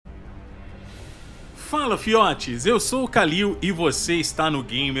Fala, fiotes! Eu sou o Kalil e você está no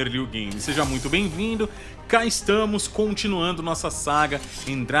Gamerllil Games. Seja muito bem-vindo. Cá estamos continuando nossa saga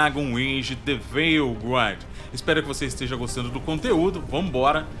em Dragon Age The Veilguard. Espero que você esteja gostando do conteúdo.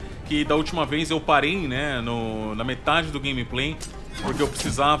 Vambora! Que da última vez eu parei, né, na metade do gameplay, porque eu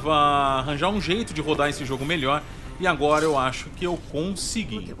precisava arranjar um jeito de rodar esse jogo melhor. E agora eu acho que eu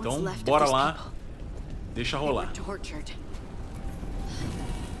consegui. Então, bora lá. Deixa rolar.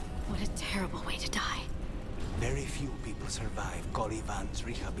 What a terrible way to die. Very few people survive Colivan's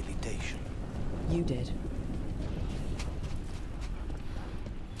rehabilitation. You did.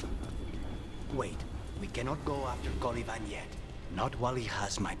 Wait, we cannot go after Colivan yet. Not while he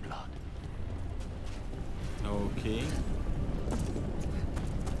has my blood. Ok.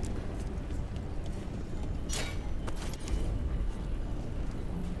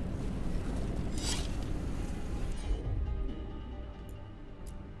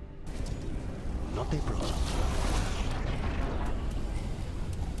 Not a problem.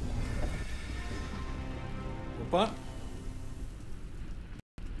 Opa.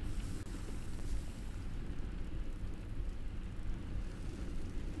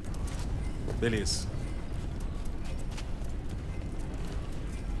 Beleza.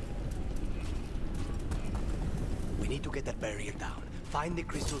 We need to get that barrier down. Find the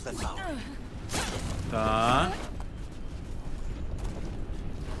crystals that found. Tá.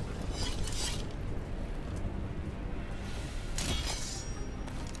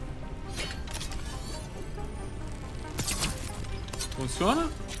 Funciona?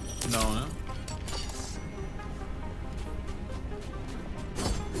 Não, né?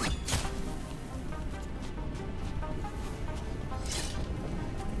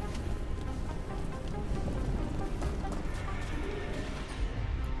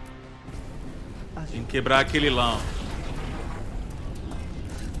 Tem que quebrar aquele lá, ó.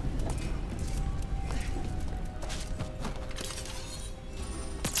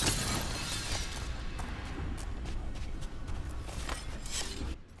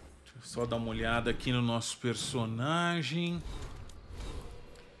 Só dar uma olhada aqui no nosso personagem.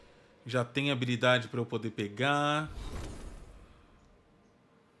 Já tem habilidade para eu poder pegar.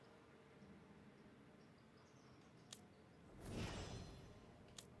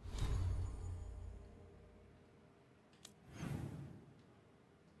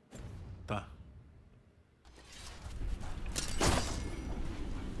 Tá.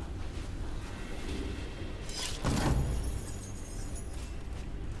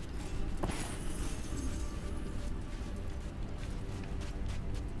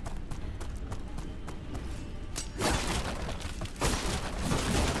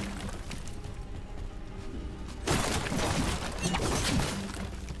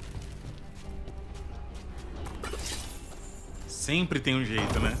 Sempre tem um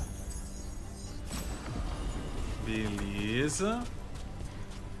jeito, né? Beleza.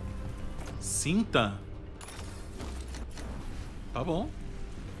 Cinta. Tá bom.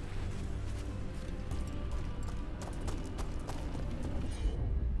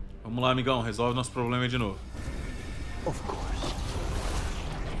 Vamos lá, amigão. Resolve nosso problema de novo. Of course.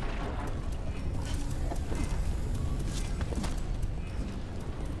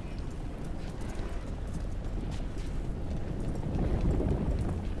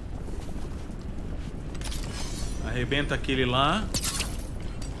 Arrebenta aquele lá.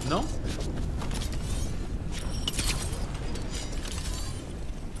 Não?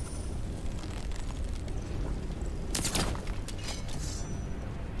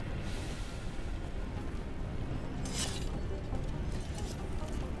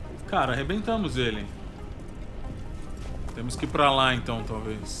 Cara, arrebentamos ele. Temos que ir pra lá então,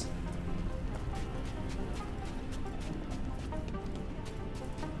 talvez.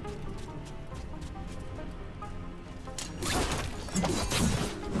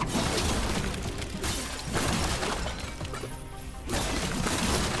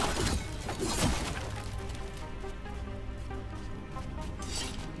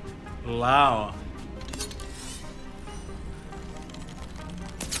 Lá, ó.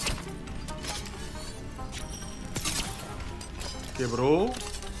 Quebrou.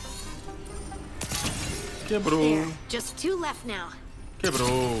 Quebrou. There. Just two left now.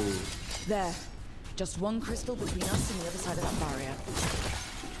 Quebrou. There. Just one crystal between us and the other side of that barrier.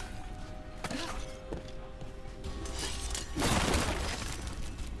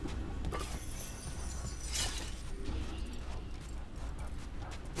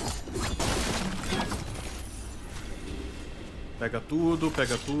 Pega tudo,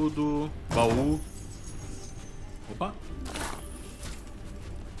 pega tudo. Baú. Opa.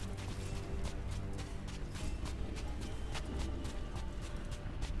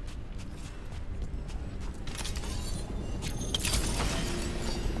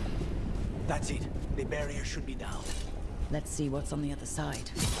 That's it. The barrier should be down. Let's see what's on the other side.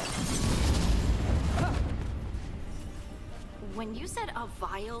 When you said a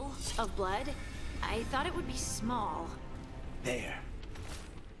vial of blood, I thought it would be small. There.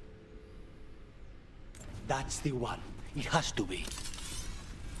 That's the one. It has to be.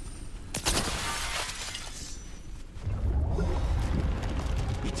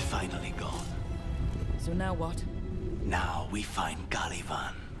 It's finally gone. So now what? Now we find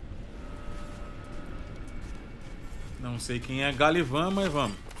Caliban. Não sei quem é Caliban, mas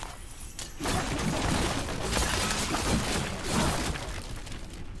vamos.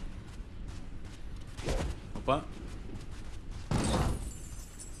 Opa.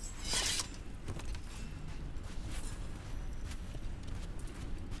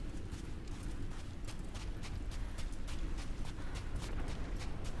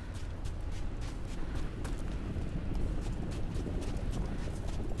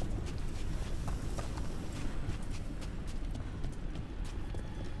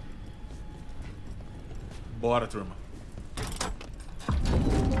 Bora, turma.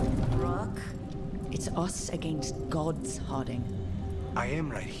 Rock? It's us against gods, Harding. I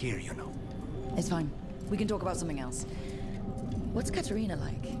am right here, you know. It's fine. We can talk about something else. What's Katerina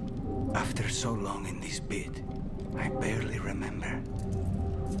like? After so long in this bit, I barely remember.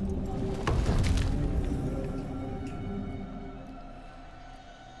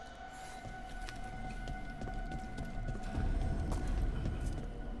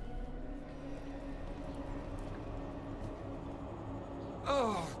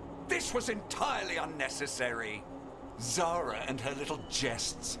 This was entirely unnecessary. Zara and her little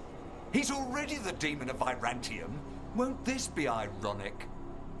jests. He's already the demon of Virantium. Won't this be ironic?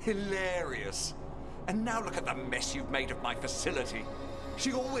 Hilarious. And now look at the mess you've made of my facility.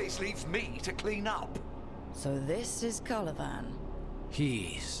 She always leaves me to clean up. So this is Caliban.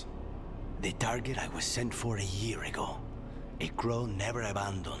 He is. The target I was sent for a year ago. A crow never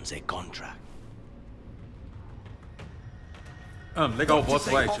abandons a contract. Legal, What boss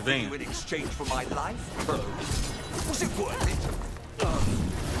did they fight, offer venha. you in exchange for my life, bro? Was it worth it?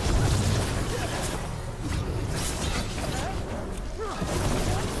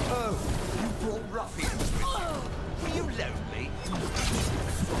 Oh, you brought ruffians with you. Were you lonely?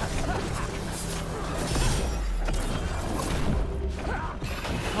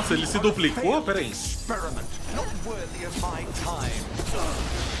 Nossa, ele se duplicou? Pera aí. Experiment, not worthy of my time.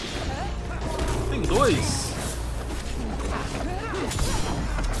 Tem dois?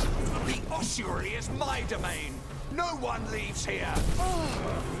 The ossuary is my domain. No one leaves here.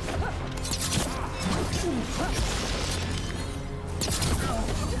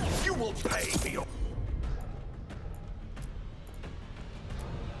 You will pay for your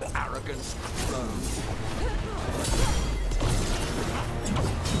arrogance, crow.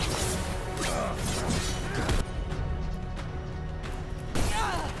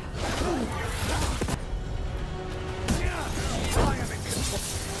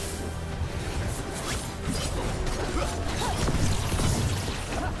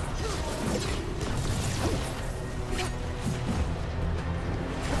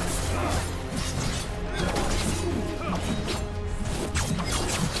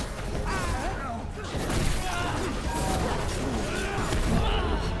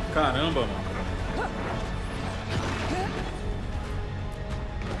 Caramba, mano.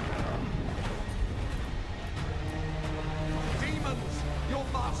 Demons, your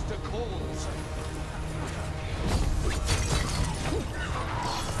master calls.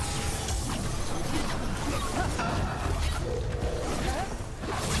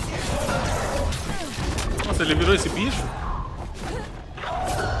 Nossa, ele virou esse bicho?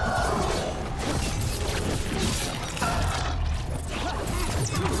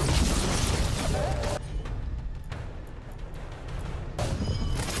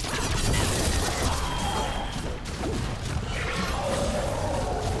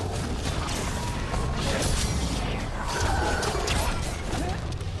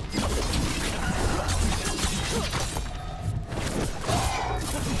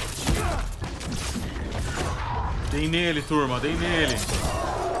 Dei nele, turma, dei nele.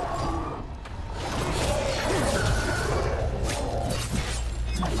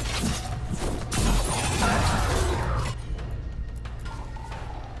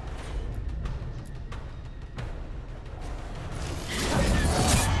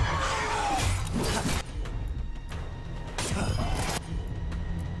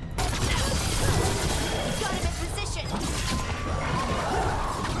 Got him in position.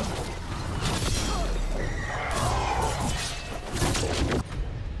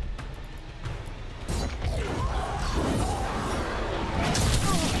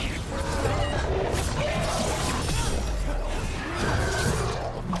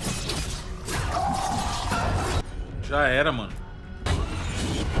 Já era, mano.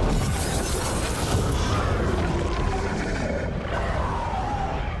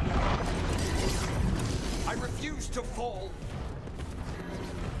 I refuse to fall.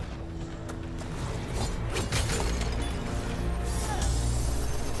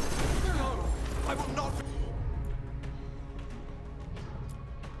 No, I will not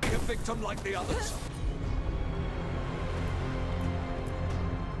be a victim like the others.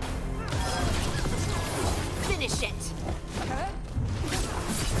 Finish it.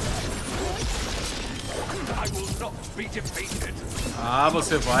 I will not be defeated. Ah,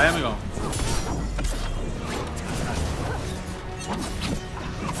 você vai, amigão.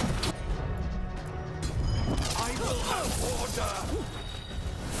 I will have order.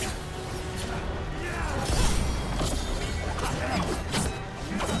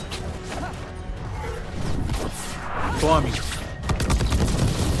 Tome.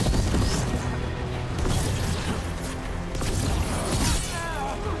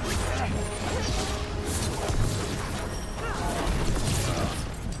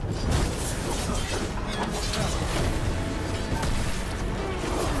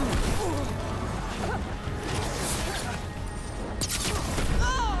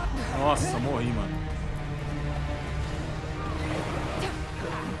 Nossa, morri, mano.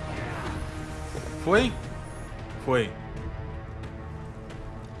 Foi? Foi.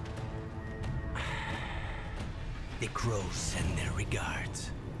 The crows send their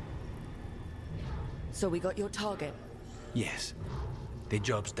regards. So we got your target. Yes, the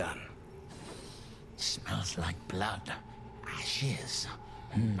job's done. Smells like blood. Ashes.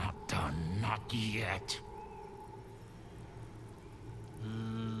 Not done, not yet.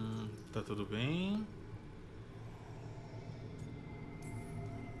 Tá tudo bem.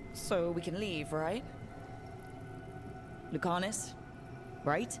 So we can leave, right? Lucanus,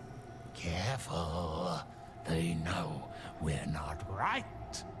 right? Careful. They know we're not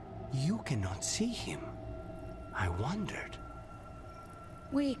right. You cannot see him. I wondered.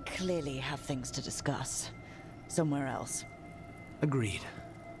 We clearly have things to discuss. Somewhere else. Agreed.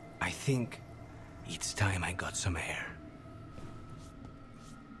 I think it's time I got some air.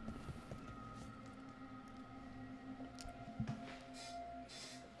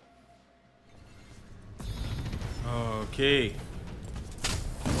 Ok.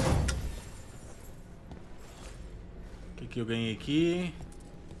 O que eu ganhei aqui?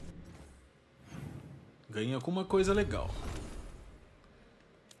 Ganhei alguma coisa legal.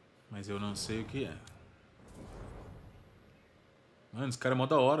 Mas eu não sei o que é. Mano, esse cara é mó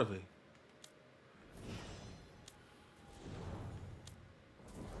da hora, velho.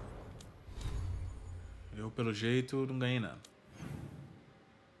 Eu, pelo jeito, não ganhei nada.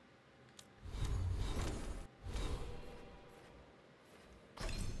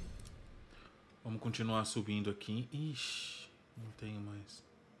 Vamos continuar subindo aqui. Ixi, não tenho mais.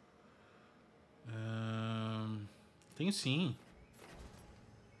 Tenho sim.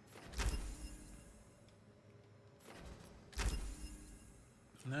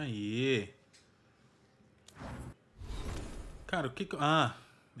 Aí. Cara, o que que... Ah,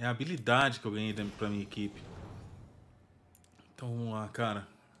 é a habilidade que eu ganhei pra minha equipe. Então vamos lá, cara.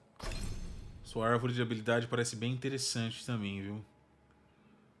 Sua árvore de habilidade parece bem interessante também, viu?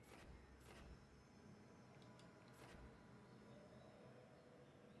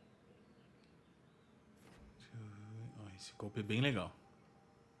 Esse golpe é bem legal.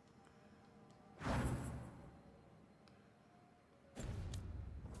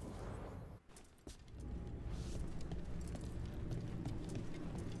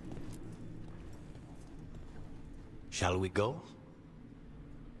 Shall we go?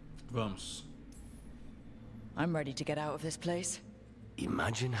 Vamos. I'm ready to get out of this place.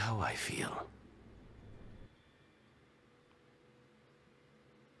 Imagine how I feel.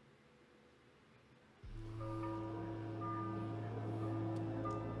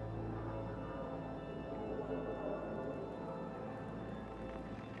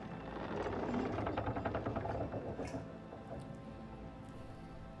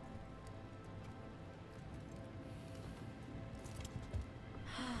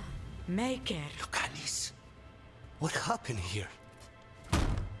 Make it. Lucanis, what happened here?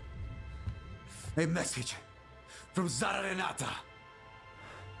 A message from Zara Renata.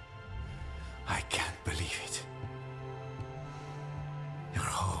 I can't believe it. You're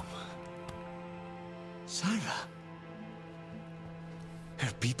home. Sarah?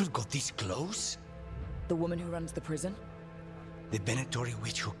 Her people got this close? The woman who runs the prison? The Venetori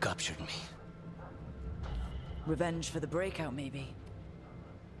witch who captured me. Revenge for the breakout, maybe.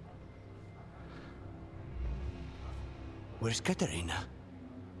 Where's Katerina?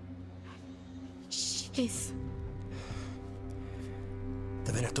 She's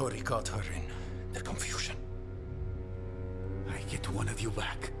The Venatori caught her in their confusion. I get one of you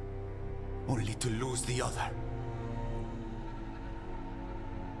back, only to lose the other.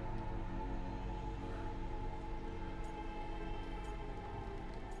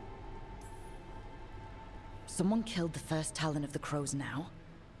 Someone killed the first Talon of the Crows now?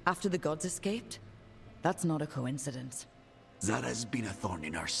 After the gods escaped? That's not a coincidence. Zara's been a thorn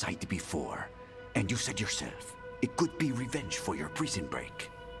in our side before, and you said yourself, it could be revenge for your prison break.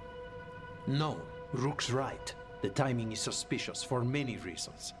 No, Rook's right. The timing is suspicious for many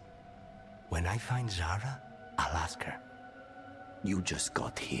reasons. When I find Zara, I'll ask her. You just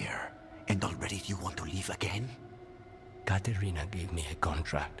got here, and already you want to leave again? Katerina gave me a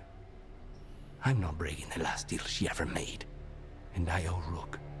contract. I'm not breaking the last deal she ever made. And I owe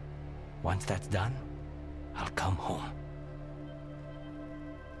Rook. Once that's done, I'll come home.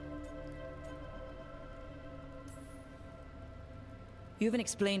 You haven't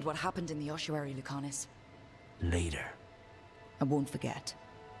explained what happened in the ossuary, Lucanus. Later. I won't forget.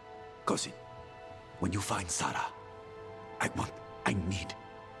 Cousin, when you find Zara, I need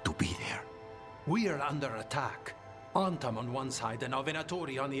to be there. We are under attack. Antam on one side and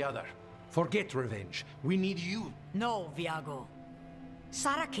Venatori on the other. Forget revenge. We need you. No, Viago.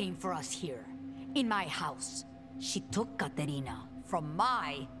 Sara came for us here, in my house. She took Katerina from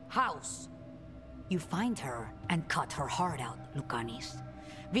my house. You find her and cut her heart out, Lucanis.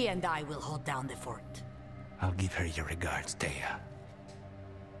 Vi and I will hold down the fort. I'll give her your regards, Thea.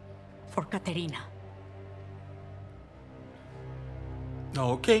 For Katerina.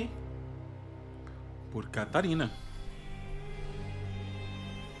 Ok. Por Catarina.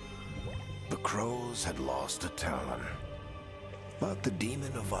 The Crows had lost a Talon, but the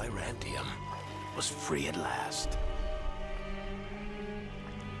demon of Virantium was free at last.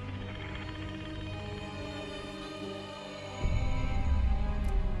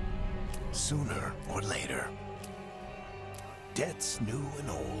 Sooner or later, debts new and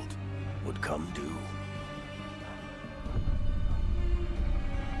old would come due.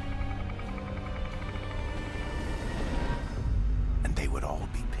 And they would all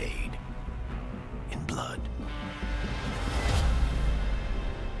be paid in blood.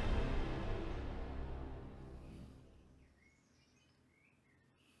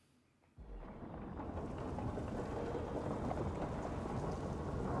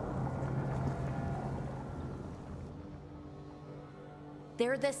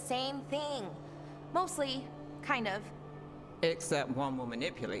 They're the same thing. Mostly, kind of. Except one will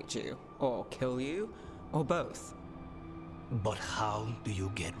manipulate you, or kill you, or both. But how do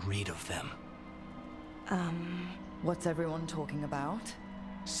you get rid of them? What's everyone talking about?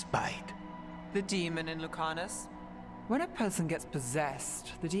 Spite. The demon in Lucanus. When a person gets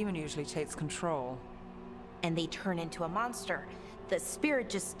possessed, the demon usually takes control. And they turn into a monster. The spirit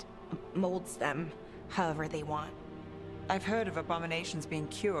just molds them however they want. I've heard of abominations being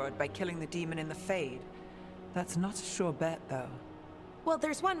cured by killing the demon in the Fade. That's not a sure bet, though. Well,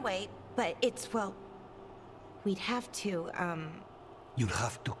 there's one way, but it's, well... We'd have to, You'd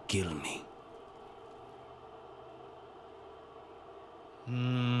have to kill me.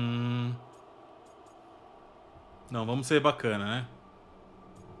 Não, vamos ser bacana, né?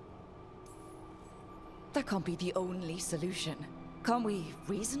 That can't be the only solution. Can't we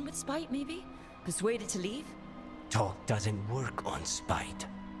reason with Spite, maybe? Persuade it to leave? Talk doesn't work on spite.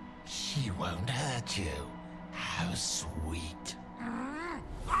 She won't hurt you. How sweet.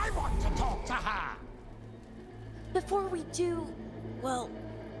 I want to talk to her. before we do, well,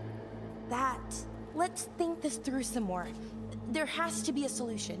 let's think this through some more. There has to be a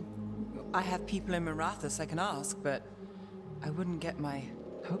solution. I have people in Marathas I can ask, but I wouldn't get my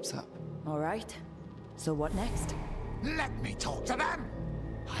hopes up. All right. So what next? Let me talk to them.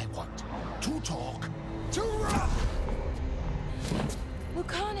 I want to talk to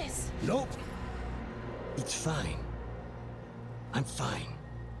Lucanus! Nope. It's fine. I'm fine.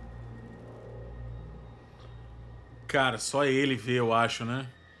 Cara, só ele vê, eu acho, né?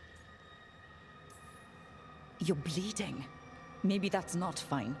 You're bleeding. Maybe that's not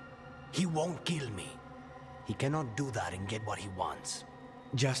fine. He won't kill me. He cannot do that and get what he wants.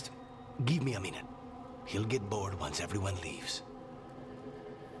 Just give me a minute. He'll get bored once everyone leaves.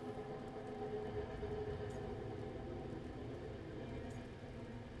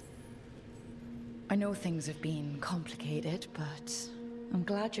 I know things have been complicated, but I'm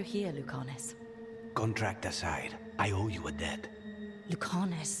glad you're here, Lucanus. Contract aside, I owe you a debt.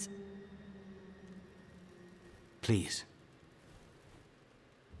 Lucanus. Please.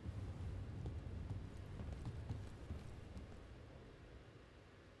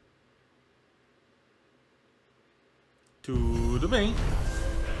 Tudo bem.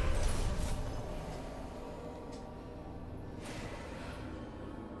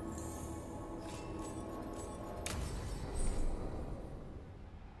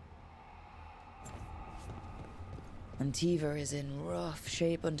 Tiva is in rough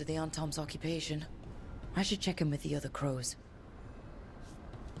shape under the Antom's occupation. I should check in with the other crows.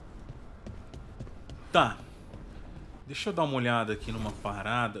 Tá. Deixa eu dar uma olhada aqui numa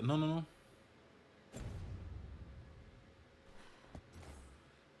parada. Não.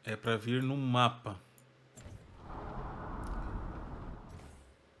 É pra vir no mapa.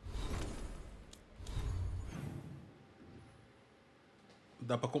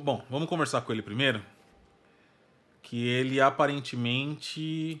 Dá pra... Bom, vamos conversar com ele primeiro. Que ele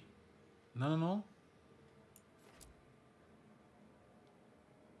aparentemente... Não.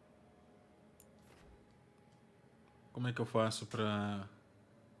 Como é que eu faço pra...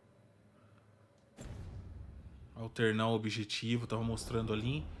 alternar o objetivo? Tava mostrando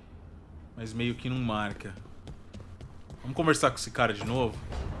ali, mas meio que não marca. Vamos conversar com esse cara de novo.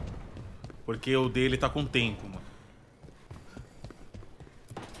 Porque o dele tá com tempo, mano.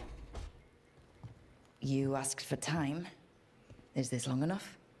 You asked for time. Is this long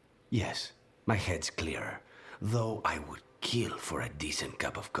enough? Yes, my head's clearer. Though I would kill for a decent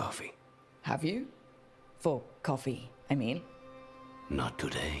cup of coffee. Have you? For coffee, I mean. Not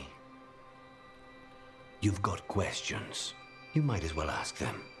today. You've got questions. You might as well ask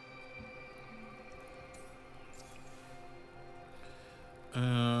them.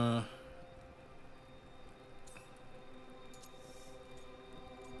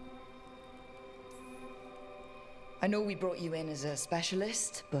 I know we brought you in as a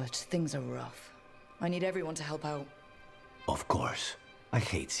specialist, but things are rough. I need everyone to help out. Of course. I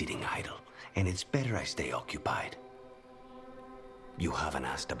hate sitting idle, and it's better I stay occupied. You haven't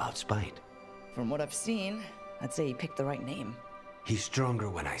asked about Spite. From what I've seen, I'd say you picked the right name. He's stronger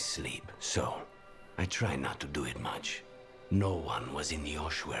when I sleep, so I try not to do it much. No one was in the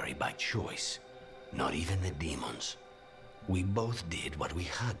ossuary by choice, not even the demons. We both did what we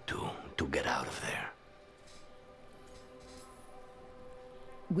had to get out of there.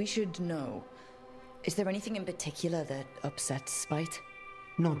 We should know. Is there anything in particular that upsets Spite?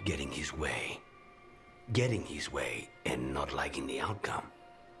 Not getting his way. Getting his way and not liking the outcome.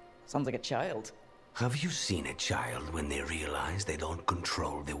 Sounds like a child. Have you seen a child when they realize they don't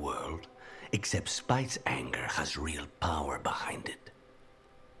control the world? Except Spite's anger has real power behind it.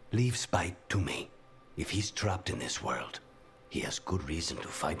 Leave Spite to me. If he's trapped in this world, he has good reason to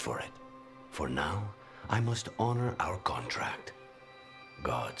fight for it. For now, I must honor our contract.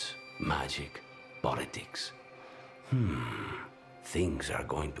 Gods, magic, politics. Things are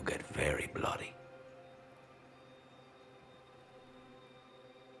going to get very bloody.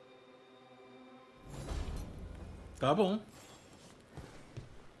 Tá bom.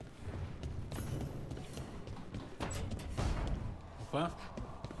 Opa.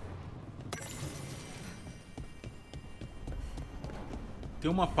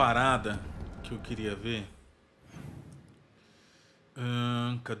 Tem uma parada que eu queria ver.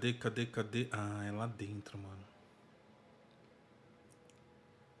 Cadê? Ah, é lá dentro, mano.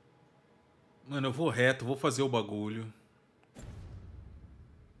 Mano, eu vou reto, vou fazer o bagulho.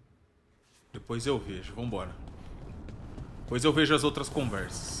 Depois eu vejo, vambora. Depois eu vejo as outras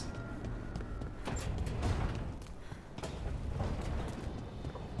conversas.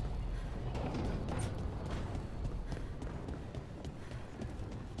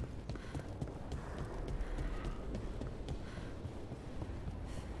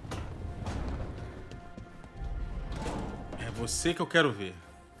 É você que eu quero ver.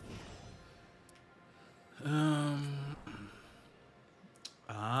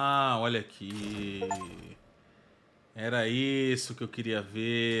 Ah, olha aqui. Era isso que eu queria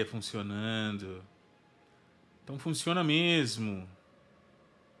ver funcionando. Então funciona mesmo.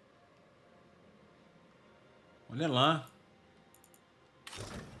 Olha lá.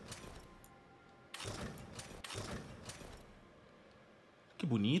 Que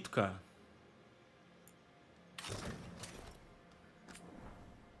bonito, cara.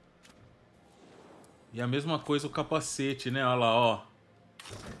 E a mesma coisa o capacete, né? Olha lá, ó.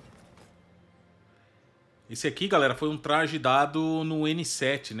 Esse aqui, galera, foi um traje dado no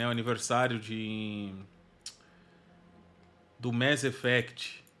N7, né? O aniversário do Mass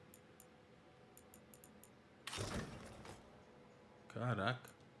Effect. Caraca.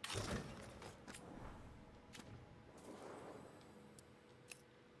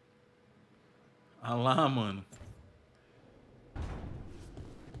 Ah lá, mano.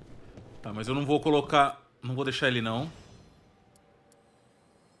 Tá, mas eu não vou colocar... Não vou deixar ele, não.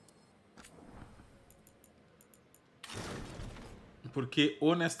 Porque,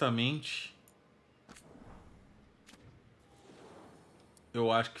 honestamente,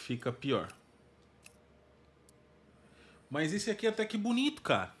 eu acho que fica pior. Mas esse aqui é até que bonito,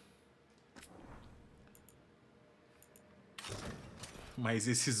 cara. Mas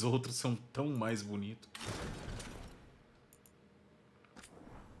esses outros são tão mais bonitos.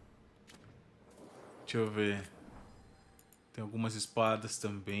 Deixa eu ver. Tem algumas espadas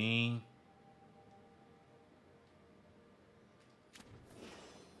também.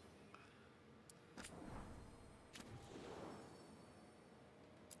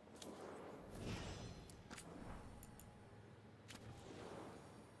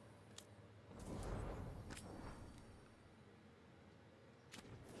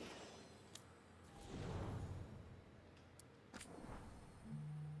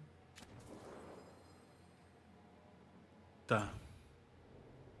 Tá.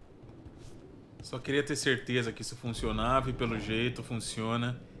 Só queria ter certeza que isso funcionava e pelo jeito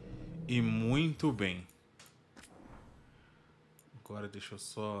funciona e muito bem. Agora deixa eu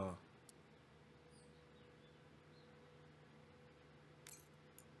só...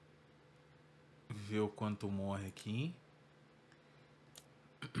 ver o quanto morre aqui.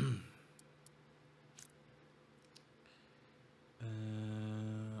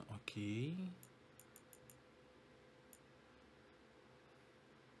 Ok.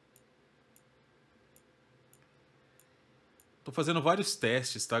 Tô fazendo vários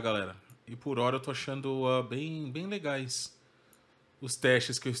testes, tá, galera? E por hora eu tô achando bem legais os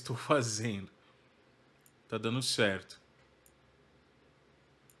testes que eu estou fazendo. Tá dando certo.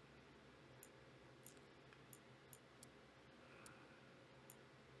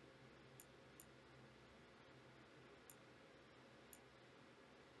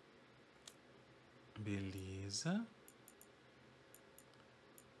 Beleza.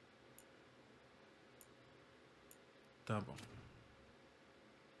 Tá bom.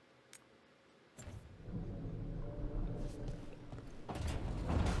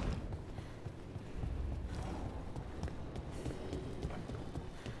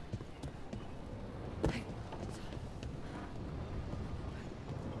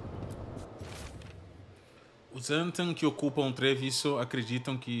 Os Antan que ocupam o Treviso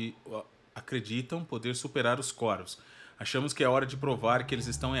acreditam poder superar os Corvos. Achamos que é hora de provar que eles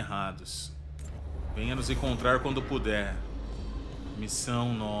estão errados. Venha nos encontrar quando puder.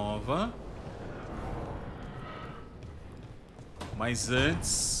 Missão nova. Mas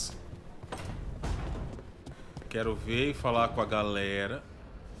antes, quero ver e falar com a galera.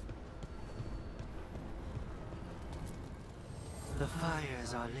 The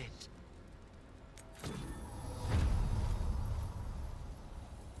fires are lit.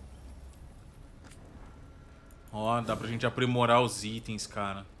 Ó, dá pra gente aprimorar os itens,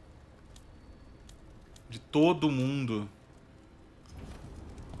 cara. De todo mundo.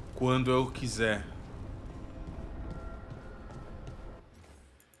 Quando eu quiser.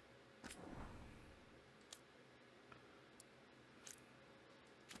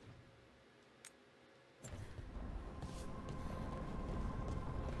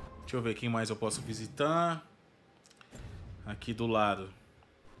 Deixa eu ver quem mais eu posso visitar. Aqui do lado.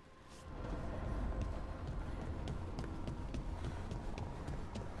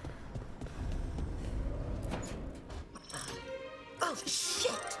 Oh,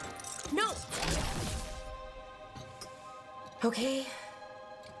 shit! No! Okay.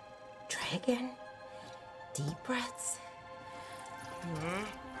 Try again. Deep breaths. There.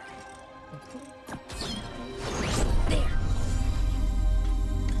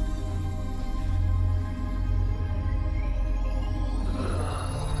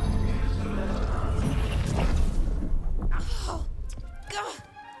 Oh, God.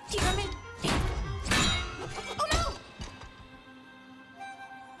 Damn it. Oh, no!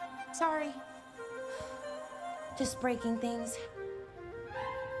 Sorry. Just breaking things.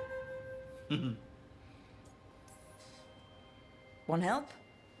 Want help?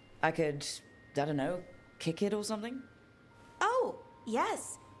 I could, I don't know, kick it or something? Oh,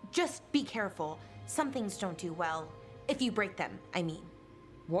 yes. Just be careful. Some things don't do well. If you break them, I mean.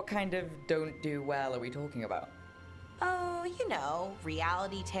 What kind of don't do well are we talking about? Oh, you know,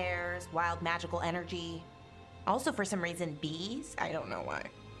 reality tears, wild magical energy. Also, for some reason, bees. I don't know why.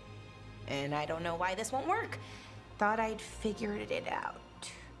 And I don't know why this won't work. Thought I'd figured it out.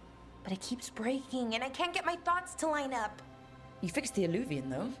 But it keeps breaking, and I can't get my thoughts to line up. You fixed the Illuvian,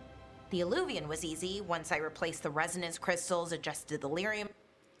 though. The Illuvian was easy. Once I replaced the resonance crystals, adjusted the lyrium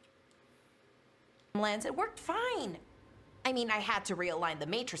lens, it worked fine. I mean, I had to realign the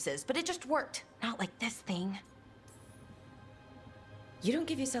matrices, but it just worked. Not like this thing. You don't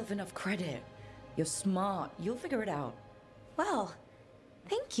give yourself enough credit. You're smart. You'll figure it out. Well,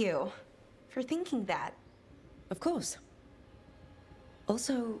 thank you for thinking that. Of course.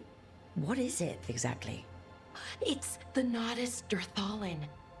 Also, what is it exactly? It's the Nodus Dirthalin,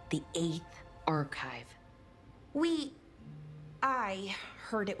 the 8th archive. We I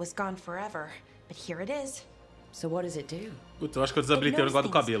heard it was gone forever, but here it is. So what does it do? Puta, eu acho que eu desabilitei o negócio do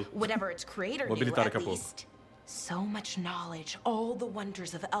cabelo. Whatever its creator Vou knew, habilitar at daqui a pouco. least. So much knowledge, all the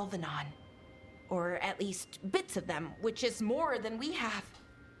wonders of Elvenon. Or at least bits of them, which is more than we have.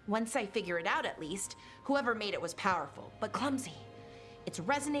 Once I figure it out, at least, whoever made it was powerful, but clumsy. It's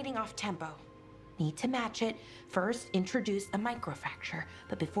resonating off tempo. Need to match it. First, introduce a microfracture,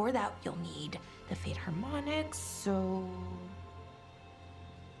 but before that, you'll need the fade harmonics, so...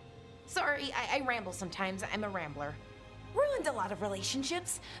 Sorry, I ramble sometimes. I'm a rambler. Ruined a lot of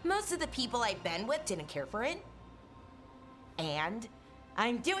relationships. Most of the people I've been with didn't care for it. And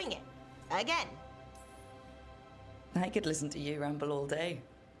I'm doing it. Again. I could listen to you ramble all day.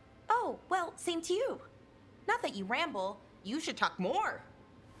 Oh, well, same to you. Not that you ramble, you should talk more.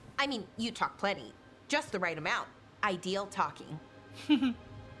 I mean, you talk plenty. Just the right amount. Ideal talking.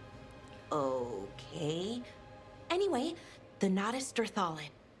 Okay. Anyway, the Nodus Derthalin.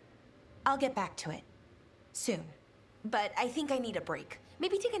 I'll get back to it. Soon. But I think I need a break.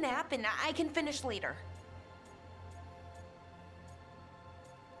 Maybe take a nap and I can finish later.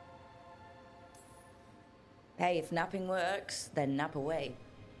 Hey, if napping works, then nap away.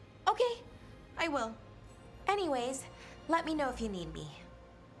 Okay, I will. Anyways, let me know if you need me.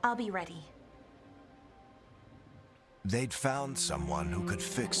 I'll be ready. They'd found someone who could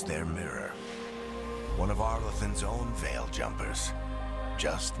fix their mirror. One of Arlathan's own veil jumpers.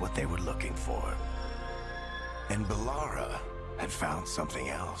 Just what they were looking for. And Bellara had found something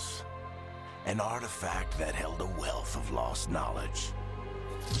else. An artifact that held a wealth of lost knowledge.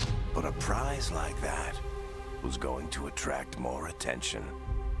 But a prize like that was going to attract more attention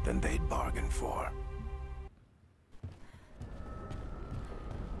than they'd bargained for.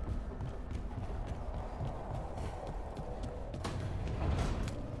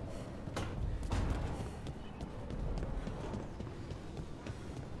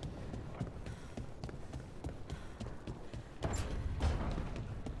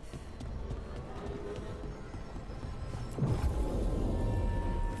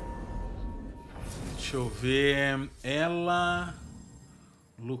 Deixa eu ver. Ela.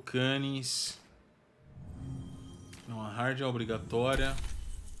 Lucanis. Não, a hard é obrigatória.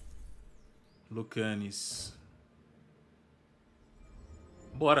 Lucanis.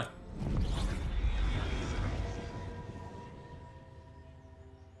 Bora.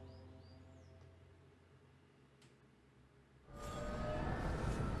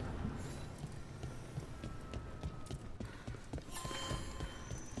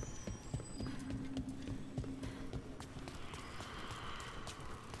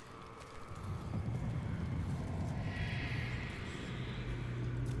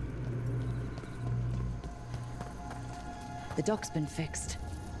 The dock's been fixed.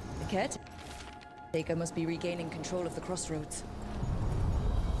 The caretaker must be regaining control of the crossroads.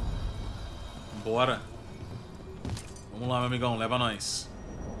 Bora. Vamos lá, meu amigão, leva nós.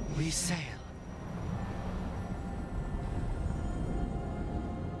 We sail.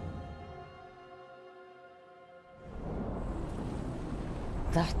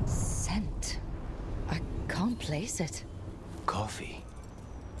 That scent. I can't place it. Coffee.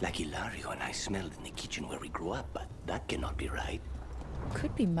 Like Hilario and I smelled in the kitchen where we grew up, but that cannot be right.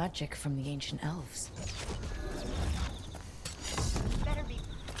 Could be magic from the ancient elves. Better be.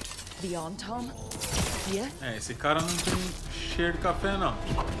 Beyond, Tom? Yeah? É, esse cara não tem cheiro de café, não.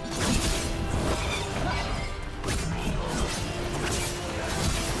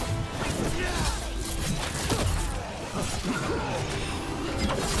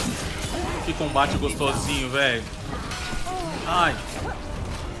 Que combate gostosinho, velho. Ai.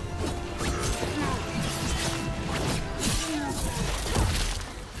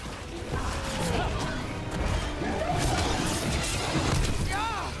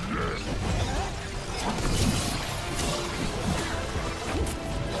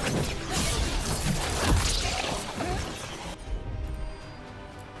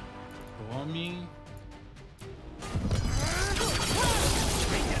 Tome.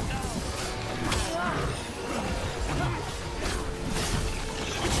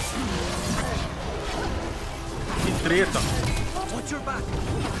 Que treta. Watch your back.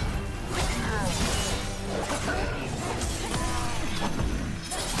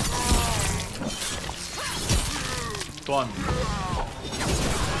 Tome.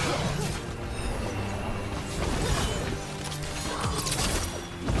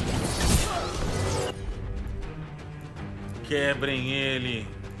 Quebrem ele.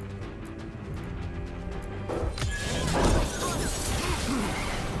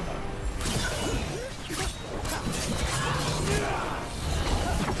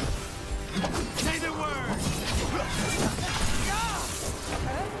 Say the word.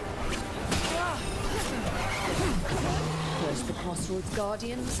 Crossroads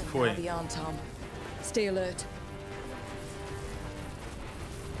Guardians and Foi. now the Antam. Stay alert.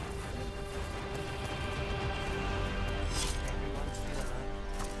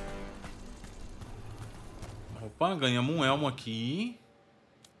 Opa, ganhamos um elmo aqui.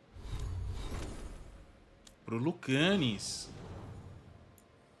 Pro Lucanis.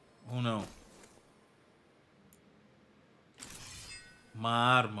 Ou não? Uma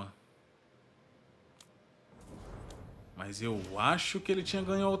arma. Mas eu acho que ele tinha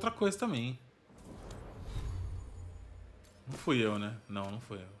ganho outra coisa também. Não fui eu, né? Não, não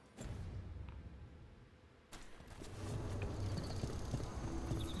fui eu.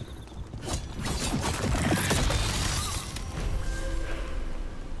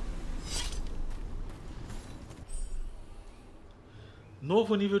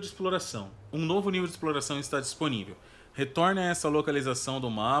 Novo nível de exploração. Um novo nível de exploração está disponível. Retorne a essa localização do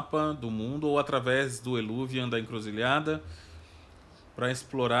mapa do mundo ou através do Eluvian da encruzilhada para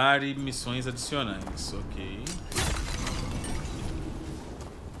explorar e missões adicionais. Ok.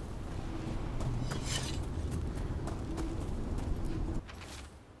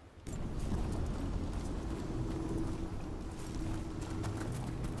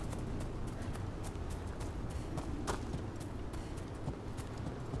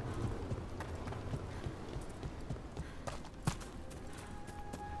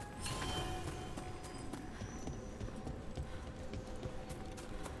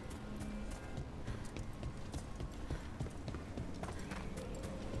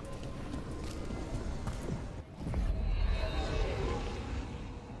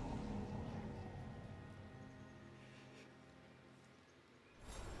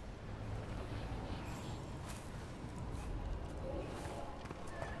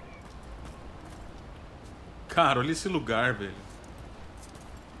 Cara, olha esse lugar, velho.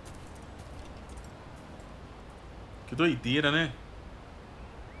 Que doideira, né?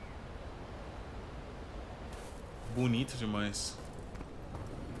 Bonito demais.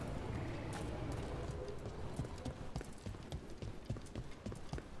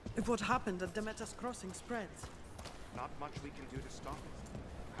 If what happened at Demeter's Crossing spreads, not much we can do to stop it.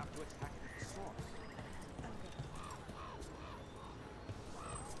 We have to attack the source.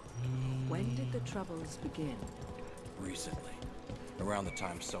 When did the troubles begin? Recently. Around the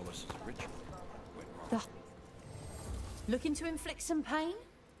time Solus's ritual went wrong. Looking to inflict some pain?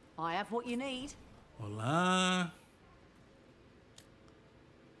 I have what you need. Olá.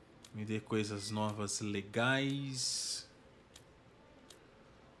 Me dê coisas novas legais.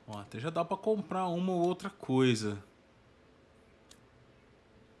 Ó, até já dá pra comprar uma ou outra coisa.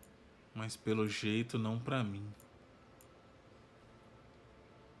 Mas pelo jeito não pra mim.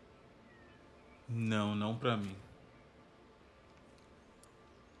 Não, não pra mim.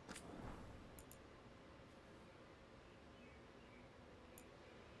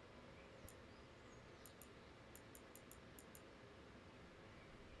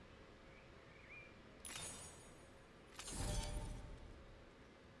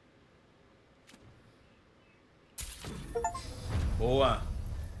 Boa.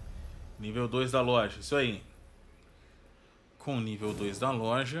 Nível 2 da loja, isso aí. Com o nível 2 da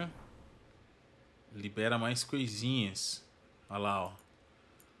loja, libera mais coisinhas. Olha lá, ó.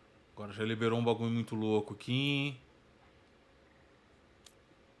 Agora já liberou um bagulho muito louco aqui.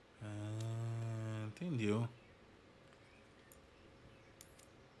 Ah, entendeu.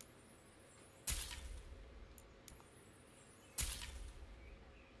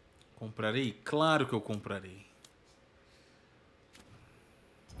 Comprarei? Claro que eu comprarei.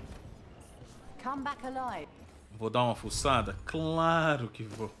 Come back alive. Vou dar uma fuçada? Claro que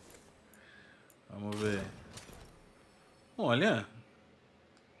vou. Vamos ver. Olha.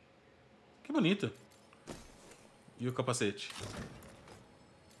 Que bonito. E o capacete?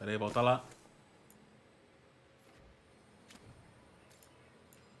 Pera aí, volta lá.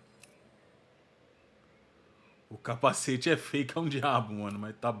 O capacete é fake, é um diabo, mano,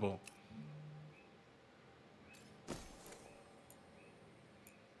 mas tá bom.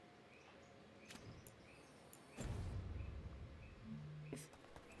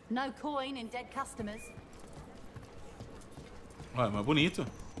 No coin in dead customers. Olha, mas bonito.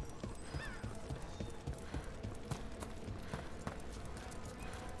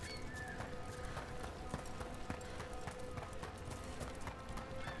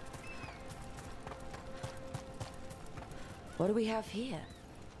 What do we have here?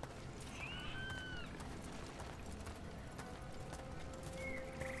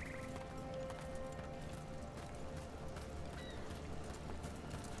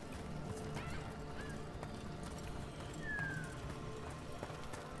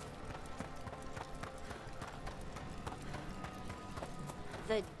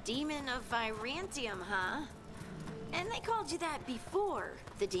 The demon of Virantium, huh? And they called you that before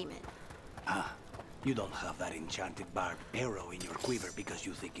the demon. Ah, you don't have that enchanted barbed arrow in your quiver because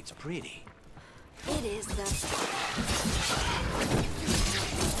you think it's pretty. It is the...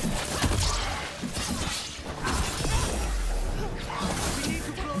 We need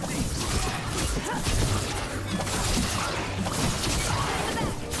to close these.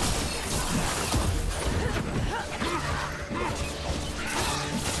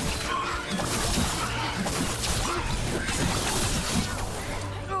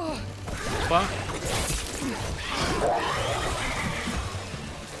 Opa.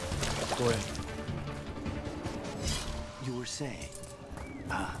 Foi. You were saying,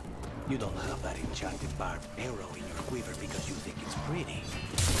 you don't have that enchanted barbed arrow in your quiver because you think it's pretty.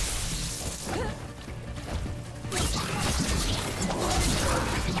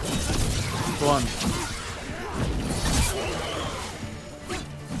 Tome.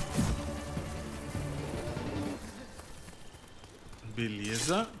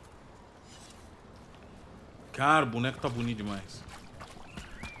 Beleza. Cara, o boneco tá bonito demais.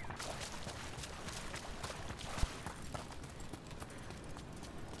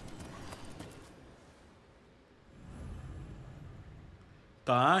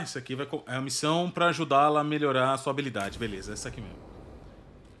 Tá, isso aqui é a missão pra ajudá-la a melhorar a sua habilidade. Beleza, essa aqui mesmo.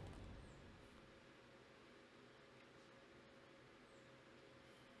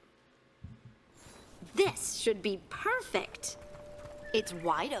 This should be perfect. It's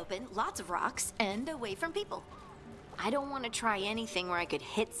wide open, lots of rocks, and away from people. I don't want to try anything where I could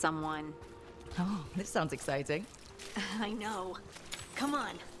hit someone. Oh, this sounds exciting. I know. Come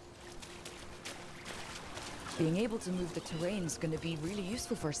on. Being able to move the terrain's gonna be really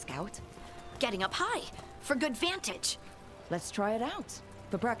useful for a scout. Getting up high, for good vantage. Let's try it out,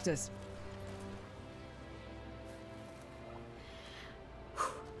 for practice.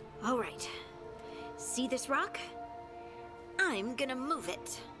 All right. See this rock? I'm gonna move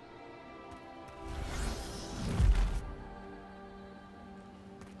it.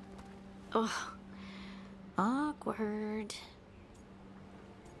 Oh, awkward.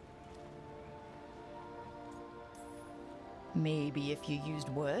 Maybe if you used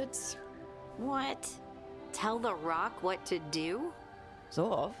words? What? Tell the rock what to do?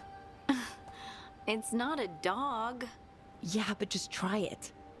 Sort of. It's not a dog. Yeah, but just try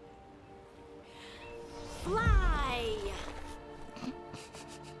it. Fly!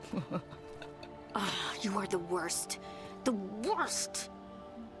 Oh, you are the worst. The worst!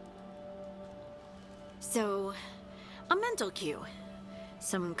 So, a mental cue.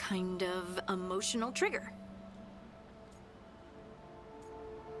 Some kind of emotional trigger.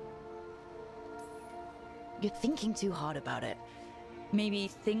 You're thinking too hard about it. Maybe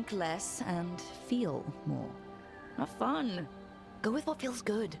think less and feel more. Have fun. Go with what feels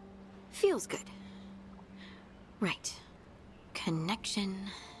good. Feels good. Right. Connection.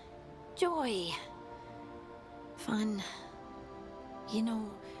 Joy. Fun. You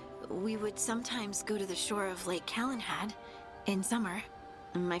know, we would sometimes go to the shore of Lake Calenhad in summer.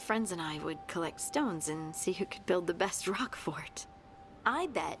 My friends and I would collect stones and see who could build the best rock fort. I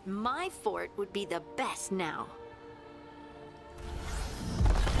bet my fort would be the best now.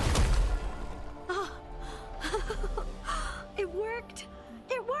 Oh. It worked!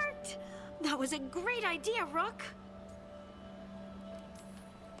 It worked! That was a great idea, Rook!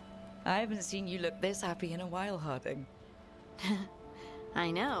 I haven't seen you look this happy in a while, Harding.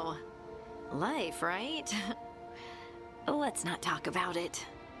 I know. Life, right? Let's not talk about it.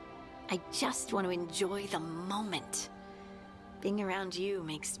 I just want to enjoy the moment. Being around you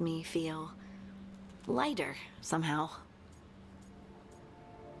makes me feel lighter somehow.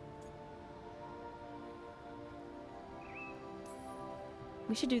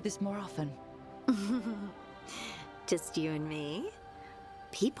 We should do this more often. Just you and me?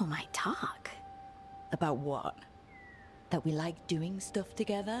 People might talk. About what? That we like doing stuff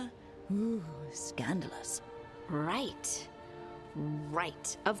together? Ooh, scandalous. Right.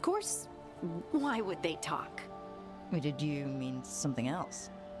 Right. Of course. Why would they talk? Or did you mean something else?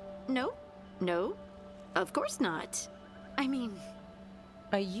 No. No. Of course not. I mean...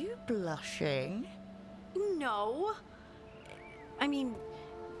 Are you blushing? No. I mean...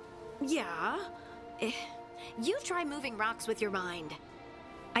 Yeah. You try moving rocks with your mind.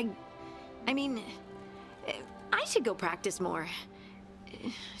 I mean... I should go practice more.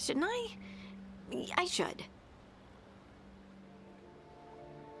 Shouldn't I? I should.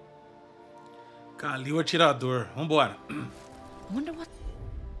 Gamerllil atirador. Vambora. Wonder what's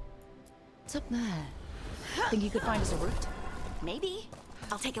up there. Think you could find us a route? Maybe.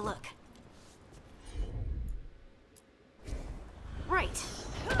 I'll take a look. Right.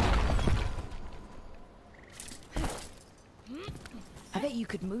 I bet you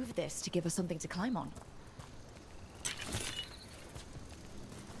could move this to give us something to climb on.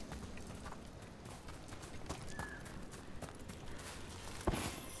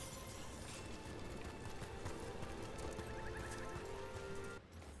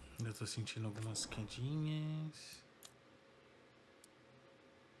 Eu tô sentindo algumas quedinhas.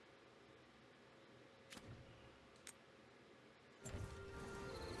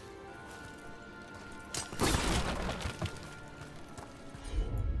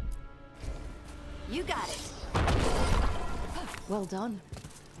 You got it. Well done.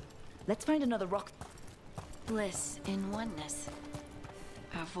 Let's find another rock. Bliss in oneness.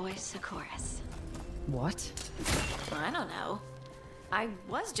 A voice, a chorus. What? I don't know. I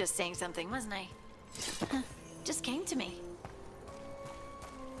was just saying something, wasn't I? Just came to me.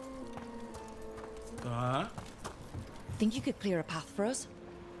 Think you could clear a path for us?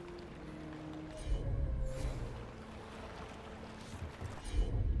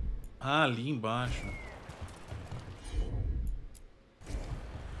 Ah, ali embaixo.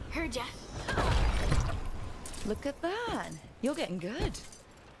 Heard ya. Look at that. You're getting good.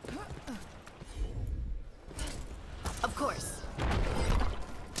 Of course.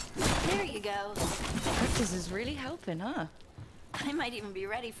 There you go. Practice is really helping, huh? I might even be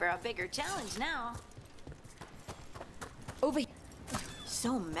ready for a bigger challenge now. Over here.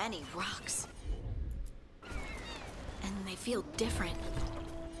 So many rocks. And they feel different.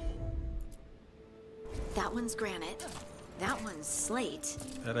 That one's granite. That one's slate.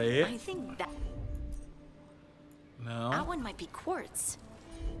 Pera aí. I think that... Não. That one might be quartz.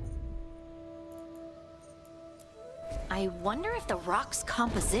 I wonder if the rock's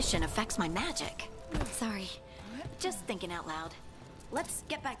composition affects my magic. Sorry. Just thinking out loud. Let's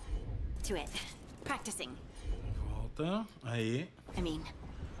get back to it. Practicing. Volta. Aí. I mean...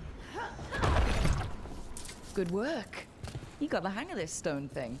 Good work. You got the hang of this stone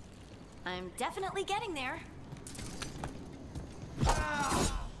thing. I'm definitely getting there.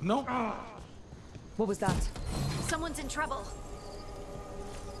 Não. What was that? Someone's in trouble.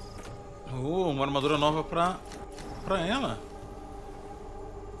 Uma armadura nova pra ela.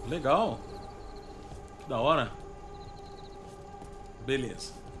 Legal. Que da hora.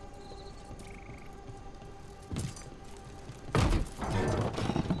 Beleza.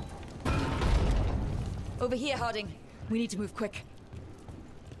 Over here, Harding. We need to move quick.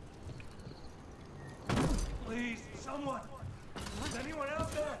 Please, someone! Is anyone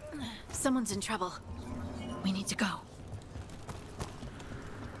out there? Someone's in trouble. We need to go.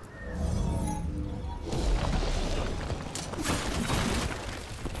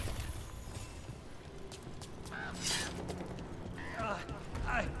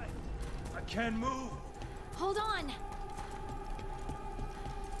 I can't move. Hold on.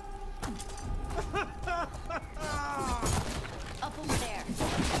 Up over there.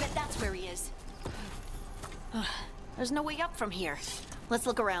 I bet that's where he is. There's no way up from here. Let's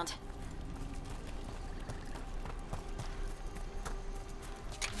look around.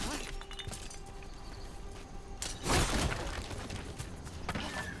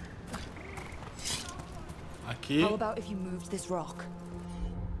 Aqui. How about if you moved this rock?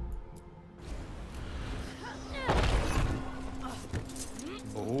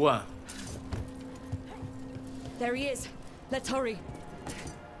 Boa. There he is. Let's hurry.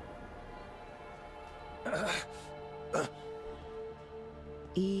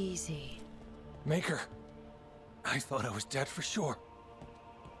 Easy. Maker, I thought I was dead for sure.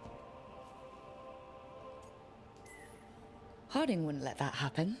 Harding wouldn't let that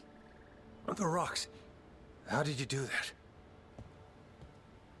happen. The rocks. How did you do that?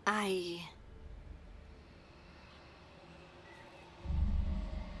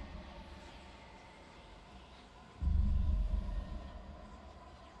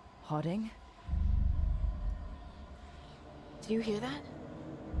 Harding? Do you hear that?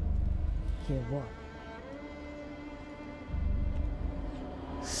 Hear what?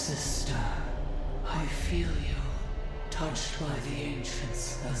 Sister, I feel you, touched by the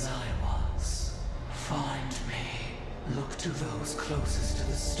ancients as I was. Find me, look to those closest to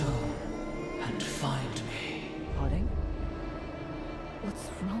the stone, and find me. Harding? What's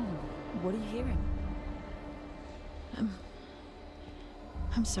wrong? What are you hearing?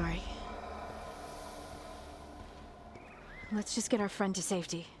 I'm sorry. Let's just get our friend to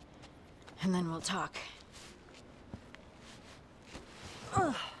safety, and then we'll talk.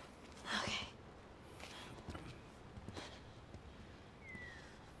 Okay.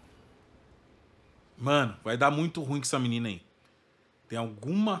 Mano, vai dar muito ruim com essa menina aí. Tem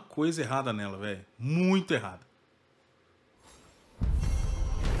alguma coisa errada nela, velho. Muito errada.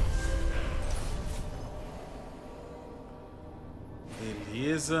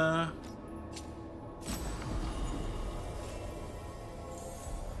 Beleza.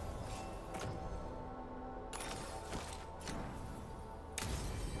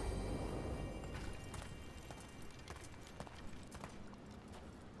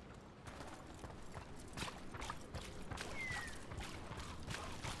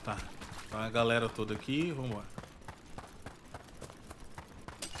 Tá, a galera toda aqui, vamos lá.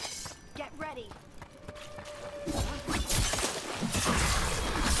 Get ready.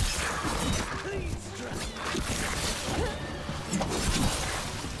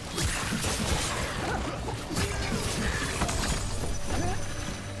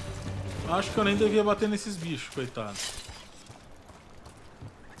 Acho que eu nem devia bater nesses bichos, coitado.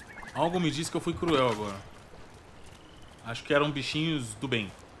 Algo me diz que eu fui cruel agora. Acho que eram bichinhos do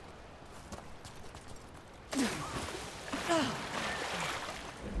bem.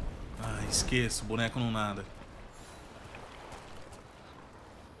 Ah, esqueço, o boneco não nada.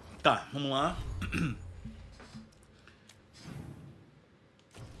 Tá, vamos lá.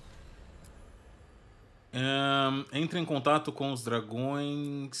 Entre em contato com os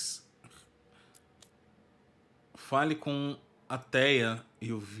dragões. Fale com a Teia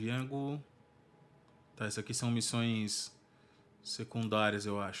e o Veilguard. Tá, isso aqui são missões secundárias,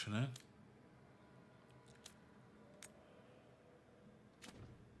 eu acho, né?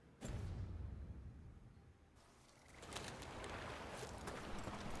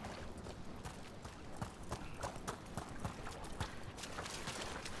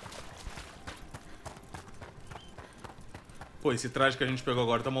 Pô, esse traje que a gente pegou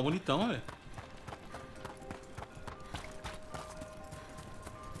agora tá mó bonitão, velho.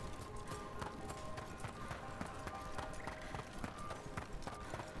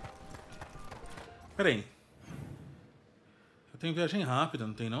 Pera aí. Eu tenho viagem rápida,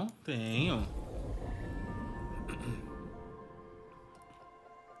 não tem não? Tenho.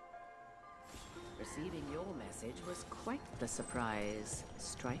 Receiving your message was quite the surprise,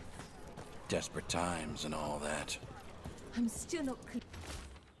 Strife. Desperate times and all that. I'm still not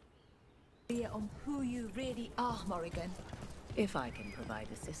clear on who you really are, Morrigan. If I can provide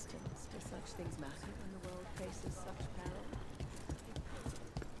assistance, do such things matter when the world faces such peril?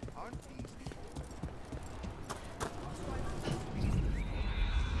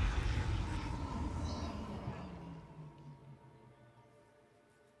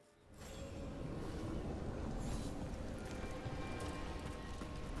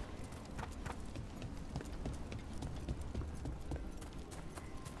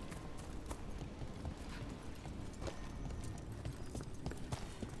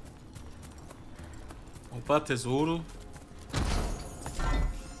 Opa, tesouro.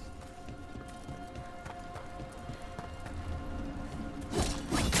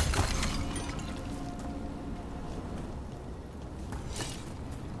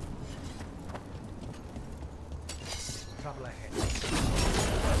 Trouble ahead.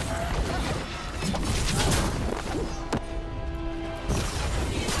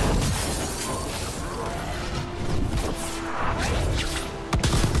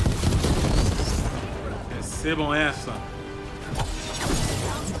 Recebam essa.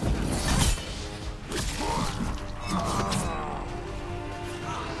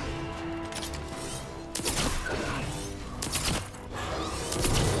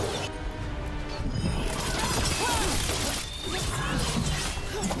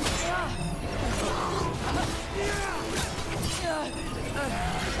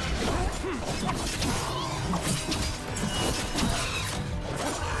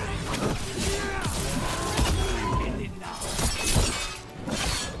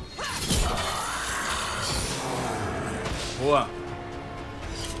 Boa.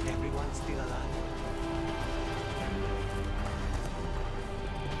 Everyone's still alive.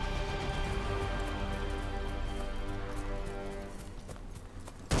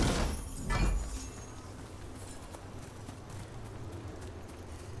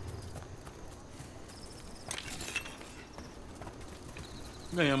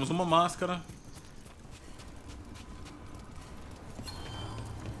 Ganhamos uma máscara.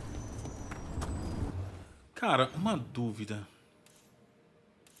 Cara, uma dúvida.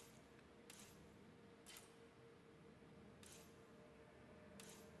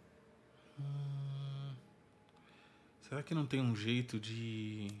 Será que não tem um jeito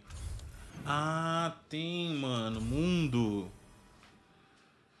de... Ah, tem, mano. Mundo.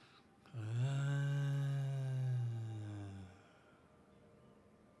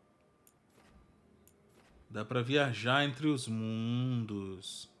 Dá pra viajar entre os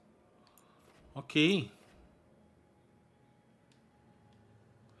mundos. Ok.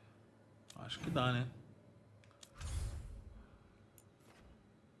 Acho que dá, né?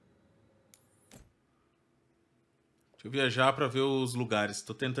 Deixa eu viajar pra ver os lugares.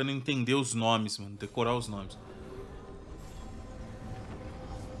 Tô tentando entender os nomes, mano. Decorar os nomes.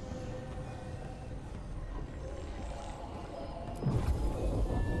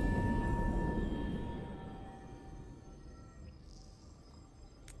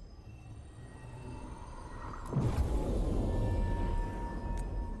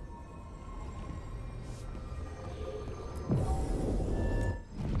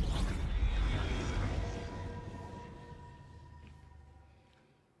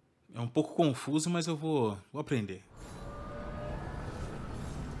 É um pouco confuso, mas eu vou aprender.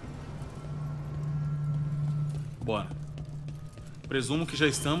 Bora. Presumo que já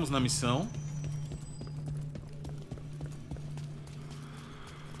estamos na missão.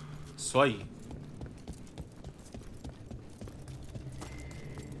 Só aí.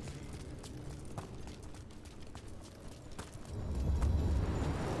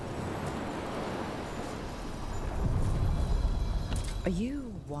 Are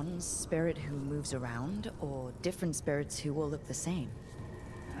you one spirit who moves around, or different spirits who all look the same?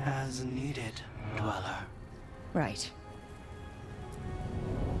 As needed, dweller. Right.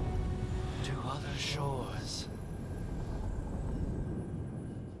 To other shores.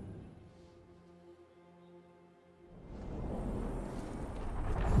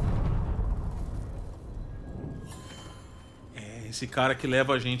 É esse cara que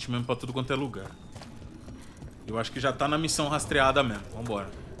leva a gente mesmo pra tudo quanto é lugar. Eu acho que já tá na missão rastreada mesmo. Vambora.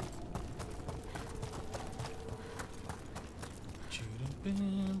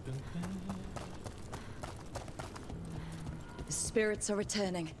 The spirits are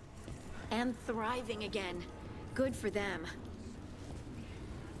returning. And thriving again. Good for them.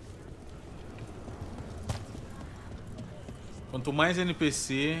 Quanto mais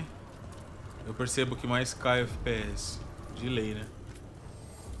NPC, eu percebo que mais cai o FPS. De lei, né?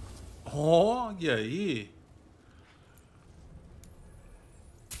 Oh, e aí?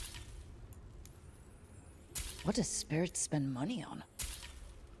 What does spirits spend money on?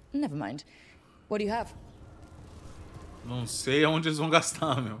 Never mind. What do you have? Não sei aonde eles vão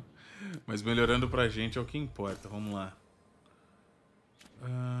gastar, meu. Mas melhorando pra gente é o que importa. Vamos lá.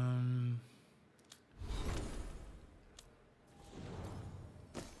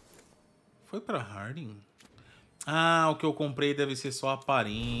 Foi pra Harding? Ah, o que eu comprei deve ser só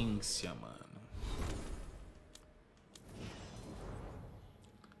aparência, mano.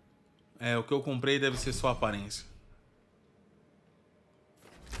 É, o que eu comprei deve ser só aparência.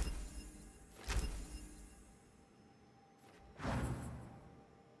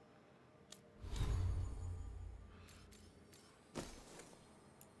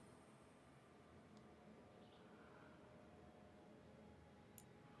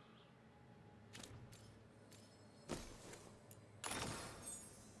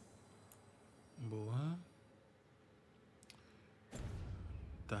 Boa.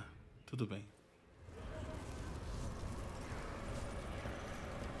 Tá, tudo bem.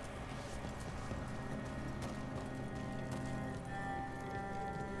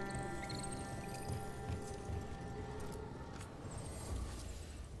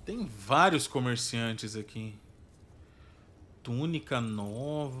 Tem vários comerciantes aqui. Túnica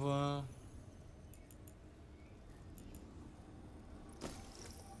nova.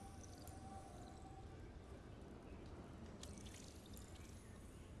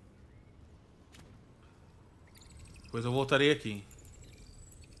 Depois eu voltarei aqui.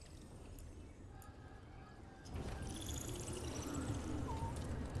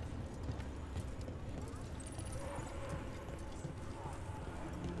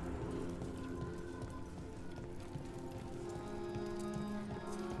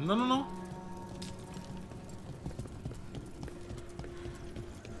 Não, não, não.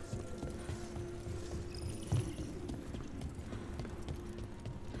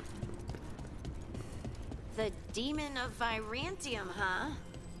 The demon of Virantium, huh?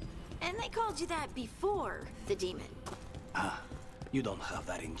 And they called you that before the demon. Ah, you don't have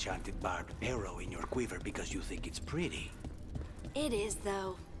that enchanted barbed arrow in your quiver because you think it's pretty. It is,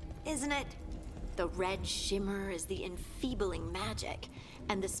 though, isn't it? The red shimmer is the enfeebling magic,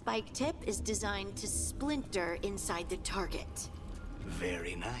 and the spike tip is designed to splinter inside the target.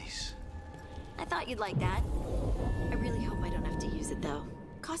 Very nice. I thought you'd like that. I really hope I don't have to use it, though.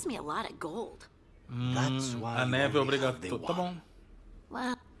 Cost me a lot of gold. A neve é obrigado. Tá bom.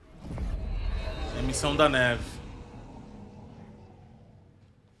 Well. É missão da neve.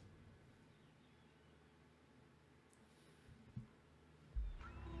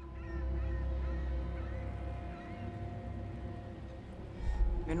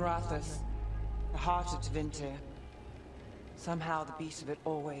 Minrathous, the heart of Tevinter. Somehow the beat of it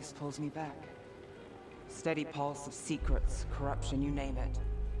always pulls me back. Steady pulse of secrets, corruption, you name it.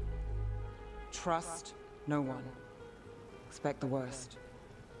 Trust no one. Expect the worst.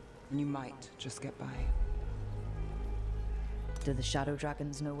 And you might just get by. Do the shadow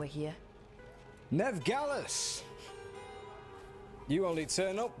dragons know we're here? Nev Gallus! You only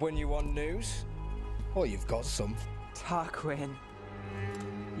turn up when you want news. Or you've got some. Tarquin.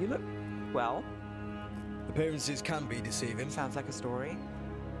 You look well. Appearances can be deceiving. Sounds like a story.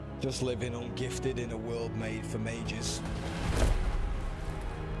 Just living ungifted in a world made for mages.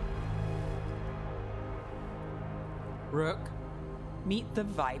 Rook, meet the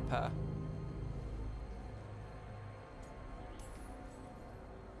Viper.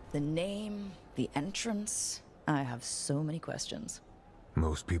 The name, the entrance. I have so many questions.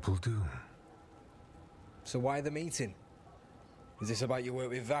 Most people do. So why the meeting? Is this about your work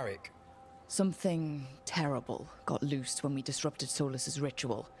with Varric? Something terrible got loosed when we disrupted Solus's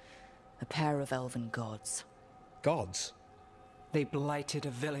ritual. A pair of elven gods. Gods? They blighted a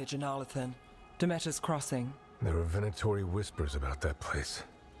village in Arlethan. Demeter's Crossing. There are venatory whispers about that place.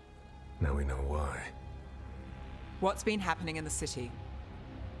 Now we know why. What's been happening in the city?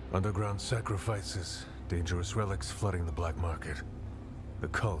 Underground sacrifices, dangerous relics flooding the black market. The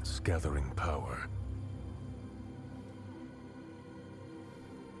cults gathering power.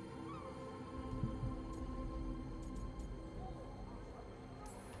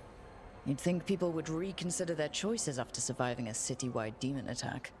 You'd think people would reconsider their choices after surviving a citywide demon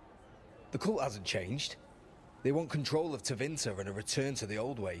attack. The cult hasn't changed. They want control of Tevinter and a return to the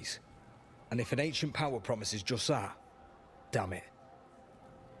old ways. And if an ancient power promises just that, damn it.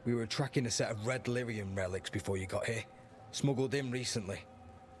 We were tracking a set of red lyrium relics before you got here. Smuggled in recently.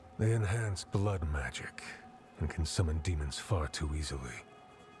 They enhance blood magic and can summon demons far too easily.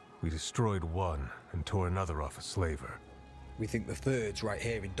 We destroyed one and tore another off a slaver. We think the third's right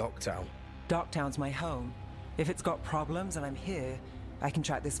here in Docktown. Docktown's my home. If it's got problems and I'm here, I can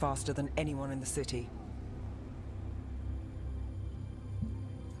track this faster than anyone in the city.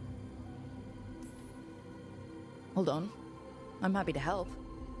 Hold on. I'm happy to help.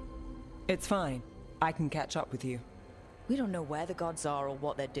 It's fine. I can catch up with you. We don't know where the gods are or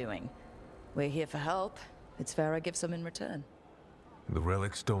what they're doing. We're here for help. It's fair I give some in return. The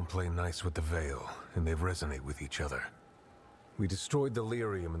relics don't play nice with the Veil, and they resonate with each other. We destroyed the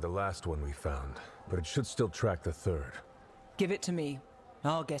lyrium in the last one we found, but it should still track the third. Give it to me.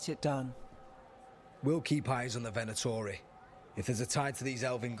 I'll get it done. We'll keep eyes on the Venatori. If there's a tie to these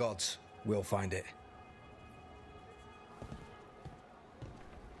elven gods, we'll find it.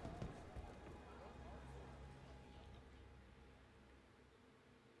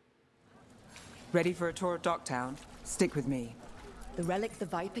 Ready for a tour of Docktown? Stick with me. The relic the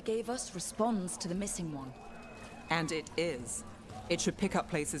Viper gave us responds to the missing one. And it is. It should pick up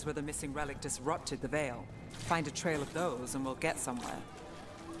places where the missing relic disrupted the Veil. Find a trail of those and we'll get somewhere.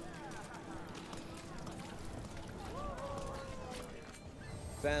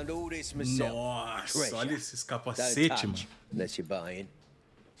 Found all this myself. Nossa, olha esses capacetes, mano. Unless you're buying.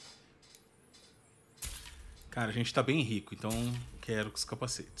 Cara, a gente tá bem rico, então quero com os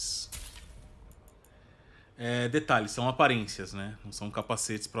capacetes. É, detalhes, são aparências, né? Não são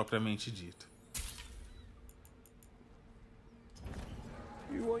capacetes propriamente dito.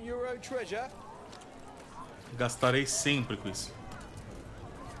 You want your own treasure? Gastarei sempre com isso.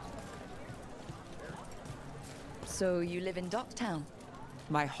 So you live in Docktown?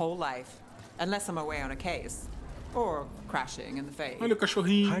 My whole life. Unless I'm away on a case. Or crashing in the Fade. Olha o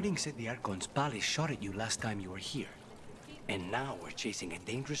cachorrinho. Harding said the Archon's palace shot at you last time you were here. And now we're chasing a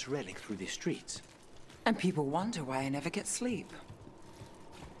dangerous relic through the streets. And people wonder why I never get sleep.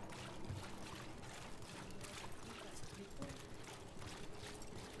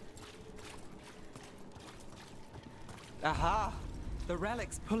 Aha! The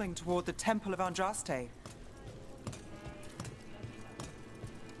relic's pulling toward the Temple of Andraste.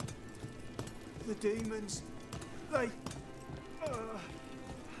 The demons, they...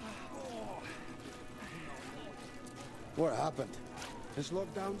 What happened? It's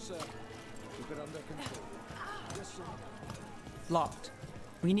locked down, sir. Keep it under control. Yes, sir. Locked.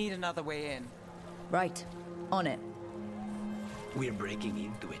 We need another way in. Right. On it. We're breaking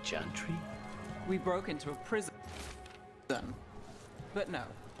into a chantry? We broke into a prison. But no.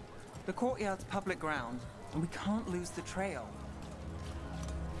 The courtyard's public ground, and we can't lose the trail.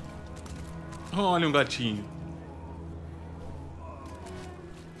 Olha gatinho.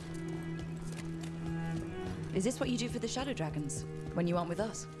 Is this what you do for the Shadow Dragons, when you aren't with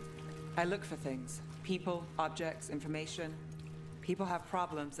us? I look for things. People, objects, information. People have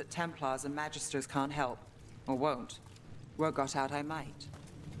problems that Templars and Magisters can't help. Or won't. Word got out I might.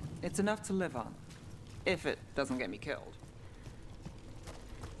 It's enough to live on. If it doesn't get me killed.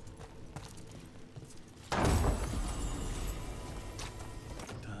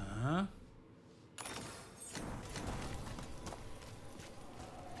 Tá.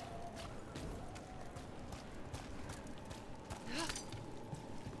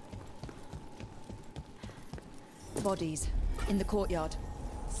 Bodies in the courtyard.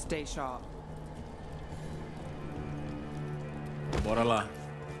 Stay sharp. Bora lá.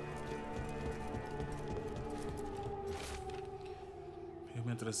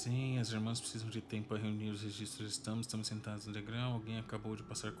 Assim, as irmãs precisam de tempo para reunir os registros. Estamos sentados no degrau. Alguém acabou de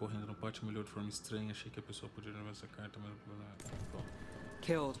passar correndo no pátio, me olhou de forma estranha. Achei que a pessoa podia levar essa carta, mas bom.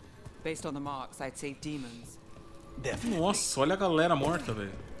 Killed. Based on the marks, I'd say demons. Nossa, olha a galera morta,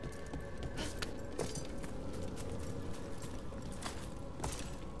 velho.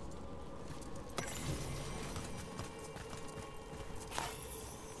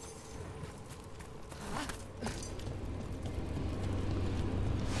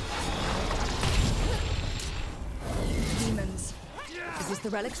 The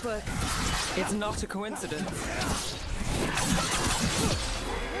relic's work. It's not a coincidence.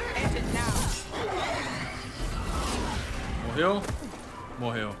 End it now. Morreu?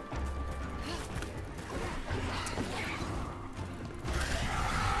 Morreu.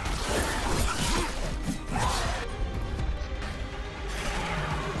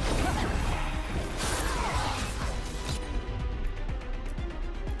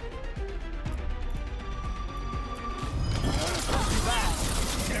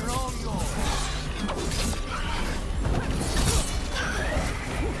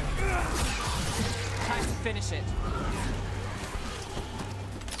 Finish it.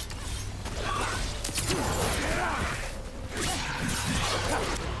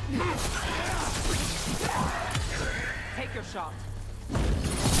 Take your shot.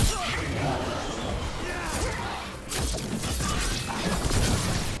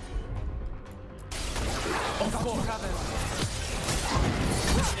 Covered.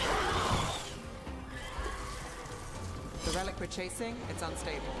 The relic we're chasing, it's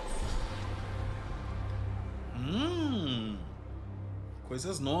unstable.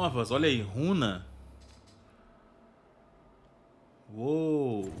 Coisas novas, olha aí, runa.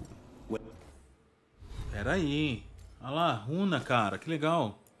 Uou. Pera aí. Olha lá, runa, cara, que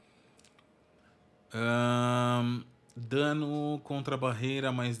legal. Dano contra a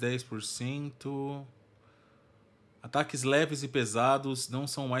barreira mais 10%. Ataques leves e pesados não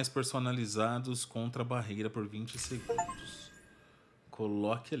são mais personalizados contra a barreira por 20 segundos.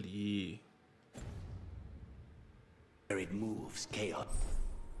 Coloque ali.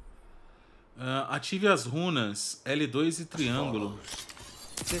 Ative as runas L2 e triângulo.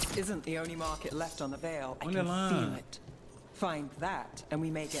 This isn't the only market left on the Veil. I Olha can lá. feel it. Find that and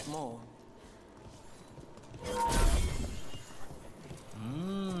we may get more.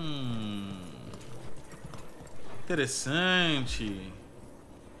 Interessante.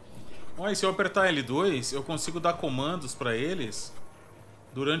 Olha, se eu apertar L2, eu consigo dar comandos pra eles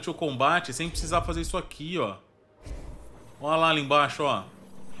durante o combate sem precisar fazer isso aqui, ó. Olha lá ali embaixo, ó.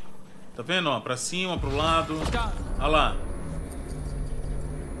 Tá vendo, ó? Pra cima, pro lado. Olha lá.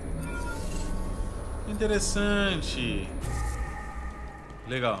 Interessante.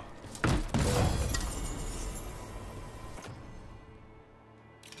 Legal.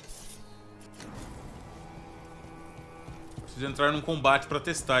 Preciso entrar num combate pra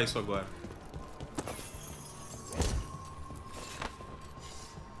testar isso agora.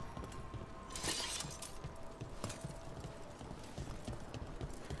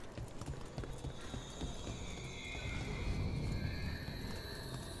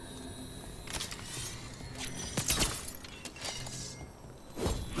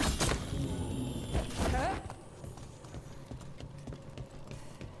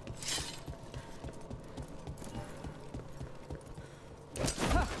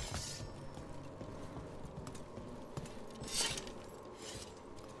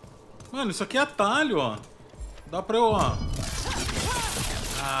 Mano, isso aqui é atalho, ó. Dá pra eu, ó.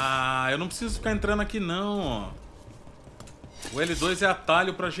 Ah, eu não preciso ficar entrando aqui não, ó. O L2 é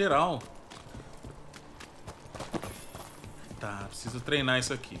atalho pra geral. Tá, preciso treinar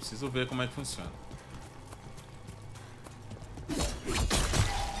isso aqui. Preciso ver como é que funciona.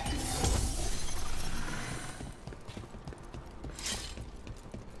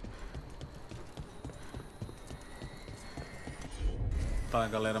 Tá,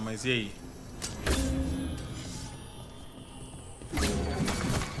 galera, mas e aí?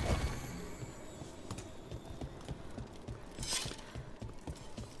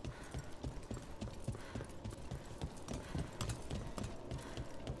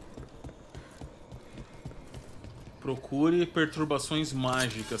 Procure perturbações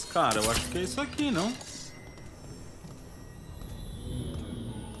mágicas. Cara, eu acho que é isso aqui, não?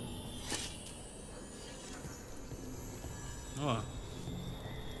 Ó.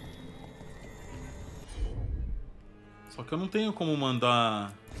 Só que eu não tenho como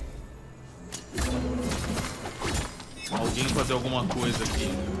mandar alguém fazer alguma coisa aqui.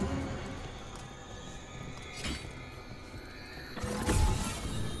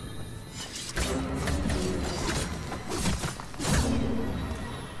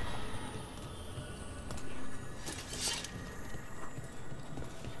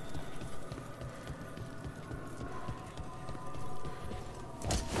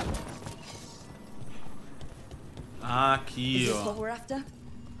 Aqui, Is this ó. what we're after?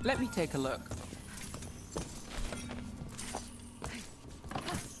 Let me take a look.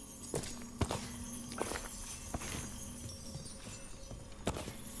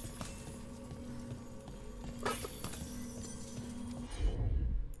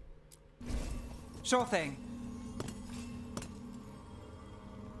 Sure thing.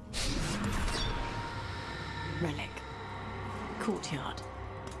 Relic. Courtyard.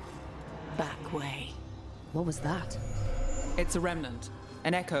 Back way. What was that? It's a remnant.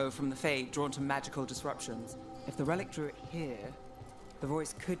 An echo from the Fade drawn to magical disruptions. If the relic drew it here, the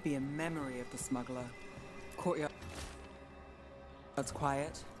voice could be a memory of the smuggler. Courtyard's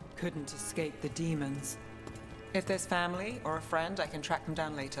quiet. Couldn't escape the demons. If there's family or a friend, I can track them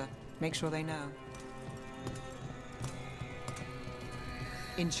down later. Make sure they know.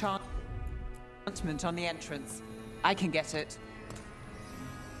 Enchantment on the entrance. I can get it.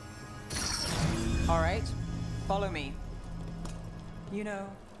 All right, follow me. You know,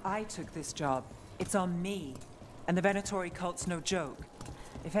 I took this job. It's on me. And the Venatori cult's no joke.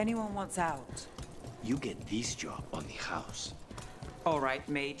 If anyone wants out... You get this job on the house. All right,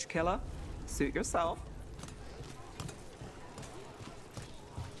 mage killer. Suit yourself.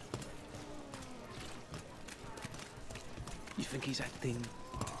 You think he's acting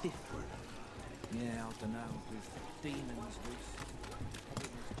different? Yeah, I don't know. With demons loose.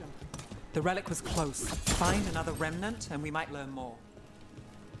 The relic was close. Find another remnant and we might learn more.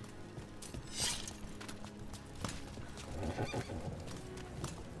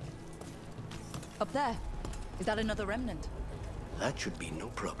 Up there. Is that another remnant? That should be no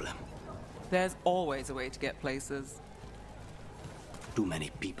problem. There's always a way to get places. Too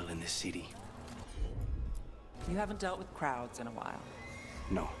many people in the city. You haven't dealt with crowds in a while.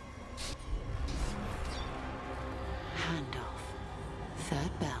 No. Handoff.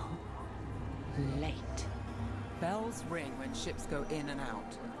 Third bell. Late. Bells ring when ships go in and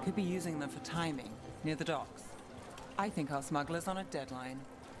out. Could be using them for timing, near the docks. I think our smuggler's on a deadline.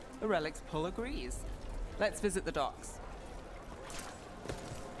 The relic's pull agrees. Let's visit the docks.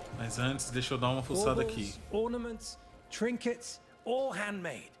 Mas antes, deixa eu dar uma fuçada aqui. Ornaments, trinkets, all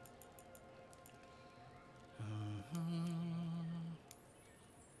handmade.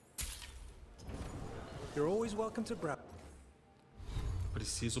 You're always welcome to browse.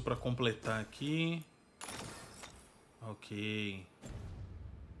 Preciso para completar aqui. Ok.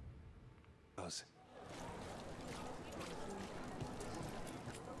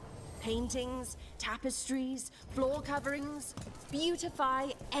 Paintings, tapestries, floor coverings,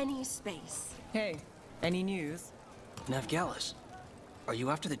 beautify any space. Hey, any news? Navgalis, are you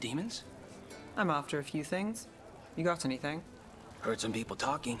after the demons? I'm after a few things. You got anything? Heard some people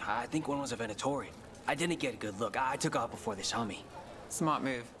talking. I think one was a Venatori. I didn't get a good look. I took off before they saw me. Smart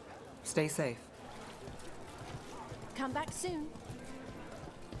move. Stay safe. Come back soon.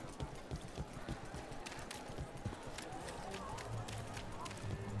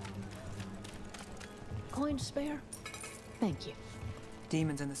 Coin to spare? Thank you.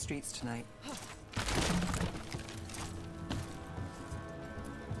 Demons in the streets tonight.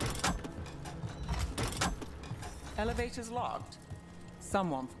 Elevator's locked.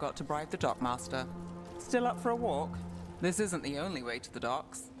 Someone forgot to bribe the dockmaster. Still up for a walk? This isn't the only way to the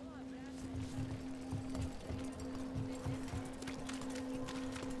docks.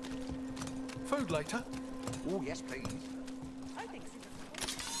 Food later? Oh, yes, please.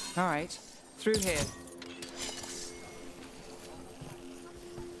 All right, through here.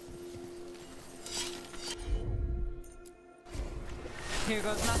 Here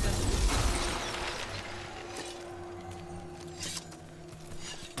goes nothing.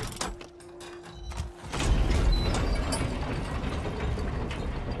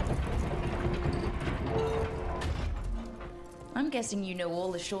 I'm guessing you know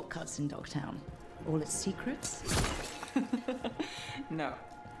all the shortcuts in Dogtown. All its secrets? No.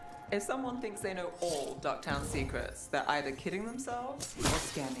 If someone thinks they know all Dogtown secrets, they're either kidding themselves or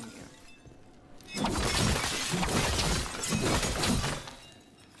scamming you.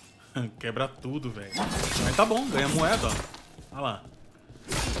 Quebra tudo, velho. Mas tá bom, ganha moeda, ó. Olha lá.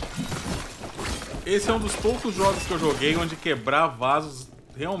 Esse é um dos poucos jogos que eu joguei onde quebrar vasos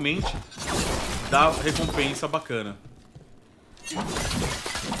realmente dá recompensa bacana. Então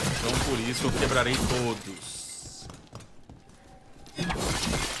por isso eu quebrarei todos.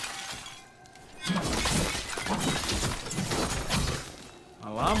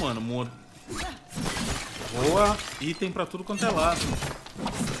 Olha lá, mano. Boa. Item pra tudo quanto é lado.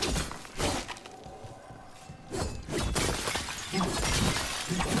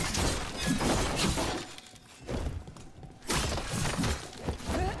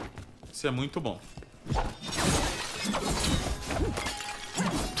 Isso é muito bom.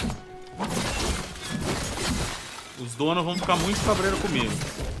 Os donos vão ficar muito cabreiro comigo.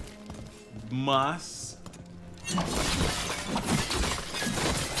 Mas...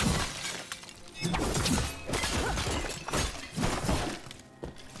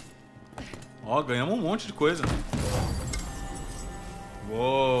 ó, ganhamos um monte de coisa.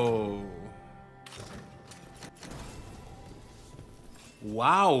 Uou!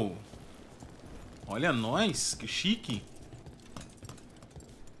 Uau! Olha nós, que chique.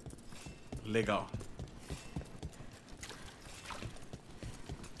 Legal.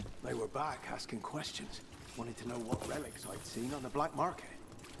 They were back asking questions. Wanted to know what relics I'd seen on the black market.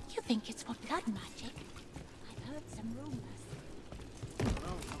 You think it's for blood magic? I've heard some rumors. No,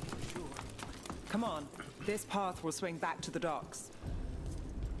 not for sure. Come on. This path will swing back to the docks.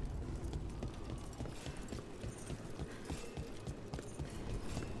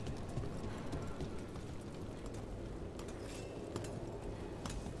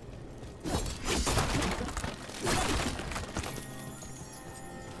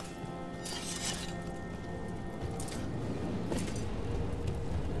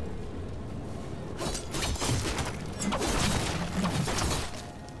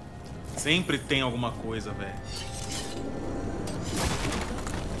 Sempre tem alguma coisa, velho.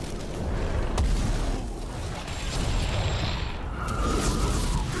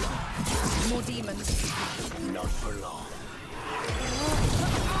 More demons. Not for long.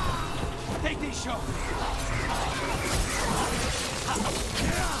 Take these shots!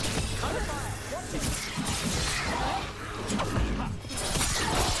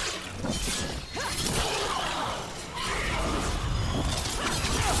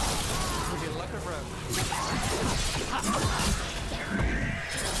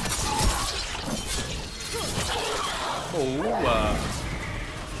 Boa!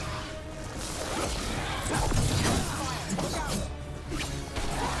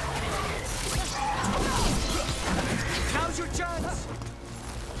 Now's your chance!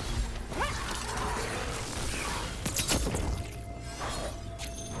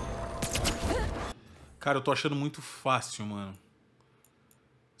 Cara, eu tô achando muito fácil, mano.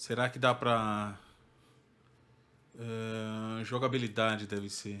 Será que dá pra... jogabilidade deve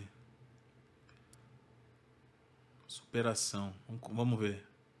ser. Superação. Vamos ver.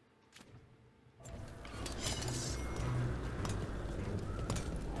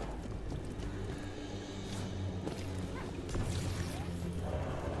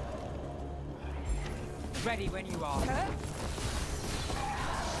 Ready when you are.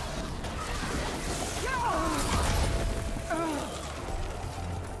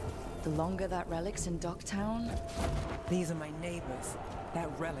 The longer that relic's in Docktown... These are my neighbors. That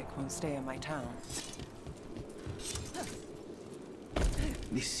relic won't stay in my town.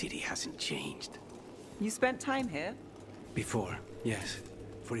 This city hasn't changed. You spent time here? Before, yes.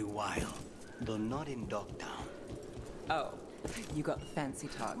 For a while. Though not in Docktown. Oh, you got the fancy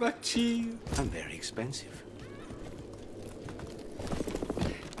talk. I'm very expensive.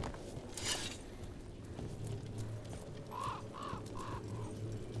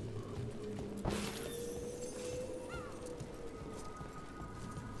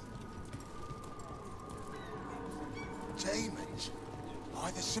 Demons?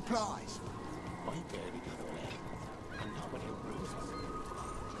 Buy the supplies.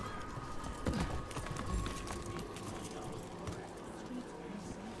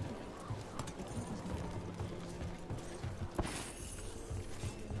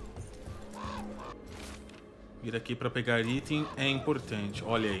 Vir aqui para pegar item é importante.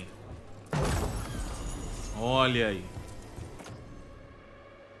 Olha aí. Olha aí.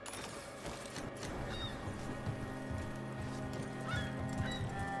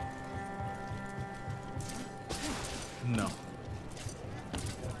 Não.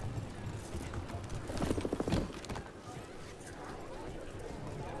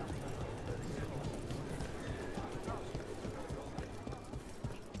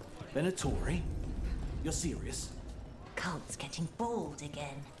 Been a Tory? You're serious? cult's getting bold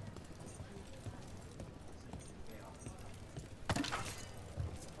again.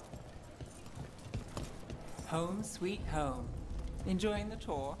 Home sweet home. Enjoying the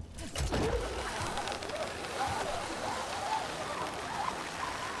tour?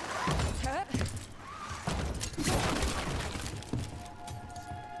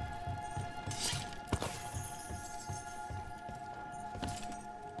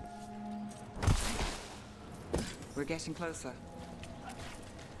 We're getting closer.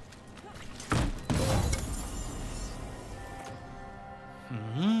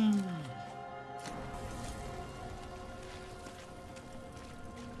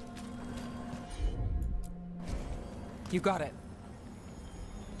 You got it.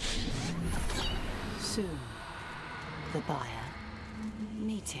 Soon, the buyer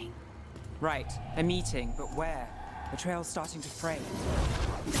meeting. Right, a meeting, but where? The trail's starting to fray.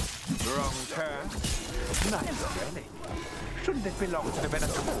 Wrong turn. Nice, really. Shouldn't it belong to the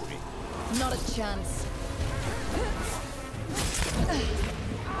Venatori? Not a chance.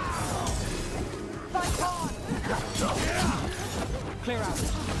 Fight on! Clear out.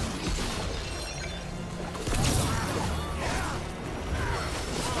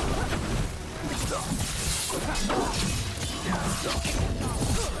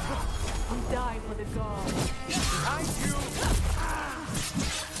 We die for the gods. Thank you!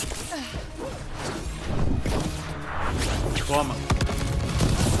 Toma.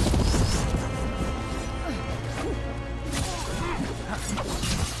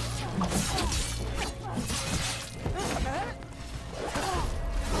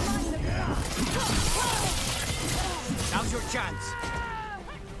 Now's your chance.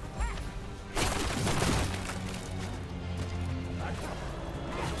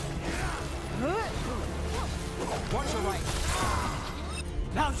 Watch your right.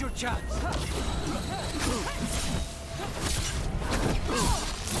 Now's your chance.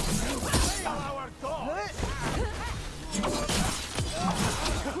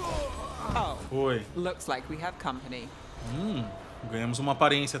 Oh, Foi. looks like we have company. Ganhamos uma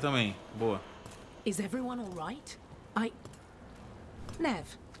aparência também. Boa. Is everyone all right?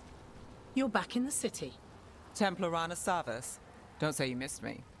 Nev, you're back in the city. Templarana Savas. Don't say you missed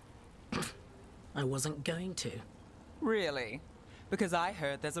me. I wasn't going to. Really? Because I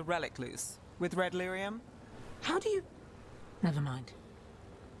heard there's a relic loose. With red lyrium? How do you... Never mind.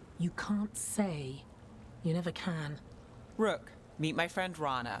 You can't say. You never can. Rook, meet my friend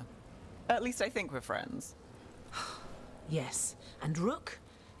Rana. At least I think we're friends. Yes. And Rook,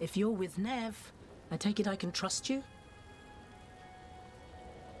 if you're with Nev, I take it I can trust you?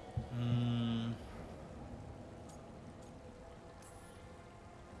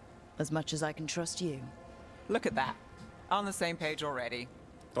 As much as I can trust you. Look at that. On the same page already.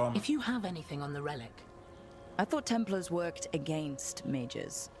 Toma. If you have anything on the relic... I thought Templars worked against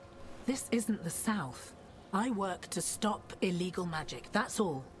mages. This isn't the South. I work to stop illegal magic, that's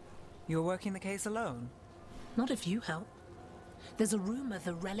all. You're working the case alone? Not if you help. There's a rumor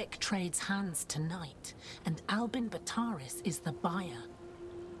the relic trades hands tonight, and Albin Bataris is the buyer.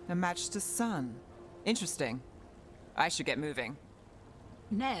 A Magister's son. Interesting. I should get moving.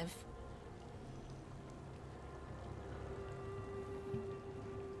 Nev?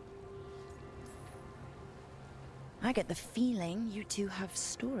 I get the feeling you two have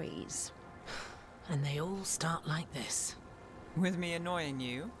stories. And they all start like this. With me annoying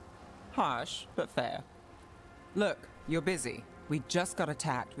you? Harsh, but fair. Look, you're busy. We just got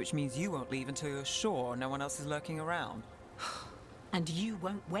attacked, which means you won't leave until you're sure no one else is lurking around. And you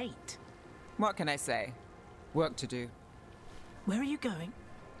won't wait. What can I say? Work to do. Where are you going?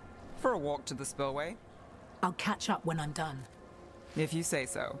 For a walk to the spillway. I'll catch up when I'm done. If you say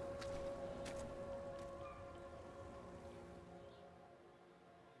so.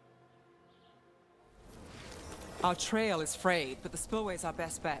 Our trail is frayed, but the spillway's our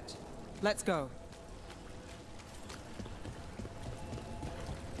best bet. Let's go.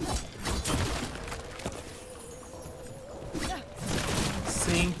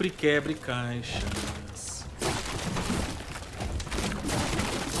 Sempre quebre caixas.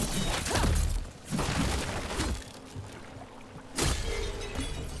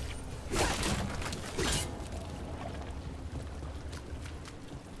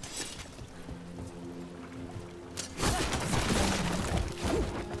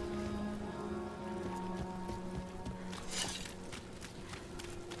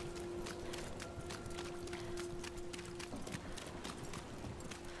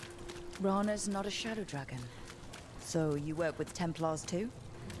 Rana's not a shadow dragon. So you work with Templars too?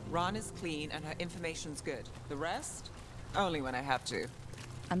 Rana's clean and her information's good. The rest? Only when I have to.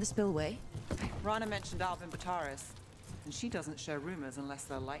 And the spillway? Rana mentioned Albin Bataris. and she doesn't share rumors unless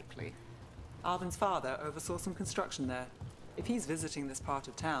they're likely. Alvin's father oversaw some construction there. If he's visiting this part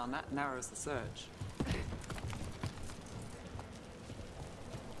of town, that narrows the search.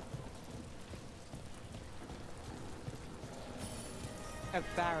 A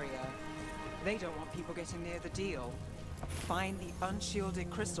barrier. They don't want people getting near the deal. Find the unshielded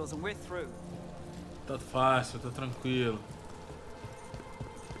crystals and we're through. Tá fácil, tá tranquilo.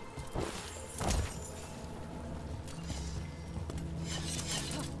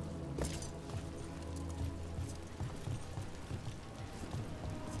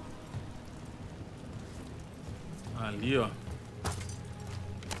 Ali, ó.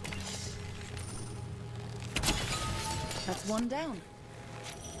 That's one down.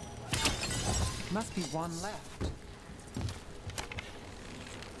 Must be one left.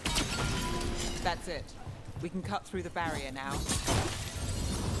 That's it. We can cut through the barrier now.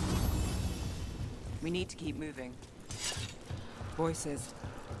 We need to keep moving. Voices.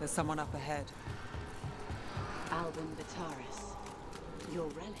 There's someone up ahead. Alvin Vitaris, your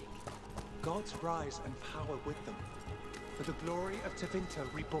relic. Gods rise and power with them. For the glory of Tevinter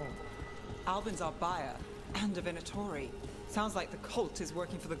reborn. Alvin's our buyer, and a Venatori. Sounds like the cult is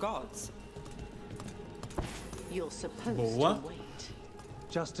working for the gods. You're supposed to wait.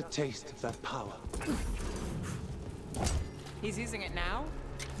 Just a taste of that power. He's using it now?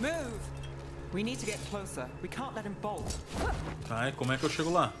 Move! We need to get closer. We can't let him bolt. Tá, e como é que eu chego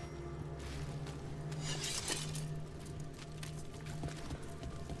lá?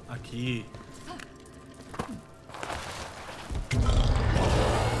 Aqui. We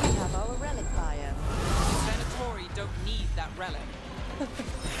have our relic buyer. Venatori don't need that relic.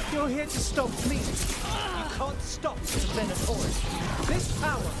 You're here to stop me. You can't stop this Venatori. This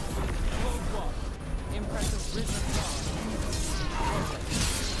power. World what? Impressive risen god.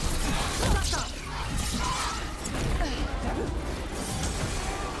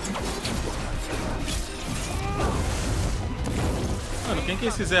 Mano, quem que é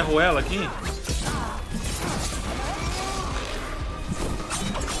esse Zé Ruela aqui?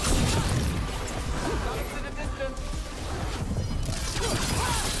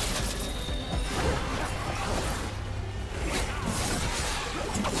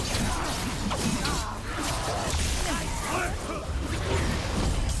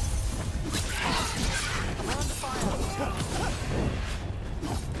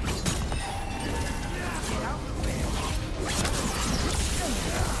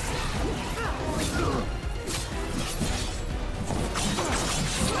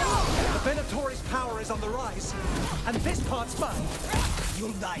 Venatori's power is on the rise, and this part's mine.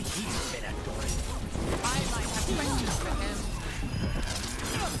 You'll die here, Venatori. I might have questions for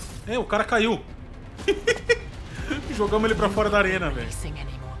him. O cara caiu. Jogamos ele pra fora da arena, velho. Facing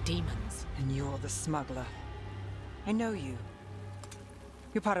any more demons, and you're the smuggler. I know you.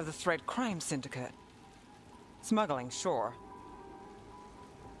 You're part of the Thread Crime Syndicate. Smuggling, sure.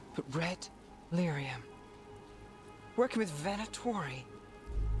 But red lyrium. Working with Venatori.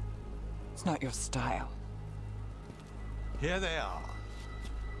 It's not your style. Here they are.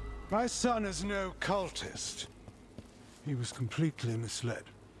 My son is no cultist. He was completely misled.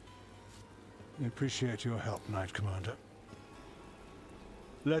 I appreciate your help, Knight Commander.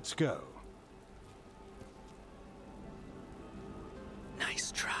 Let's go.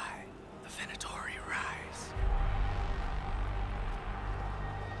 Nice try. The Venatori rise.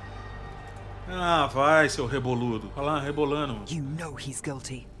 Ah, vai, seu reboludo. Olha lá, rebolando. You know he's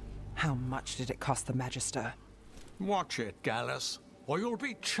guilty. How much did it cost the Magister? Watch it, Gallus, or you'll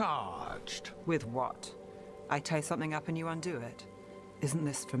be charged. With what? I tie something up and you undo it. Isn't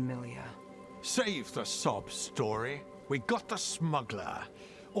this familiar? Save the sob story. We got the smuggler.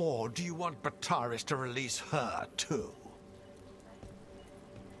 Or do you want Bataris to release her, too?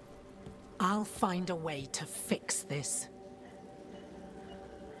 I'll find a way to fix this.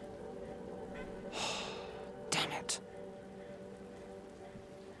 Damn it.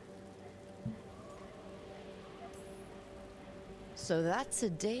 So that's a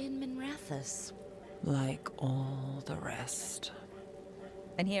day in Minrathous. Like all the rest.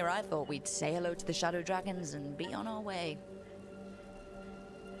 And here I thought we'd say hello to the Shadow Dragons and be on our way.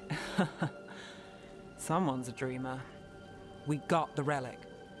 Someone's a dreamer. We got the relic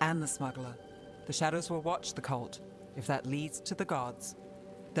and the smuggler. The shadows will watch the cult. If that leads to the gods,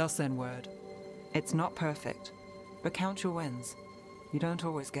 they'll send word. It's not perfect, but count your wins. You don't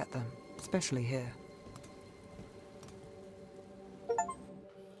always get them, especially here.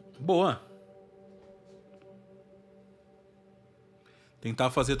 Boa. Tentar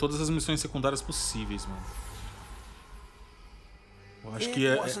fazer todas as missões secundárias possíveis, mano. Eu acho que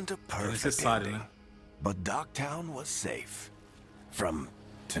é necessário, né? But Dogtown was safe. From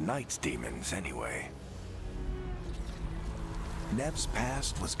tonight's demons, anyway. Nev's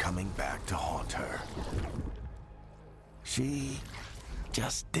past was coming back to haunt her. She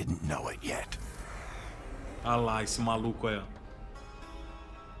just didn't know it yet. Ah lá, esse maluco é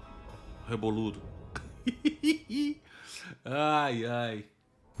reboludo. Ai, ai.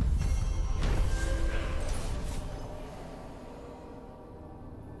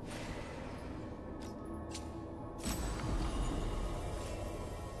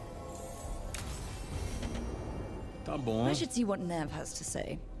 Tá bom. I should see what Nev has to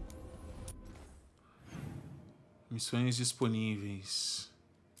say. Missões disponíveis.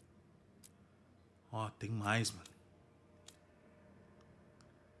 Ó, tem mais, mano.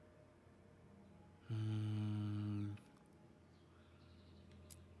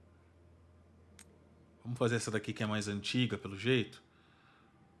 Vamos fazer essa daqui que é mais antiga, pelo jeito.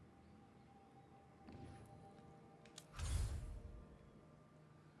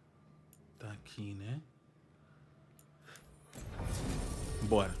 Tá aqui, né?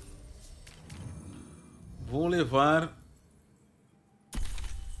 Bora. Vou levar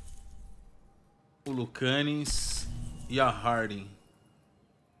o Lucanis e a Harding.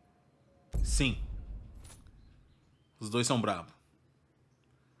 Sim. Os dois são bravos.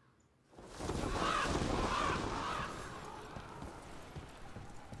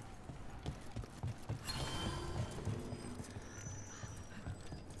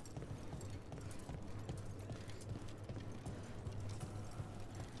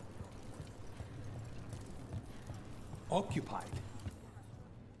 Occupied.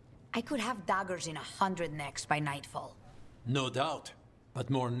 I could have daggers in 100 necks by nightfall. No doubt. But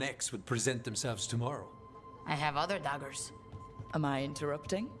more necks would present themselves tomorrow. I have other daggers. Am I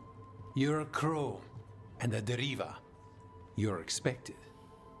interrupting? You're a crow and a deriva. You're expected.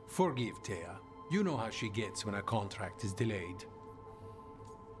 Forgive Thea. You know how she gets when a contract is delayed.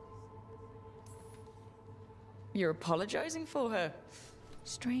 You're apologizing for her.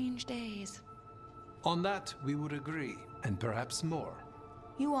 Strange days. On that, we would agree, and perhaps more.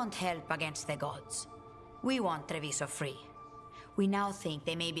 You want help against the gods. We want Treviso free. We now think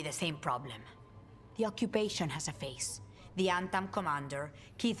they may be the same problem. The occupation has a face. The Antam commander,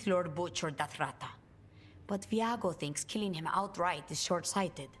 Keith Lord butchered Dathrata. But Viago thinks killing him outright is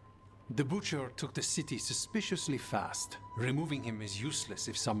short-sighted. The butcher took the city suspiciously fast. Removing him is useless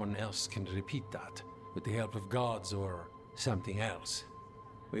if someone else can repeat that, with the help of gods or something else.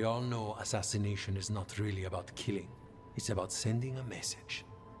 We all know assassination is not really about killing. It's about sending a message.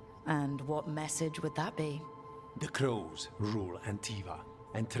 And what message would that be? The crows rule Antiva,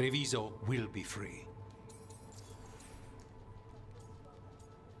 and Treviso will be free.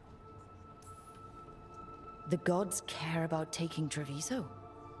 The gods care about taking Treviso?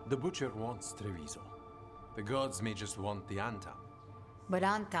 The butcher wants Treviso. The gods may just want the Antam. But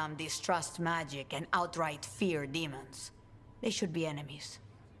Antam distrust magic and outright fear demons. They should be enemies.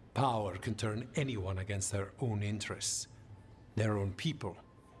 Power can turn anyone against their own interests, their own people.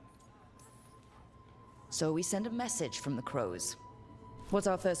 So we send a message from the crows. What's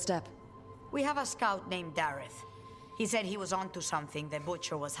our first step? We have a scout named Dareth. He said he was onto something the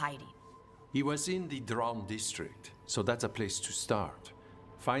butcher was hiding. He was in the Drown district, so that's a place to start.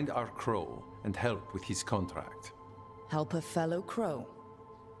 Find our crow and help with his contract. Help a fellow crow.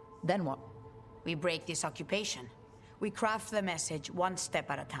 Then what? We break this occupation. We craft the message one step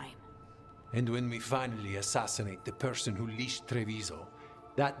at a time. And when we finally assassinate the person who leashed Treviso,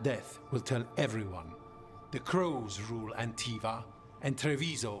 that death will tell everyone. The crows rule Antiva, and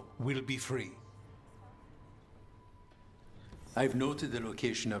Treviso will be free. I've noted the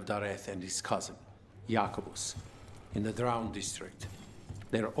location of Dareth and his cousin, Jacobus, in the Drown district.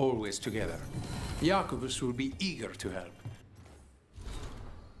 They're always together. Jacobus will be eager to help.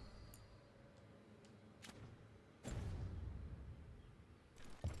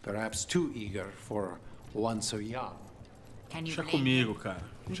 Perhaps too eager for one so young. Can you Deixa blame comigo, him? cara.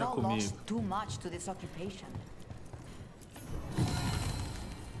 We've Deixa all comigo. lost too much to this occupation.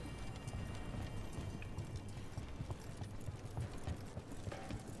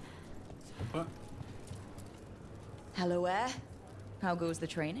 Opa. Hello, Air. How goes the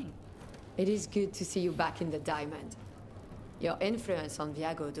training? It is good to see you back in the Diamond. Your influence on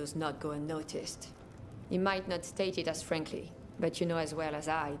Viago does not go unnoticed. He might not state it as frankly, but you know as well as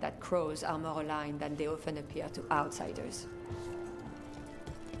I that crows are more aligned than they often appear to outsiders.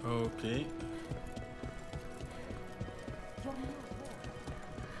 Ok.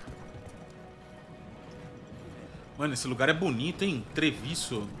 Mano, esse lugar é bonito, hein?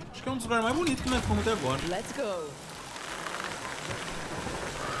 Treviso. Acho que é um dos lugares mais bonitos que nós fomos até agora. Let's go.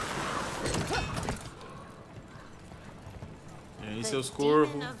 aí, seus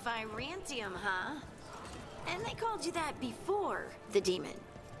corvos. Demon of Virantium, huh? And they called you that before the demon.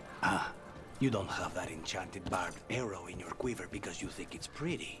 Ah, you don't have that enchanted barbed arrow in your quiver because you think it's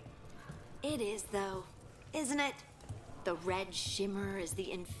pretty. It is, though, isn't it? The red shimmer is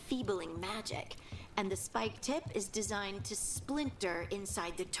the enfeebling magic, and the spike tip is designed to splinter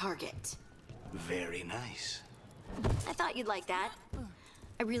inside the target. Very nice. I thought you'd like that.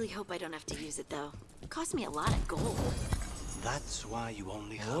 I really hope I don't have to use it, though. It cost me a lot of gold. That's why you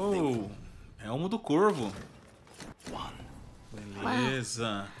only have Oh, elmo do corvo. one.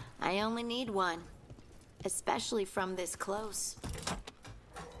 Beleza. I only need one, especially from this close.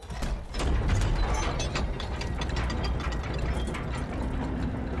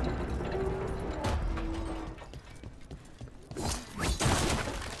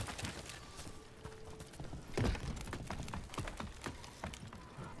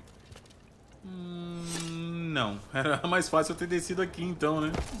 Não, era mais fácil eu ter descido aqui então,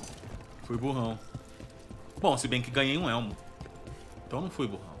 né? Fui burrão. Bom, se bem que ganhei um elmo. Então não fui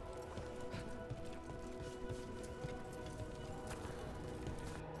burrão.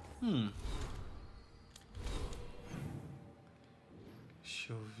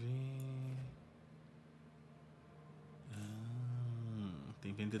 Deixa eu ver.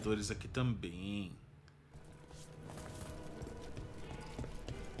 Tem vendedores aqui também.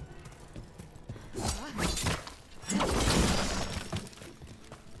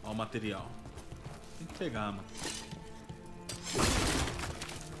 Ó o material. Tem que pegar, mano.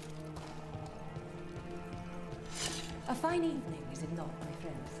 A fine evening, is it not, my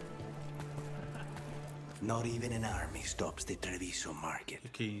friends? Not even an army stops the Treviso market.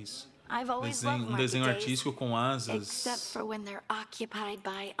 Que é isso? I've always loved market desenho days, artístico com asas. except for when they're occupied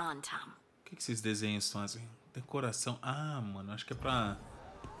by Antam. O que esses desenhos fazem? Decoração. Ah, mano, acho que é pra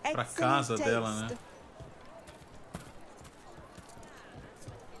casa dela, né?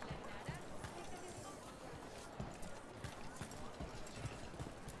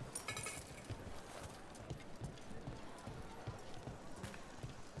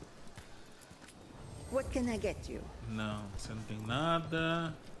 What can I get you? Não, você não tem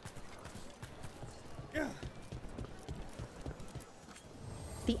nada.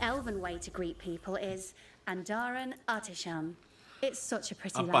 The elven way to greet people is Andaran Artisham. It's such a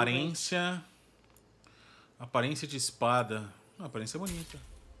pretty language. Aparência. Aparência de espada. Não, aparência bonita.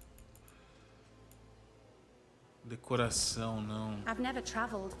 Decoração, não. I've never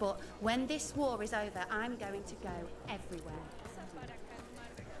traveled, but when this war is over, I'm going to go everywhere.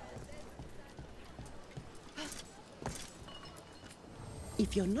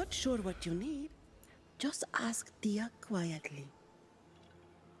 If you're not sure what you need, just ask Tia quietly.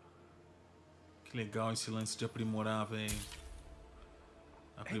 Que legal esse lance de aprimorar, velho.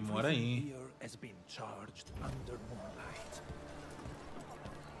 Aprimora aí. Has been charged under moonlight.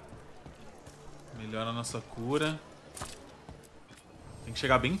 Melhora a nossa cura. Tem que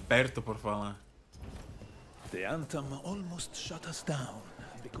chegar bem perto por falar. The Anthem almost shut us down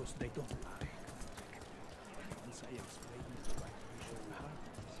because they don't lie. Once I explain the right visual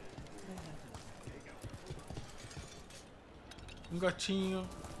harmonies, they let us. Gatinho.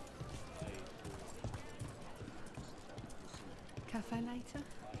 Cafe later?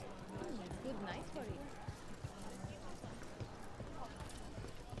 Good night for you.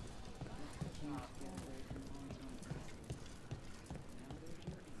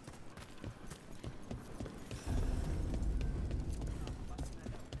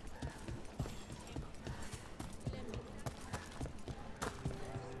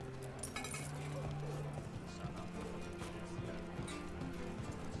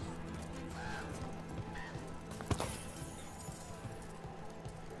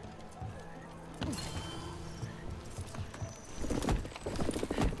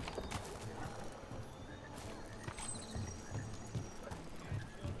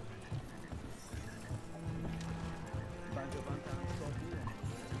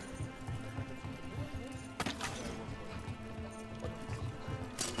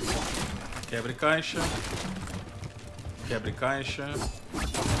 Quebre caixa. Quebre caixa.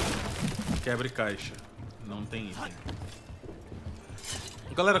 Quebre caixa. Não tem item.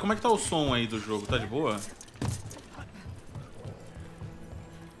 Galera, como é que tá o som aí do jogo? Tá de boa?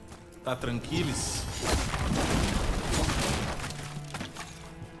 Tá tranquilos?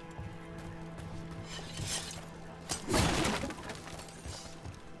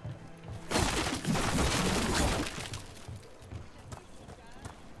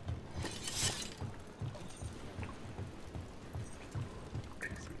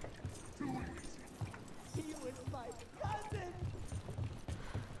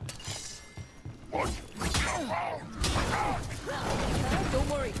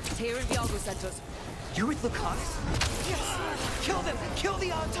 way. Tyr and Veilguard sent us. You're with Lucanus? Yes! Kill them! Kill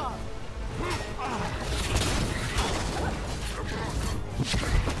the Altar!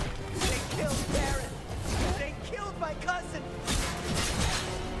 They killed Baron! They killed my cousin!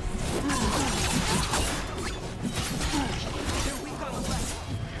 They're weak on the left.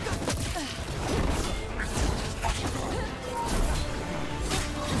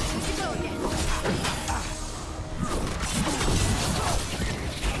 We can go again.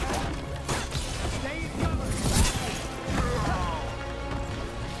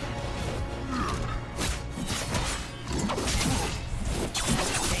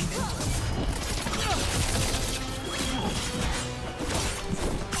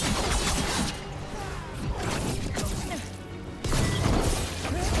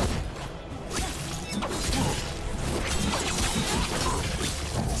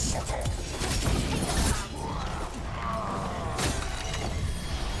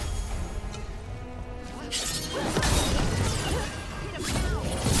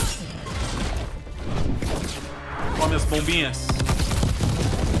 Come as bombinhas.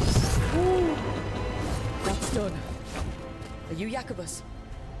 That's done. Are you Jacobus?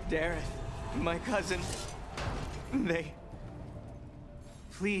 Dareth, my cousin. They...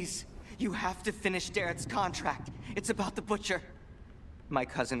 Please, you have to finish Dareth's contract. It's about the Butcher. My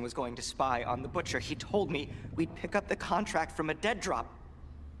cousin was going to spy on the Butcher. He told me we'd pick up the contract from a dead drop.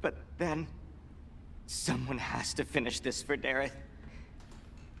 But then... someone has to finish this for Dareth.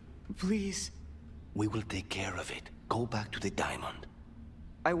 Please. We will take care of it. Go back to the diamond.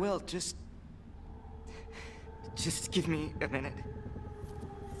 I will, just give me a minute.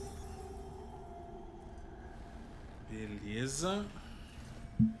 Beleza.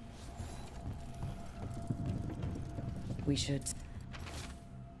 We should...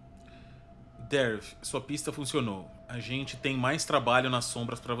 Dareth, sua pista funcionou. A gente tem mais trabalho nas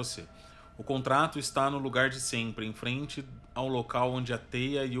sombras para você. O contrato está no lugar de sempre, em frente ao local onde a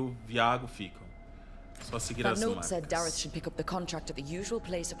Teia e o Viago ficam. Só seguir as That note marcas. said Dareth should pick up the contract at the usual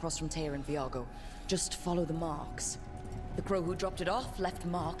place across from Tyr and Veilguard. Just follow the marks. The crow who dropped it off left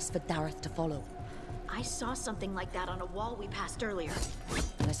marks for Dareth to follow. I saw something like that on a wall we passed earlier.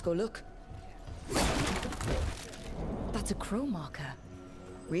 Let's go look. That's a crow marker.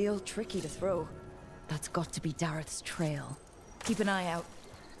 Real tricky to throw. That's got to be Dareth's trail. Keep an eye out.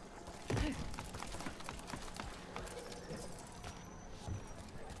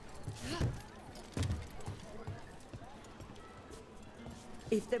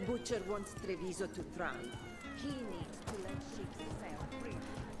 If the Butcher wants Treviso to thrive, he needs to let ships sail free.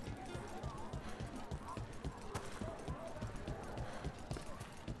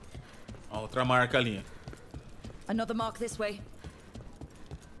 A outra marca ali. Another mark this way.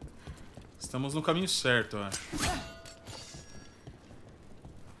 Estamos no caminho certo, eu acho.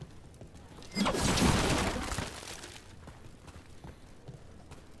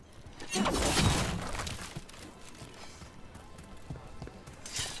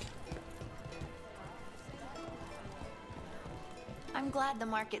 I'm glad the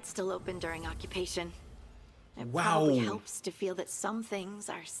market's still open during occupation. It Wow. probably helps to feel that some things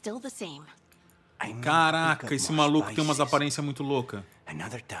are still the same. Caraca, esse maluco tem umas aparências muito loucas.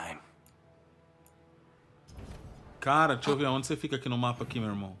 Another time. Cara, deixa eu ver onde você fica aqui no mapa aqui, meu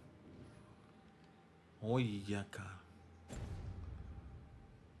irmão. Olha, cara.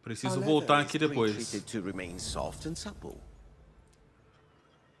 Preciso voltar aqui depois.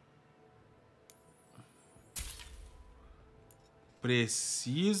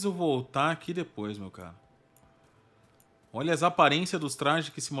 Preciso voltar aqui depois, meu cara. Olha as aparências dos trajes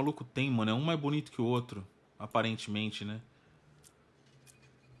que esse maluco tem, mano. É um mais bonito que o outro. Aparentemente, né?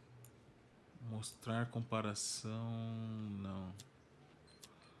 Mostrar comparação... Não.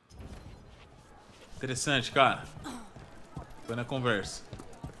 Interessante, cara. Foi na conversa.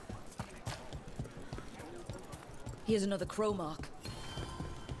 Here's another crow mark.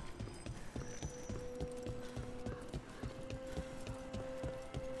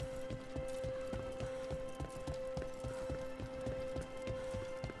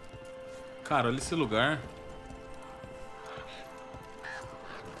 Cara, olha esse lugar.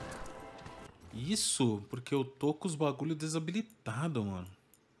 Isso, porque eu tô com os bagulho desabilitado, mano.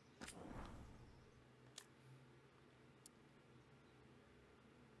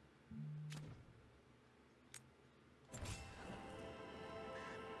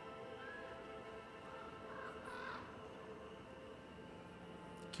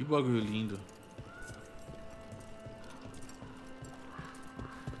 Que bagulho lindo.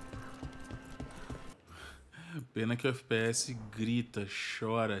 Pena que o FPS grita,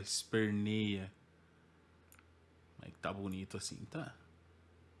 chora, esperneia. Mas tá bonito assim, tá?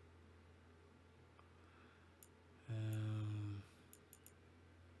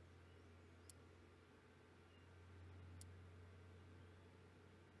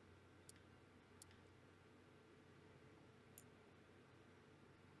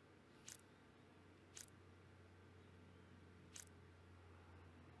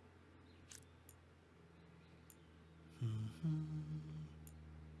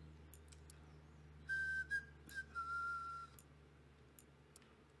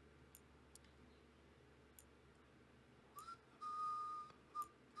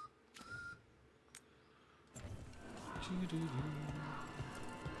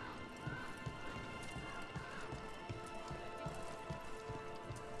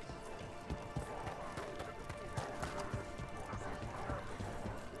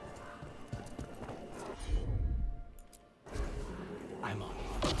 I'm on.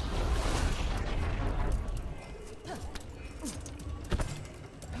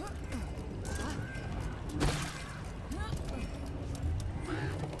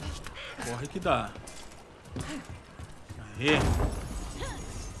 Corre que dá. Aê.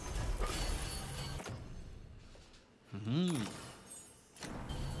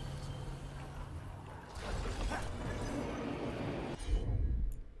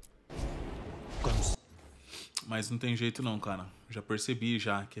 Mas não tem jeito não, cara. Já percebi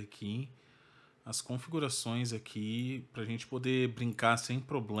já que aqui as configurações aqui pra gente poder brincar sem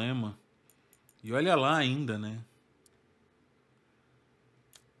problema. E olha lá ainda, né?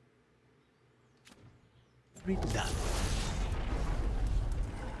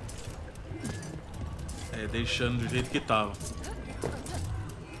 É, deixando do jeito que tava.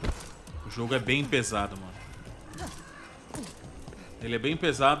 O jogo é bem pesado, mano. Ele é bem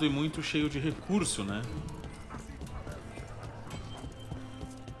pesado e muito cheio de recurso, né?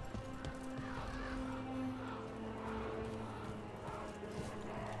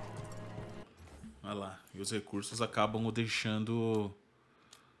 Olha lá. E os recursos acabam o deixando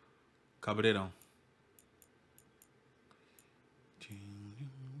cabreirão.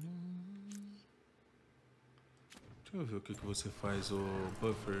 Deixa eu ver o que você faz, o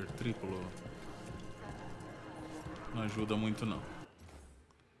buffer triplo. Não ajuda muito não.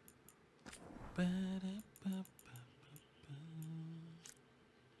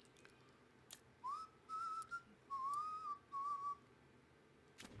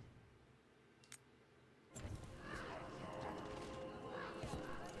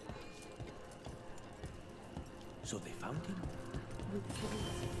 So they found him?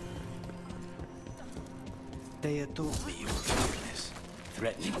 They had told me you were fearless.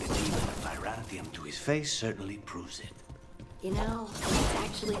 Threatening the demon of Pyrantium to his face certainly proves it. You know, it's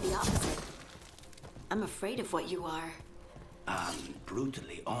actually the opposite. I'm afraid of what you are. I'm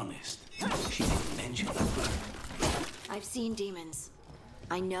brutally honest. She didn't mention the blood. I've seen demons.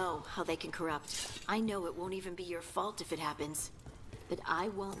 I know how they can corrupt. I know it won't even be your fault if it happens. But I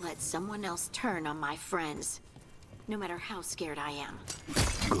won't let someone else turn on my friends. No matter how scared I am.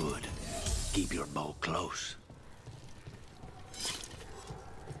 Good. Keep your bow close.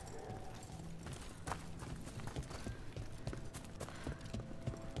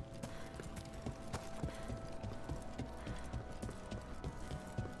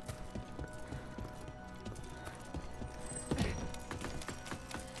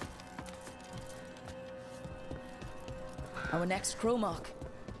 Our next Chromark.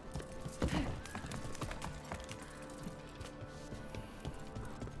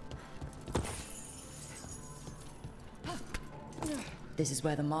 This is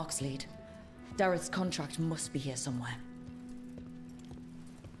where the marks lead. Dareth's contract must be here somewhere.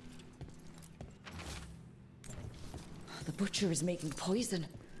 The butcher is making poison.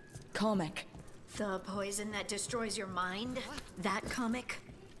 Comic. The poison that destroys your mind? That comic?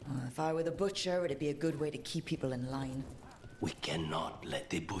 If I were the butcher, it'd be a good way to keep people in line. We cannot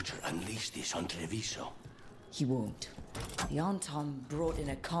let the butcher unleash this on Treviso. He won't. The Anton brought in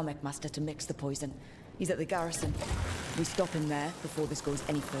a comic master to mix the poison. He's at the garrison. We stop him there before this goes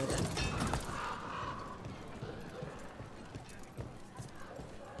any further.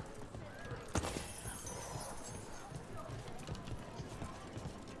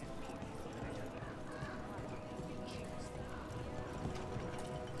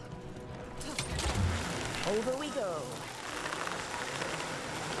 Over we go.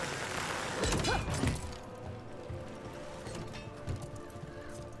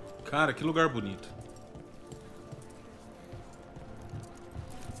 Cara, que lugar bonito.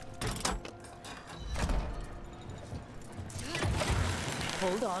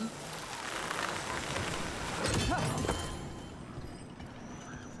 Hold on.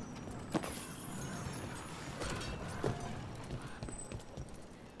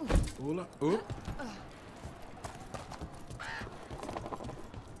 Pula. Oh.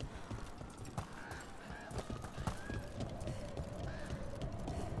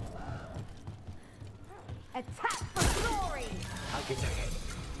 Attack for glory! I'll get your head.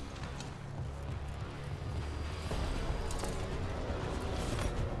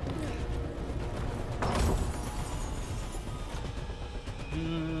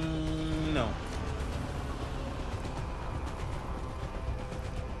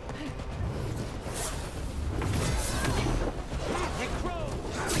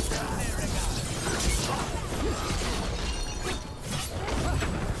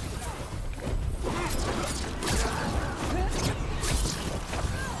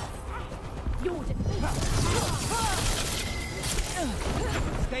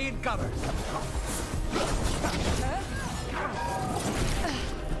 Stay in cover.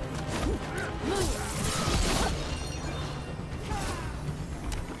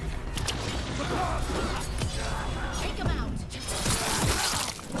 Take him out.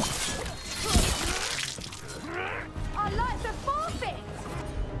 Our lives are forfeit.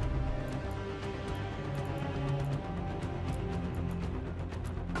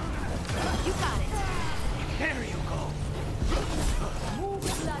 You got it. There you go.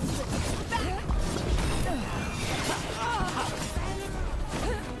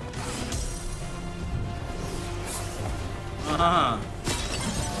 Ah.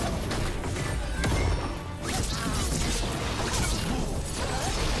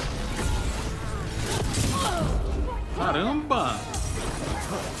 Caramba!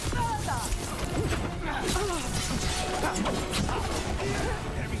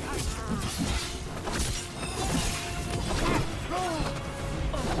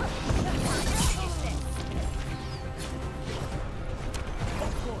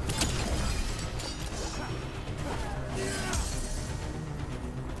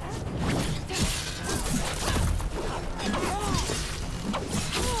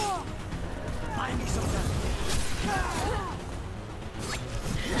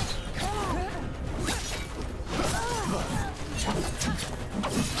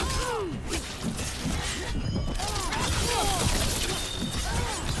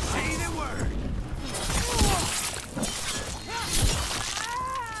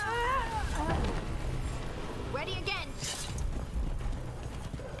 Ready again.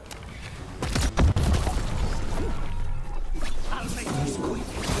 I'll make this quick.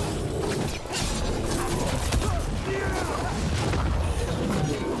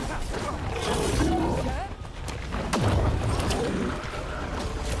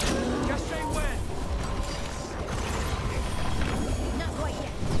 Just say when. Not quite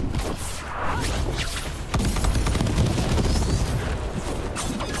yet.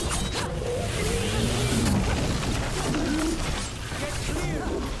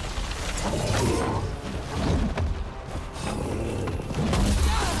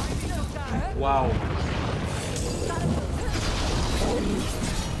 Uau!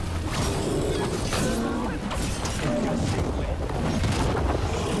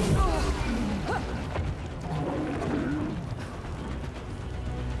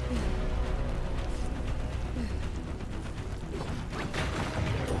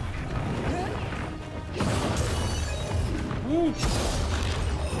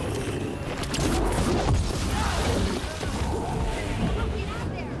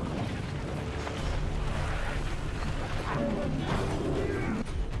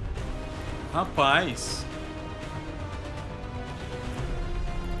 Rapaz.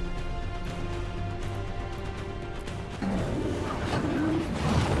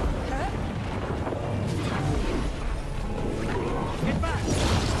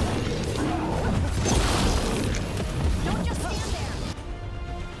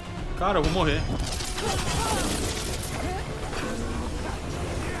 Cara, eu vou morrer.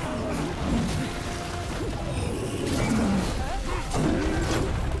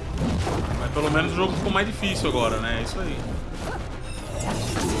 Mas pelo menos o jogo ficou mais difícil agora, né? É isso aí.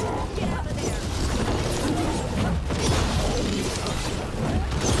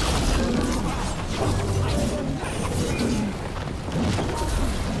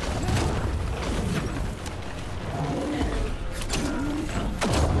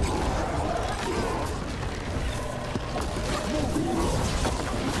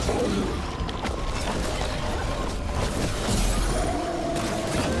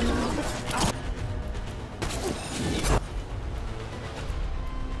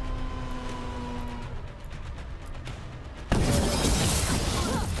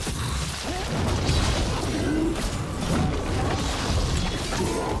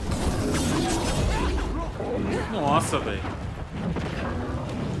 Nossa, velho.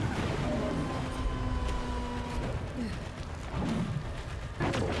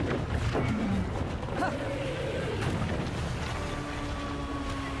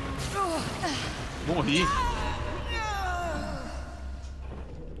 Morri.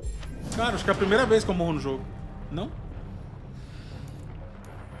 Cara, acho que é a primeira vez que eu morro no jogo. Não?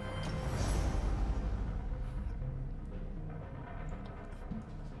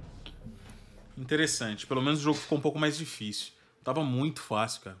 Interessante. Pelo menos o jogo ficou um pouco mais difícil. Tava muito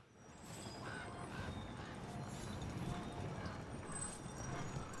fácil, cara.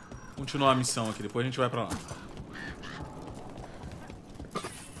 Continuar a missão aqui, depois a gente vai pra lá.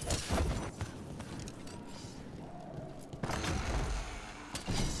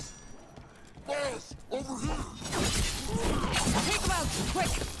 This Take him out,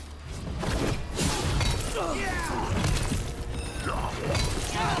 quick!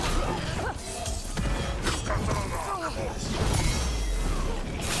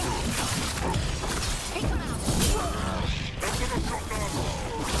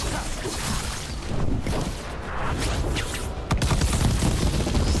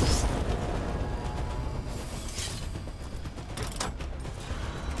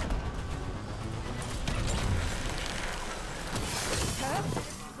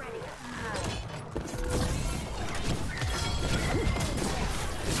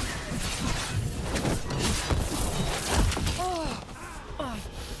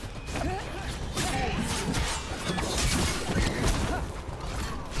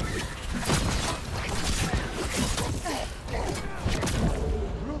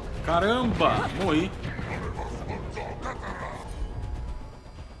 Caramba, morri.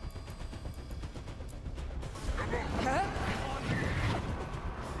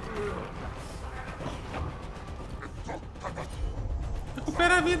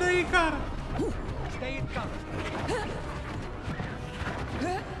 Recupera a vida aí, cara.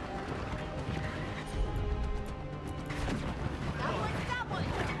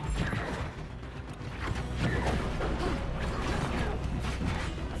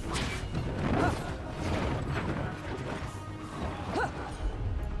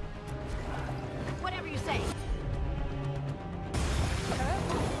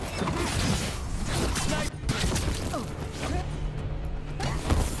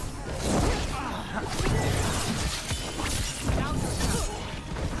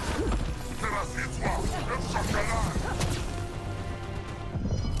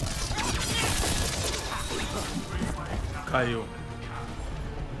 Caiu.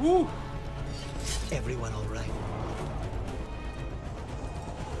 Everyone all right?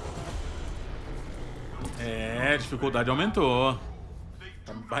 É, a dificuldade aumentou.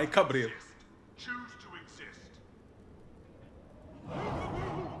 Vai, cabreiro.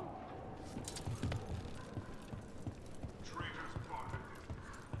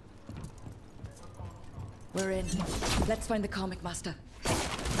 We're in. Let's find the comic master.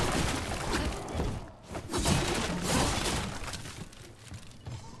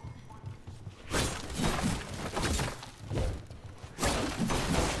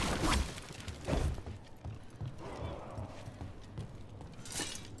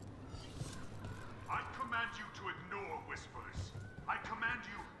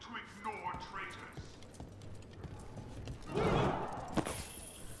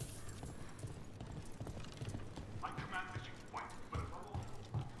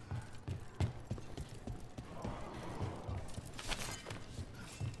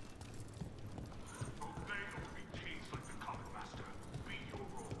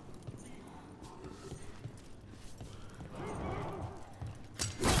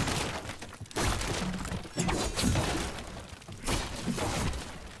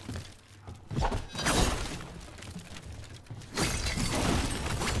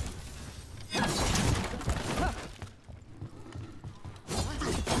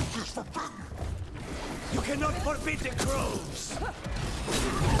 You cannot forbid the crows.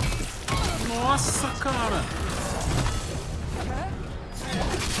 Nossa, cara.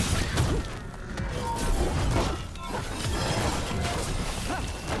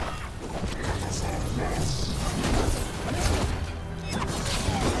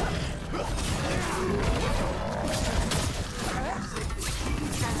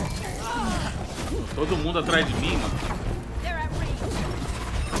 Todo mundo atrás de mim, mano.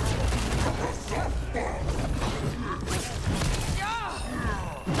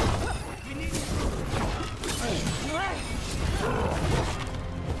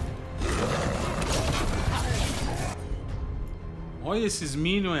 Olha esses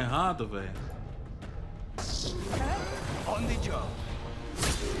minions errados, velho. On the job.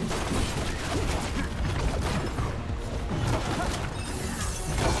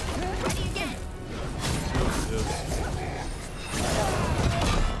 Meu Deus.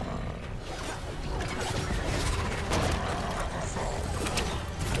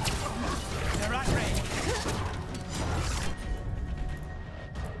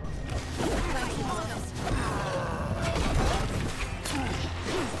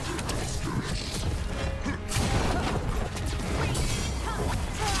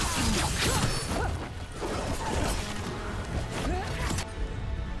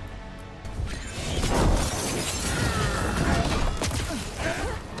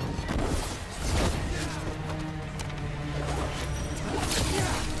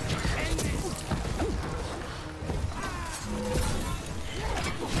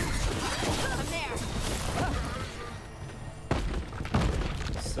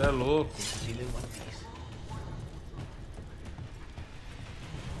 Você é louco.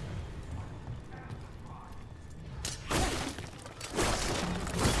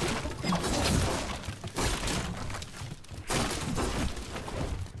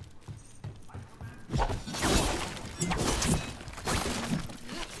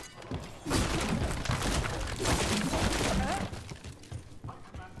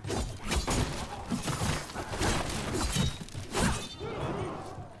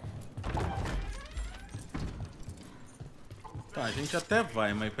 Tá, a gente até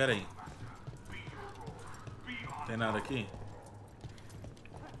vai, mas peraí. Tem nada aqui?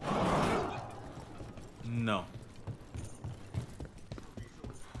 Não.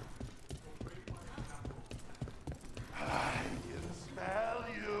 I smell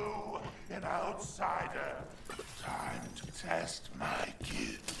you, an outsider. Time to test my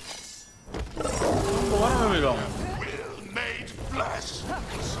gifts. Bora, meu amigão. Will made flesh,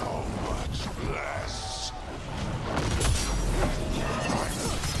 so much flesh.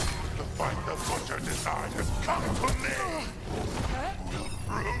 To find the butcher design has come to me. Will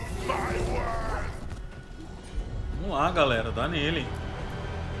prove my word. Vamos lá, galera, dá nele.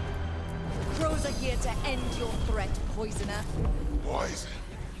 Crows are here to end your threat, poisoner. Poison.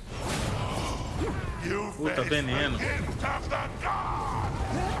 You Puta, veneno. gift of the god.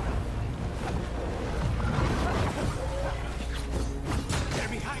 They're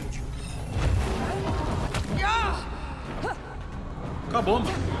behind you. Acabou,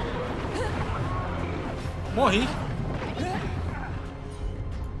 mano. Morri.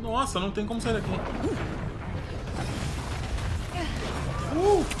 Nossa, não tem como sair daqui.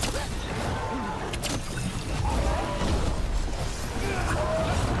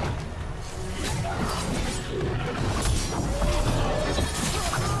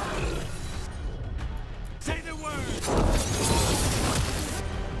 Say the word.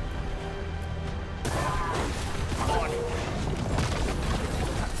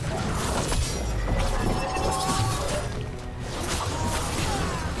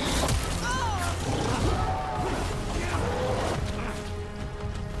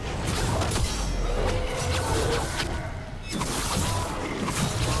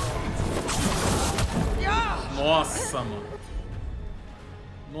 Nossa, mano.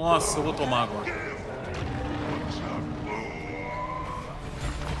 Nossa, eu vou tomar agora.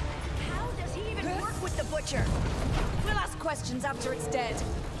 How does he even work with the butcher? We'll ask questions after it's dead.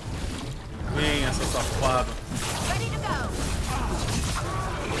 Vem, essa safada. Ready to go.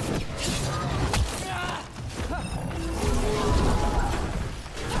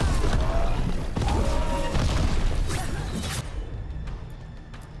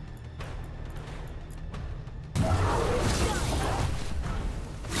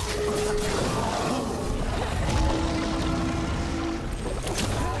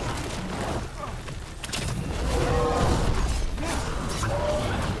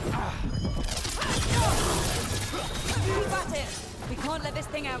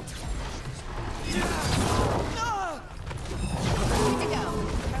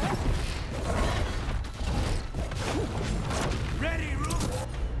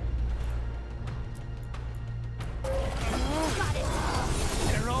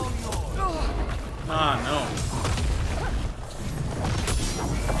 Ah, não.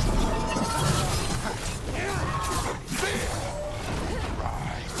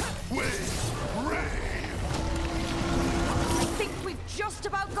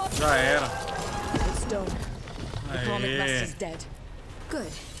 Já era. It's done. The comic master's dead.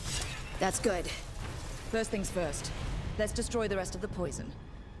 Good. That's good. First things first. Let's destroy the rest of the poison.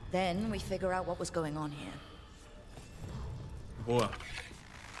 Then we figure out what was going on here. Boa.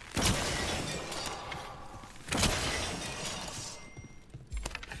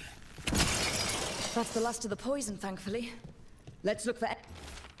 That's the last of the poison, thankfully. Let's look for...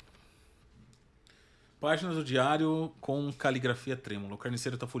 Páginas do diário com caligrafia trêmula. O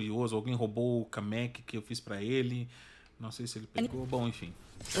carniceiro tá furioso. Alguém roubou o Kamek que eu fiz pra ele. Não sei se ele pegou. Bom, enfim.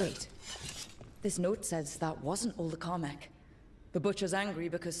 Wait. This note says that wasn't all the Carmack. The butcher's angry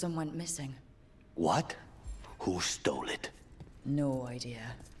because some went missing. What? Who stole it? No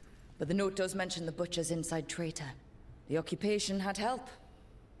idea. But the note does mention the butcher's inside traitor. The occupation had help.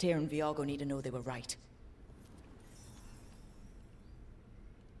 Tyr and Viago need to know they were right.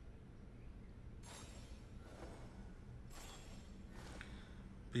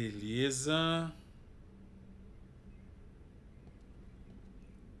 Beleza.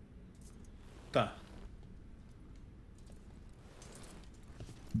 Tá.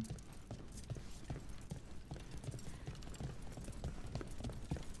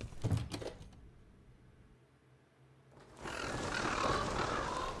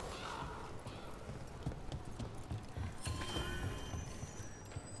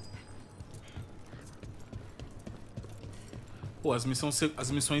 Pô, as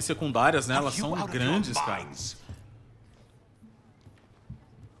missões secundárias, né? Elas são grandes, cara.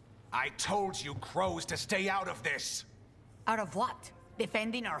 I told you crows to stay out of this. Out of what?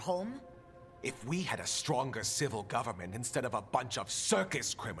 Defending our home? If we had a stronger civil government instead of a bunch of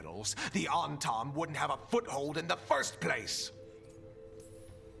circus criminals, the Antam wouldn't have a foothold in the first place.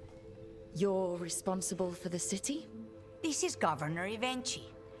 You're responsible for the city? This is Governor Evenchi.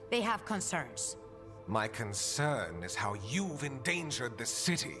 They have concerns. My concern is how you've endangered the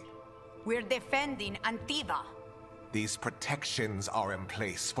city. We're defending Antiva. These protections are in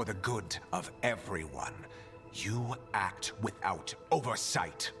place for the good of everyone. You act without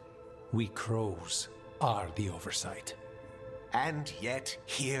oversight. We crows are the oversight. And yet,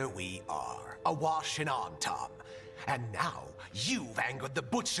 here we are, awash in Antam. And now, you've angered the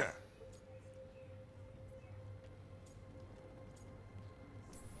butcher.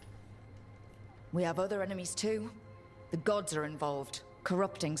 We have other enemies too. The gods are involved,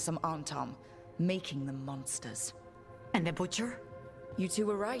 corrupting some Antam, making them monsters. And the butcher? You two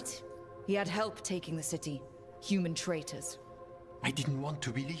were right. He had help taking the city. Human traitors. I didn't want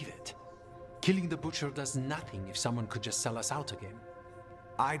to believe it. Killing the butcher does nothing if someone could just sell us out again.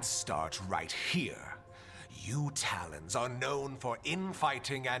 I'd start right here. You Talons are known for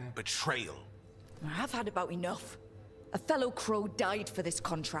infighting and betrayal. I've had about enough. A fellow crow died for this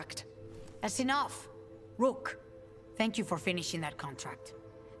contract. That's enough. Rook, thank you for finishing that contract.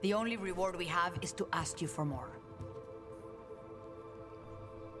 The only reward we have is to ask you for more.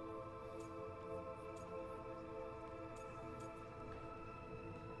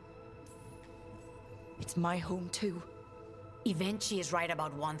 It's my home too. Evenchi is right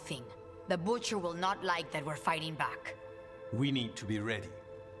about one thing. The butcher will not like that we're fighting back. We need to be ready.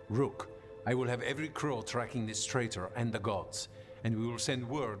 Rook, I will have every crow tracking this traitor and the gods, and we will send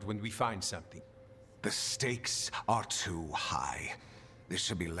word when we find something. The stakes are too high. This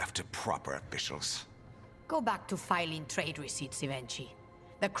should be left to proper officials. Go back to filing trade receipts, Evenchi.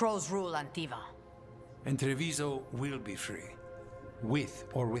 The crows rule Antiva. And Treviso will be free. With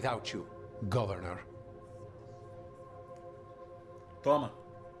or without you, Governor. Toma.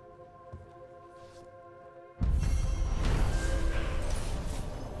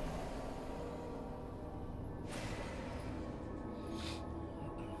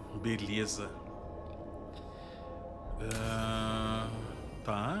 Beleza.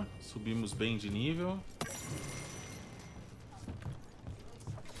 Tá, subimos bem de nível.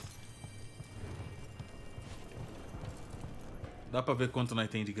 Dá pra ver quanto nós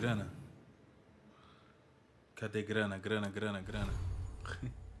tem de grana? Cadê grana?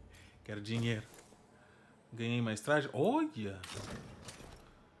 Quero dinheiro. Ganhei mais traje. Olha!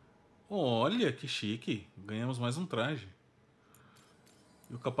 Olha, que chique. Ganhamos mais um traje.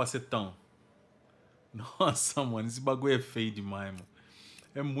 E o capacetão? Nossa, mano, esse bagulho é feio demais, mano.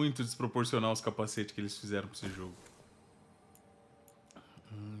 É muito desproporcional os capacetes que eles fizeram pra esse jogo.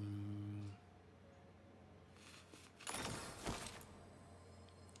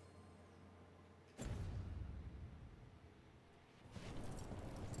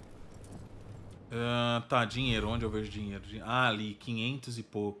 Tá, dinheiro. Onde eu vejo dinheiro? Ah, ali, 500 e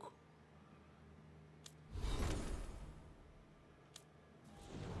pouco.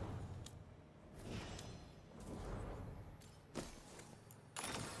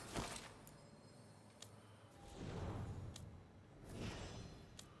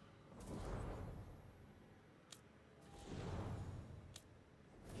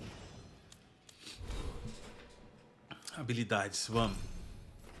 Habilidades, vamos.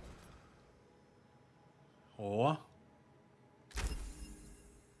 Ó.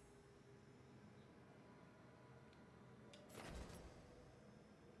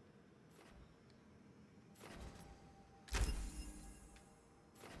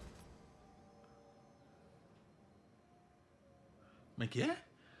 Como é que é?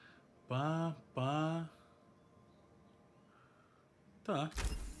 Pá. Tá.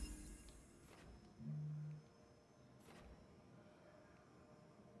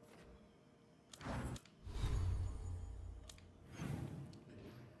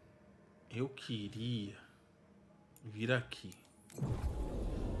 Eu queria vir aqui.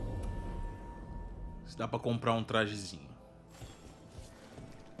 Se dá pra comprar um trajezinho.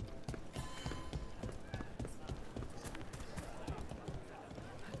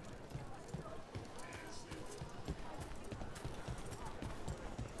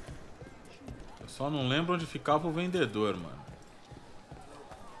 Eu só não lembro onde ficava o vendedor, mano.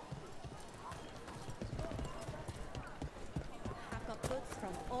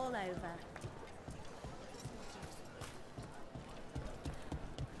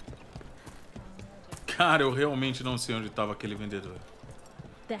 Cara, eu realmente não sei onde estava aquele vendedor.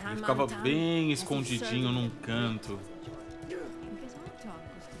 Ele ficava bem escondidinho num canto.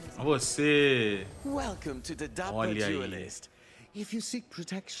 Você... Olha aí. If you seek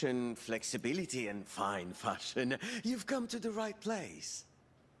protection, flexibility and fine fashion, you've come to the right place.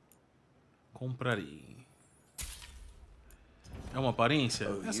 Comprarei. É uma aparência?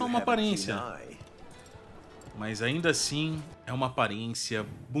 É só uma aparência. Mas ainda assim, é uma aparência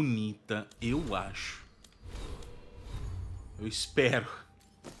bonita, eu acho. Eu espero.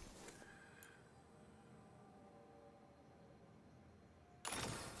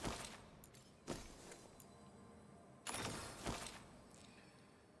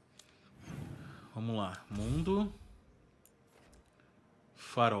 Vamos lá. Mundo.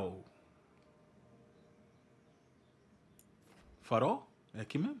 Farol. Farol? É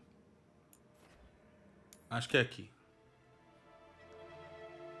aqui mesmo? Acho que é aqui.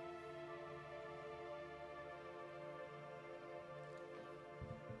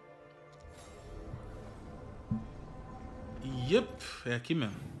 Yep, é aqui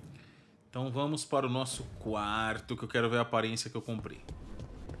mesmo. Então vamos para o nosso quarto, que eu quero ver a aparência que eu comprei.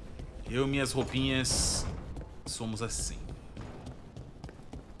 Eu e minhas roupinhas somos assim.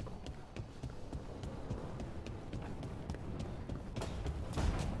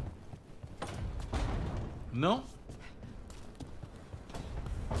 Não?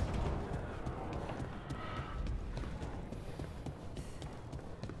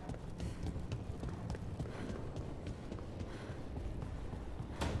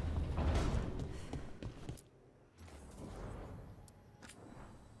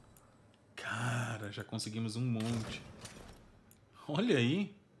 Cara, já conseguimos um monte. Olha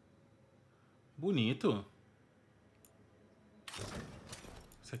aí. Bonito.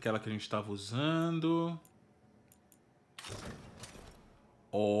 Essa é aquela que a gente estava usando.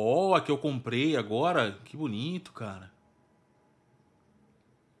 Oh, a que eu comprei agora. Que bonito, cara.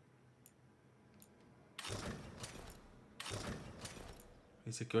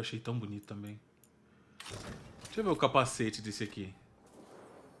 Esse aqui eu achei tão bonito também. Deixa eu ver o capacete desse aqui.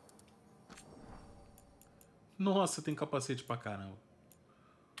 Nossa, tem capacete pra caramba.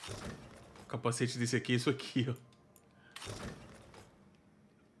 O capacete desse aqui é isso aqui, ó.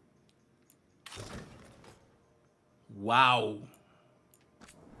 Uau!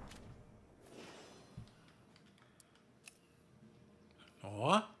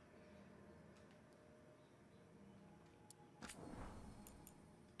 Ó.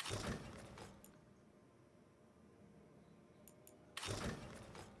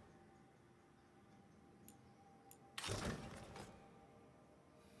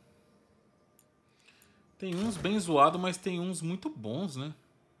 Tem uns bem zoados, mas tem uns muito bons, né?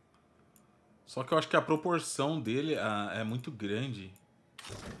 Só que eu acho que a proporção dele é muito grande.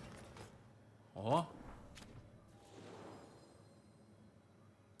 Ó.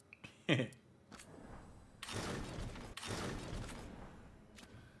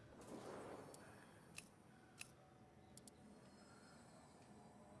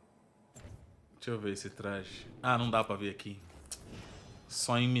 Deixa eu ver esse traje. Ah, não dá pra ver aqui.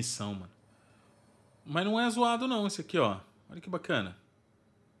 Só em missão, mano. Mas não é zoado não esse aqui, ó. Olha que bacana.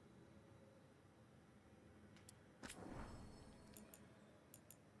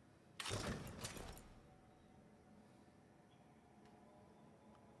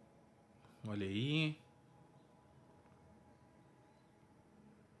 Olha aí.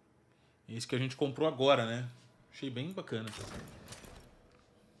 Esse que a gente comprou agora, né? Achei bem bacana.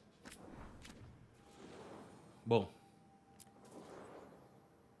 Bom.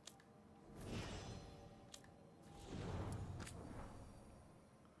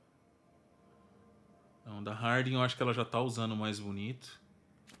 Então, da Harding eu acho que ela já tá usando o mais bonito.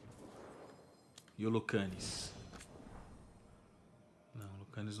 E o Lucanis. Não, o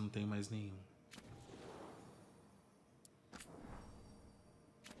Lucanis não tem mais nenhum.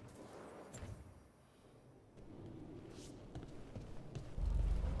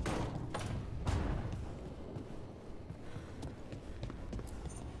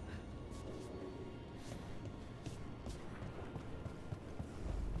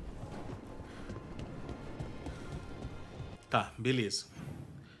 Tá, beleza.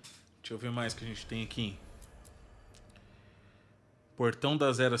 Deixa eu ver mais que a gente tem aqui. Portão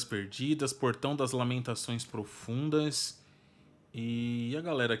das Eras Perdidas, Portão das Lamentações Profundas. E a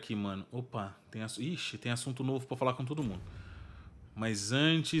galera aqui, mano. Opa, ixi, tem assunto novo pra falar com todo mundo. Mas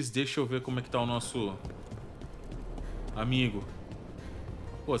antes, deixa eu ver como é que tá o nosso amigo.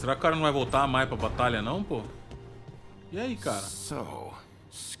 Pô, será que o cara não vai voltar mais pra batalha não, pô? E aí, cara? So,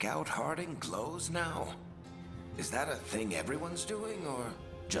 Scout Harding glows now? Is that a thing everyone's doing, or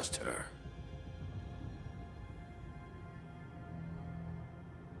just her?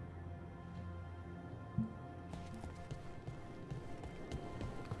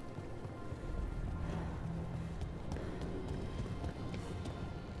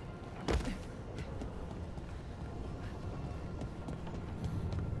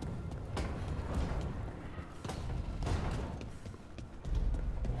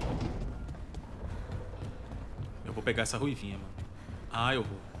 vou pegar essa ruivinha, mano. Ah, eu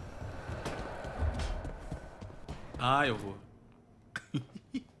vou. Ah, eu vou.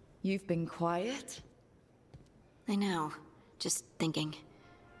 You've been quiet? I know. Just thinking.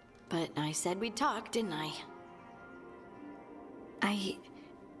 But I said we'd talk, didn't I?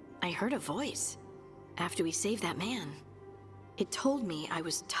 I heard a voice after we saved that man. It told me I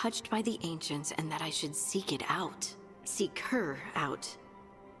was touched by the ancients and that I should seek it out. Seek her out.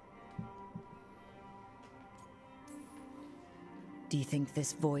 Do you think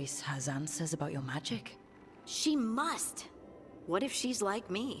this voice has answers about your magic? She must. What if she's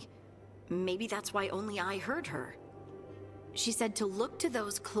like me? Maybe that's why only I heard her. She said to look to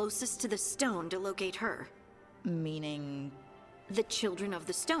those closest to the stone to locate her. Meaning? The children of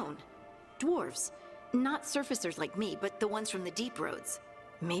the stone. Dwarves. Not surfacers like me, but the ones from the deep roads.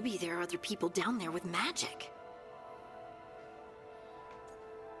 Maybe there are other people down there with magic.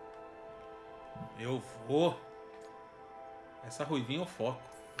 Eu vou. Essa ruivinha eu foco.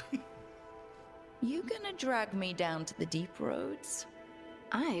 You gonna drag me down to the deep roads?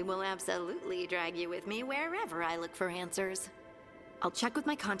 I will absolutely drag you with me wherever I look for answers. I'll check with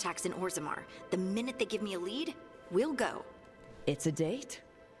my contacts in Orzammar. The minute they give me a lead, we'll go. It's a date?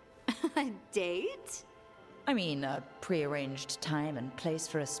 A date? I mean, a pre-arranged time and place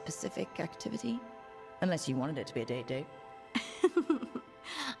for a specific activity. Unless you wanted it to be a date.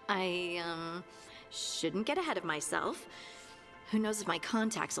 I, shouldn't get ahead of myself. Who knows if my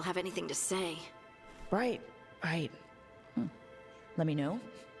contacts will have anything to say. Right. Let me know.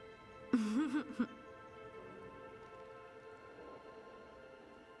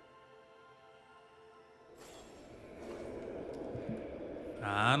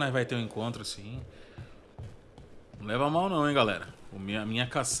 Ah, nós vai ter um encontro sim. Não leva mal não, hein, galera. A minha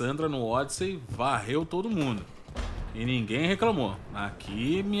Cassandra no Odyssey varreu todo mundo. E ninguém reclamou.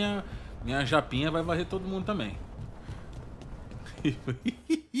 Aqui minha Japinha vai varrer todo mundo também.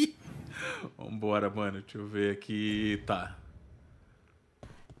 Vambora, mano. Deixa eu ver aqui. Tá.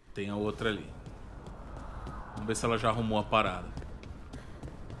 Tem a outra ali. Vamos ver se ela já arrumou a parada.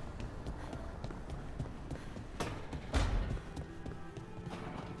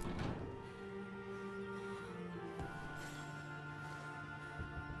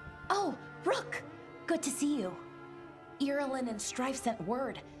 Oh, Rook! Good to see you. Irulan and Strife sent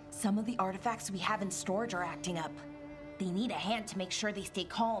word. Some of the artifacts we have in storage are acting up. They need a hand to make sure they stay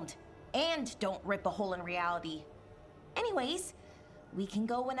calmed. And don't rip a hole in reality. Anyways, we can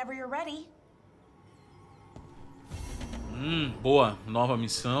go whenever you're ready. Boa. Nova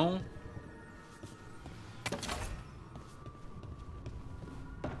missão.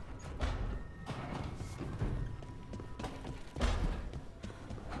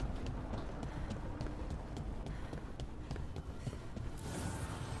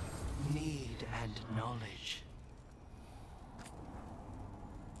 Need and knowledge.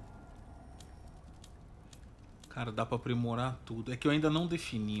 Cara, dá pra aprimorar tudo. É que eu ainda não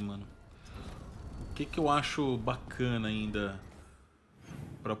defini, mano. O que eu acho bacana ainda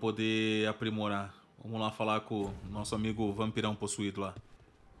pra poder aprimorar. Vamos lá falar com o nosso amigo vampirão possuído lá.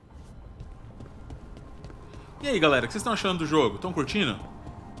 E aí, galera, o que vocês estão achando do jogo? Estão curtindo?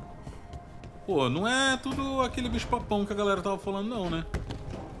 Pô, não é tudo aquele bicho papão que a galera tava falando não, né?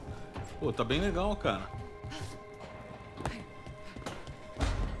 Pô, tá bem legal, cara.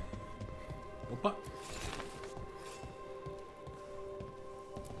 Opa!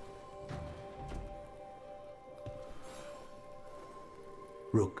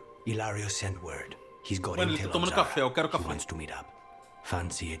 Rook, Ilario sent word. He's got Mano, ele tá tomando café, eu quero He café. wants to meet up.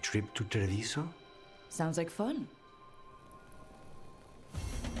 Fancy a trip to Treviso? Sounds like fun.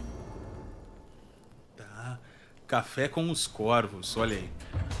 Tá. Café com os corvos, olha aí.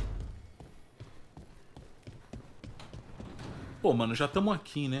 Pô, mano, já estamos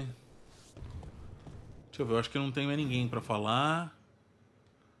aqui, né? Deixa eu ver, eu acho que não tem mais ninguém pra falar.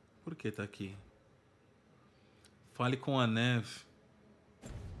 Por que tá aqui? Fale com a neve.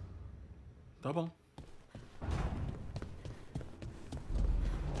 Tá bom.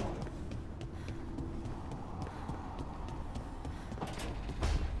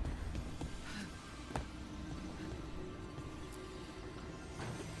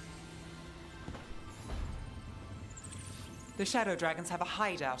 The Shadow Dragons have a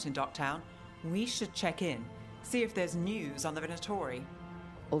hideout in Docktown. We should check in, see if there's news on the Venatori.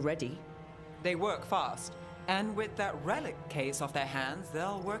 Already? They work fast, and with that relic case off their hands,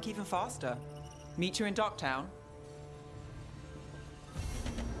 they'll work even faster. Meet you in Docktown.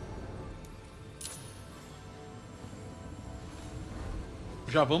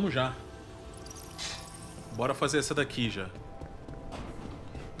 Já vamos já. Bora fazer essa daqui já.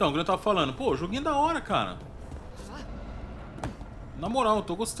 Então, o que eu tava falando, pô, joguinho da hora, cara. Na moral, eu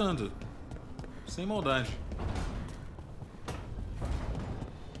tô gostando. Sem maldade.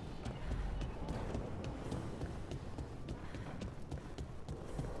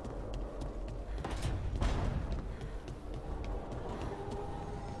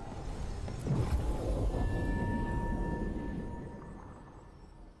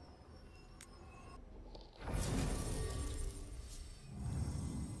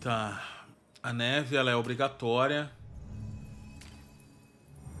 Tá. A neve, ela é obrigatória.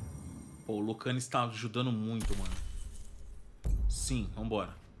 Pô, o Lucane está ajudando muito, mano. Sim,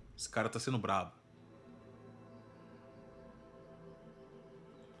 vambora. Esse cara tá sendo brabo.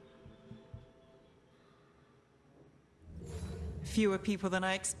 Fewer people than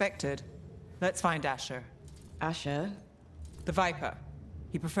I expected. Let's find Asher. Asher? The Viper.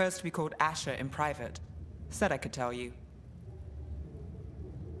 He prefers to be called Asher in private. Said I could tell you.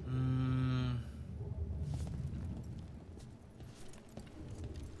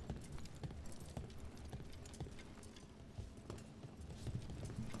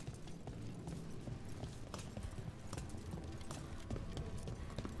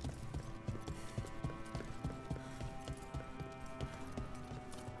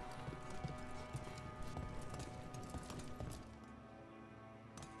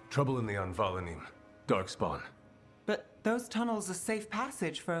 Trouble in the Anvalanim. Darkspawn. But those tunnels are safe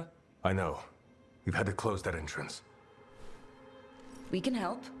passage for... I know. We've had to close that entrance. We can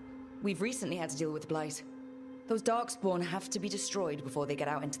help. We've recently had to deal with Blight. Those Darkspawn have to be destroyed before they get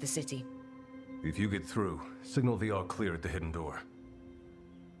out into the city. If you get through, signal the all clear at the hidden door.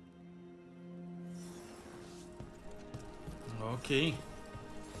 Ok.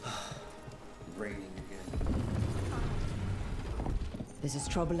 Raining again. This is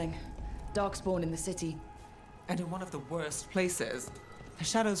troubling. Darkspawn in the city. And in one of the worst places. The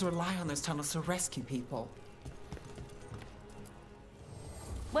shadows rely on those tunnels to rescue people.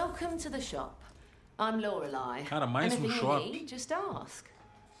 Welcome to the shop. I'm Lorelei. Cara, mais Anything you shopping. need, just ask.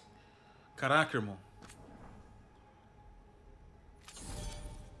 Caraca, irmão.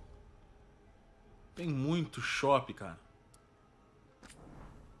 Tem muito shopping, cara.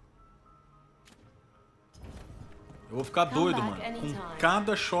 Eu vou ficar doido, mano, com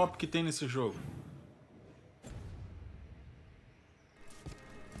cada shop que tem nesse jogo.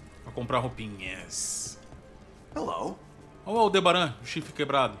 Pra comprar roupinhas. Hello. Olha o Aldebaran, o chifre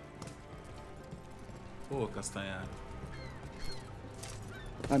quebrado. Pô, Castanhar.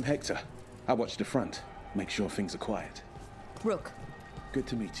 I'm Hector. I watch the front. Make sure things are quiet. Rook. Good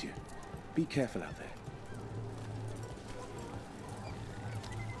to meet you. Be careful out there.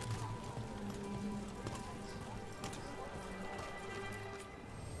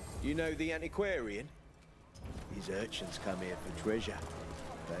 You know the antiquarian? His urchins come here for treasure.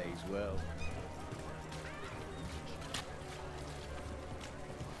 Pays well.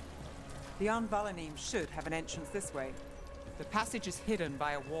 The Anvalanim should have an entrance this way. The passage is hidden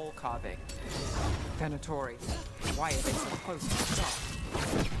by a wall carving. Venatori. Why are they so close to the top?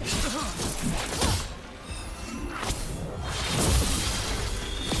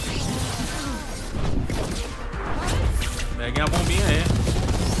 Peguem a bombinha aí.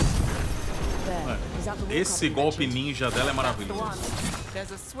 Esse golpe ninja dela é maravilhoso.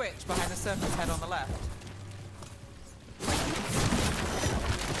 There's a switch behind the serpent's head on the left.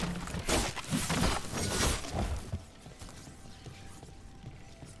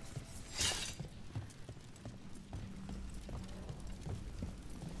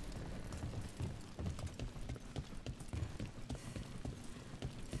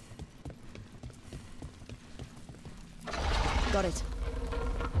 Got it.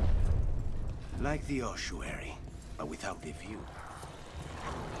 Like the ossuary, but without the view.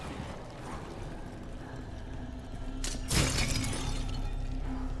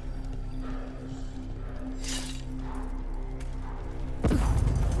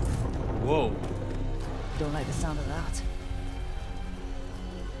 Whoa. Don't like the sound of that.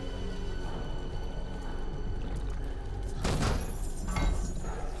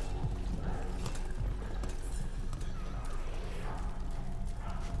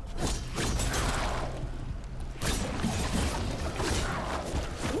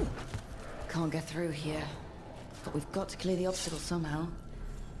 Can't get through here, but we've got to clear the obstacle somehow.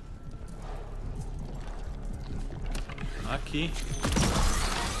 Aqui.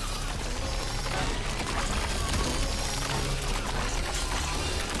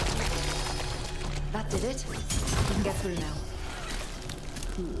 That did it. We can get through now.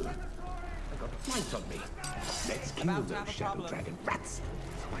 Cool. I got a flight on me. Let's kill those Shadow Dragon rats,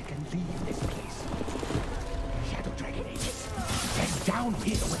 so I can leave this place. Shadow Dragon agents, they're down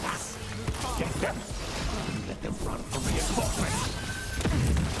here with us. Get them. Let them run for reinforcements.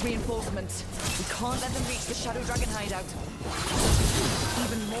 Reinforcements. We can't let them reach the Shadow Dragon hideout.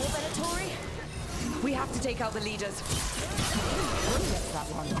 Even more Venatori? We have to take out the leaders. That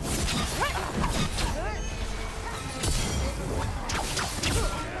one.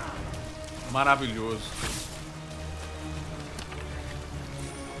 Maravilhoso.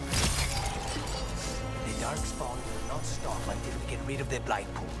 The Darkspawn will not stop until we get rid of their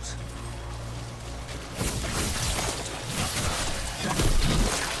blight pools.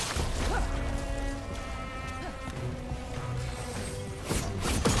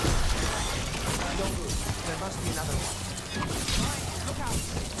 Don't move. There must be another one. Look out!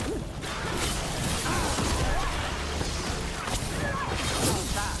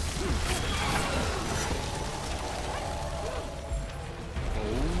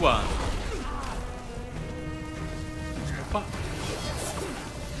 Boa! Opa!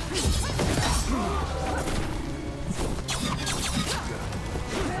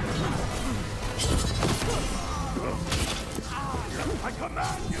 I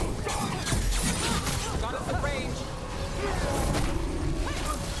command you! Got us at range!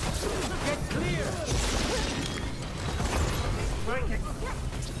 Get clear! Breaking!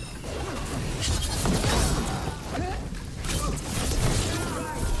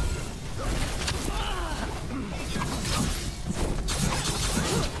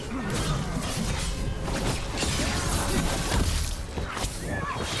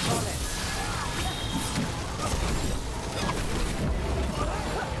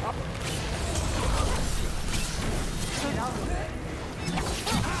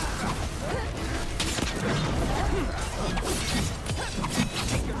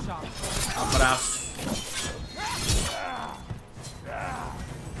 Abraço.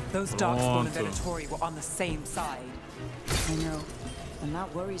 Those Darkspawn and Venatori were on the same side. I know, and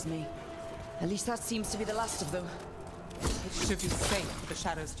that worries me. At least that seems to be the last of them. It should be safe for the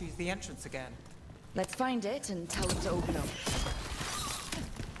shadows to use the entrance again. Let's find it and tell them to open up.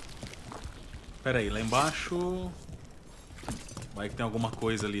 Pera aí, lá embaixo... Vai que tem alguma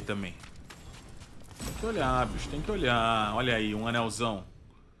coisa ali também. Tem que olhar, bicho, tem que olhar. Olha aí, um anelzão.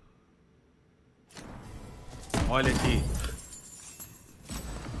 Olha aqui.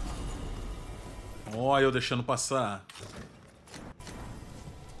 Olha eu deixando passar.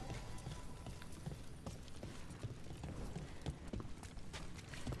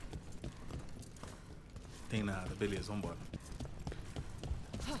 Tem nada, beleza, vambora.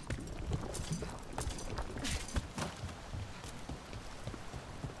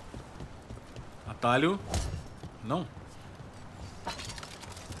 Atalho? Não?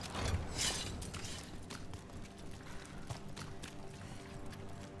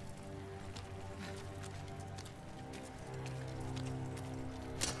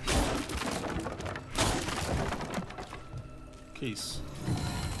 Que isso?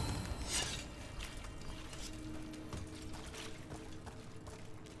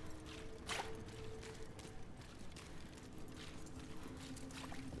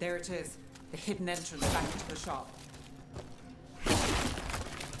 There it is, the hidden entrance back into the shop.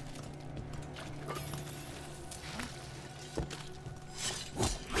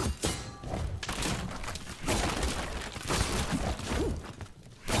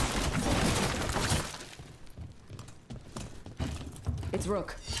 It's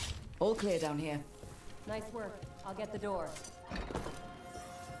Rook. All clear down here. Nice work. I'll get the door.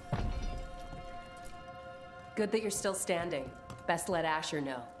 Good that you're still standing. Best let Asher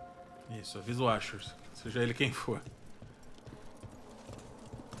know. Isso, avisa o Asher, seja ele quem for.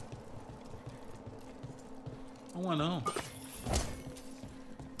 Um anão.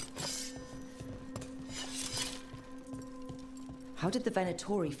 How did the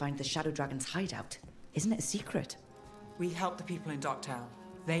Venatori find the Shadow Dragon's hideout? Isn't it a secret? We help the people in Docktown.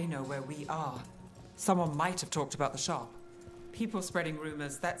 They know where we are. Someone might have talked about the shop. People spreading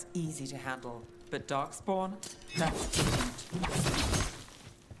rumors, that's easy to handle. But Darkspawn, that's different.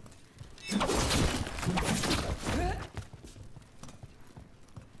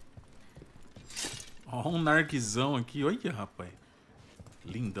 Ó, um narguizão aqui. Olha, rapaz.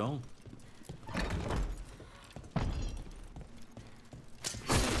 Lindão.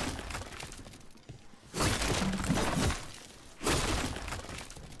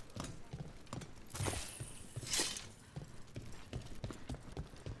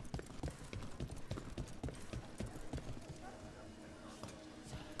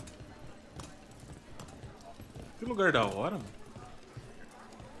 Que lugar da hora, mano.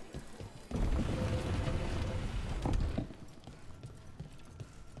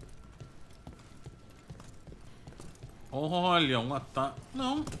 Olha, um ataque.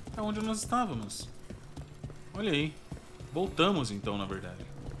 Não, é onde nós estávamos. Olha aí. Voltamos então, na verdade.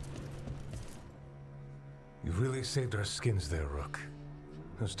 really saved our skins there, Rook.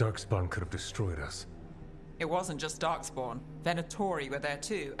 Those Darkspawn could have destroyed us. It wasn't just Darkspawn. Venatori were there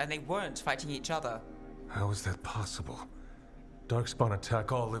too, and they weren't fighting each other. How is that possible? Darkspawn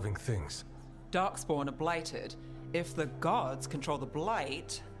attack all living things. Darkspawn are blighted. If the gods control the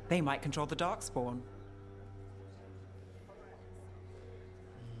blight, they might control the Darkspawn.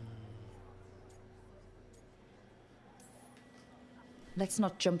 Let's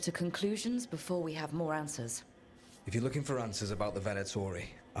not jump to conclusions before we have more answers. If you're looking for answers about the Venatori,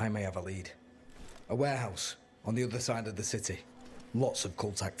 I may have a lead. A warehouse on the other side of the city. Lots of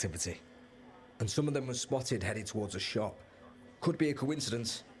cult activity. And some of them were spotted headed towards a shop. Could be a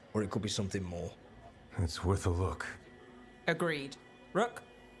coincidence, or it could be something more. It's worth a look. Agreed. Rook?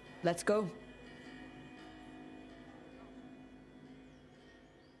 Let's go.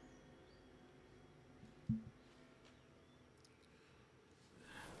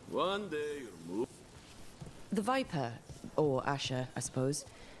 One day you'll move. The Viper, or Asher, I suppose.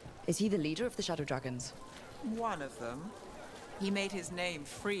 Is he the leader of the Shadow Dragons? One of them. He made his name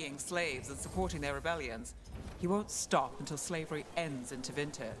freeing slaves and supporting their rebellions. He won't stop until slavery ends in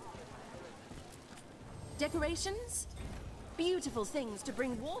Tevinter. Decorations? Beautiful things to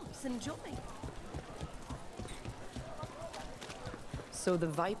bring warmth and joy. So the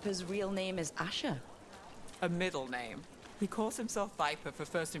Viper's real name is Asher? A middle name. He calls himself Viper for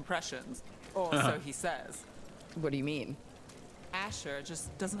first impressions. Or so he says. What do you mean? Asher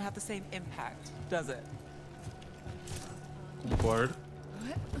just doesn't have the same impact, does it? Concordo.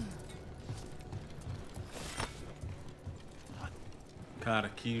 Cara,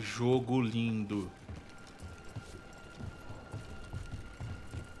 que jogo lindo.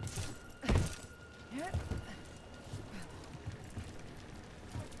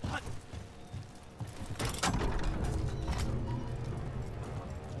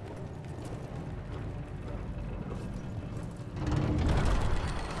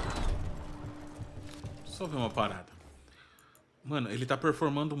 Só ver uma parada. Mano, ele tá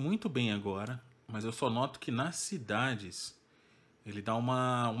performando muito bem agora, mas eu só noto que nas cidades ele dá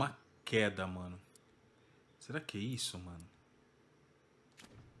uma queda, mano. Será que é isso, mano?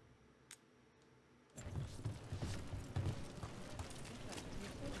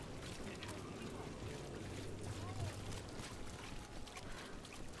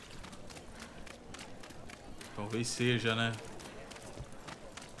 Talvez seja, né?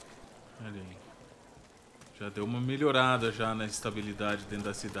 Olha aí. Já deu uma melhorada já na estabilidade dentro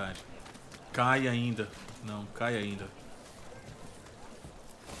da cidade. Cai ainda. Não, cai ainda.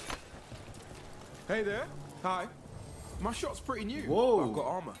 Hey there. Hi. My shop's pretty new. Whoa. I've got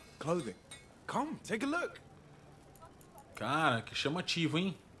armor, clothing. Come, take a look. Cara, que chamativo,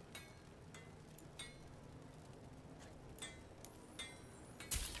 hein?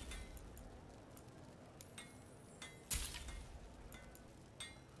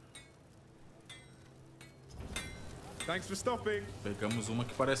 Thanks for stopping. Pegamos uma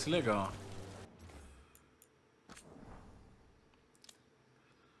que parece legal.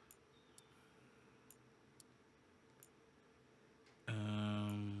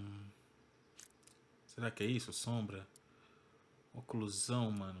 Será que é isso? Sombra? Oclusão,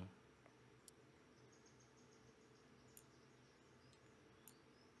 mano.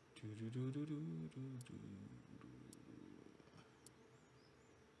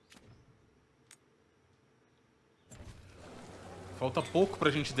 Falta pouco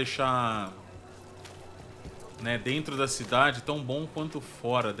pra gente deixar, né, dentro da cidade tão bom quanto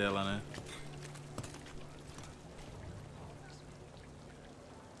fora dela, né?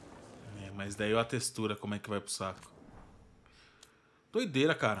 Mas daí a textura, como é que vai pro saco?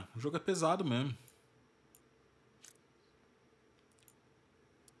 Doideira, cara. O jogo é pesado mesmo.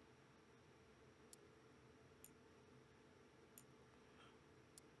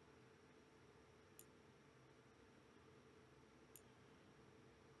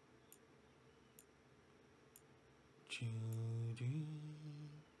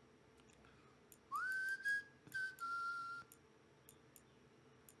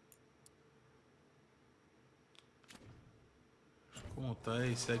 Como tá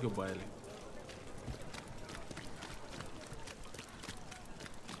e segue o baile.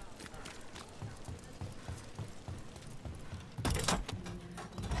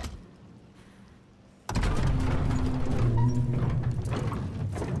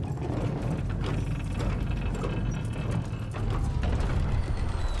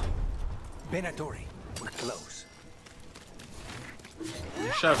 Venatori, we're close.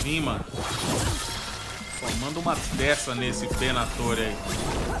 Deixa vir, mano. Só manda uma dessa nesse Venatori aí.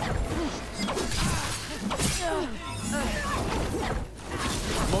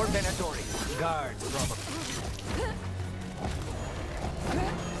 More Venatori. Guards, probably.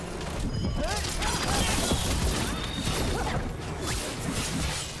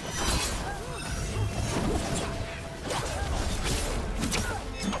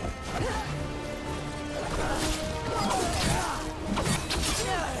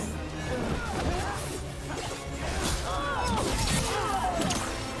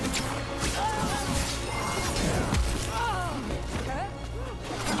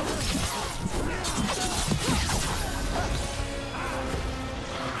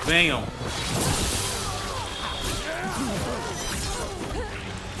 Venham.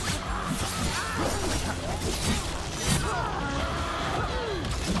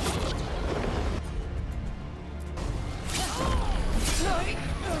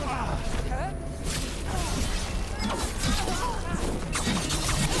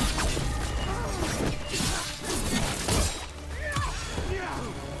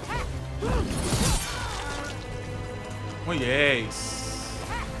 Oh, yes.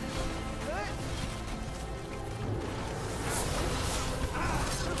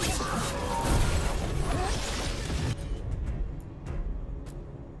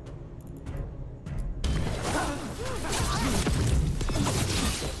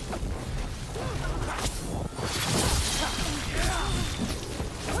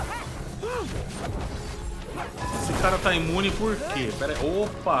 Esse cara tá imune por quê? Pera aí.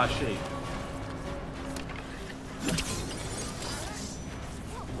 Opa, achei.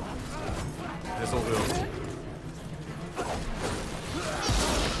 Resolveu.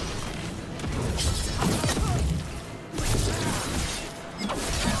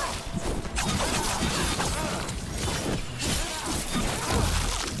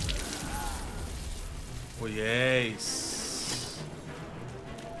 Oh, yes.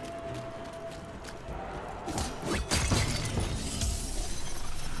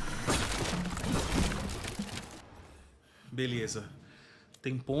 Beleza.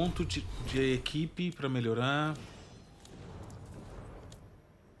 Tem ponto de equipe pra melhorar.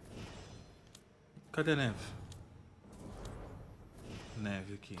 Cadê a neve?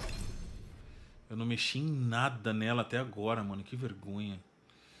 Neve aqui. Eu não mexi em nada nela até agora, mano. Que vergonha.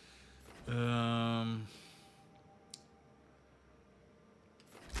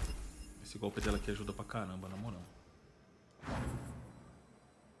 Esse golpe dela aqui ajuda pra caramba, na moral.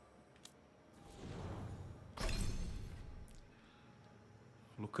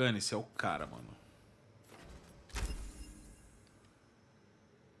 Lucane, esse é o cara, mano.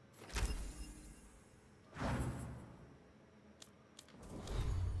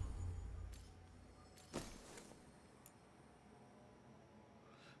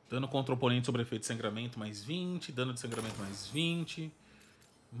 Dano contra o oponente sobre efeito de sangramento mais 20. Dano de sangramento mais 20.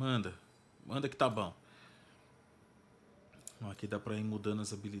 Manda. Manda que tá bom. Ó, aqui dá pra ir mudando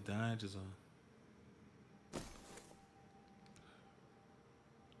as habilidades, ó.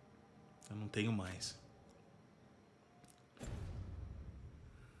 Eu não tenho mais.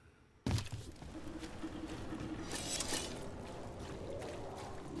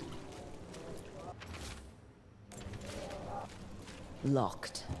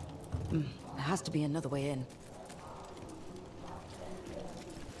 Locked. There has to be another way in.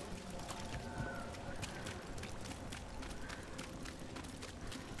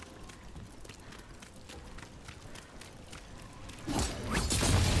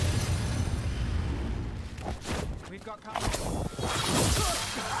 We've got company.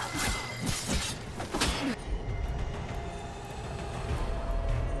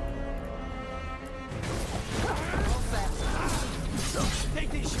 Take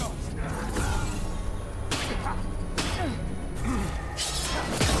these shots.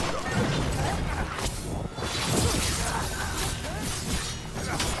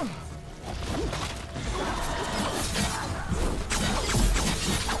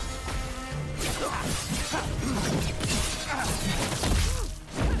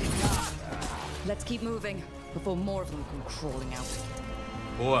 Let's keep moving before more of them come crawling out.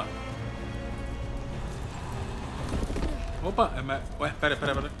 Boa. Opa, ué, pera.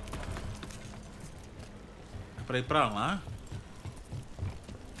 É pra ir pra lá?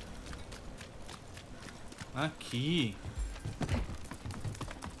 Aqui.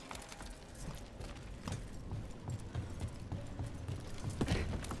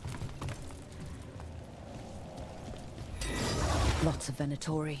 Lots of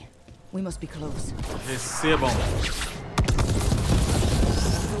Venatori. We must be close. Recebam.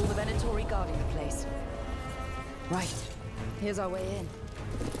 That's all the Venatori guarding the place. Right. Here's our way in.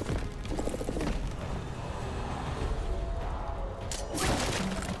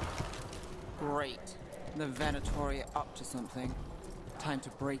 Great. The Venatori are up to something. Time to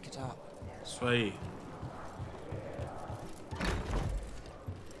break it up. Isso aí.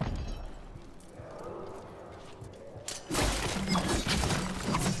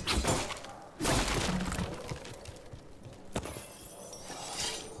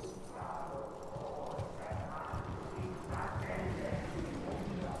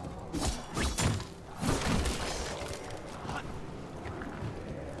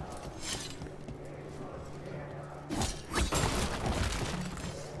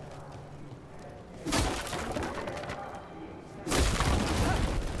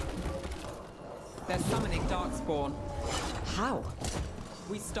 They're summoning Darkspawn. How?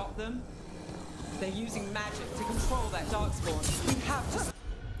 We stop them. They're using magic to control that Darkspawn. We have to...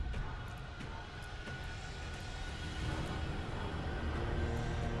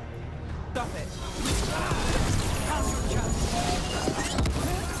 Stop it.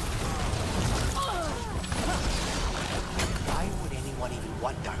 Why would anyone even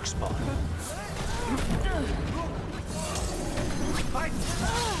want Darkspawn?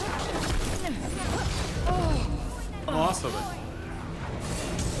 Nossa, velho.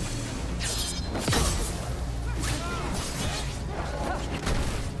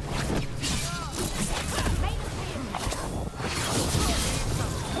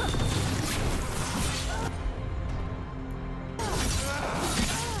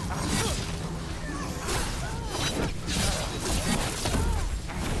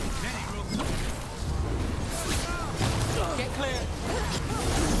 Get clear.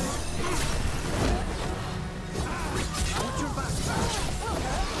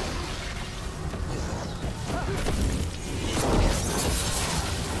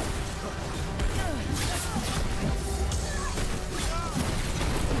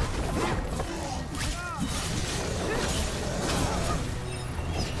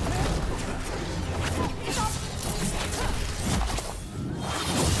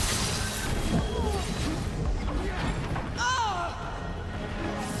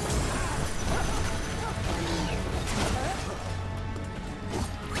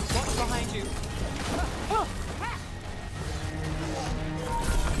 What's behind you?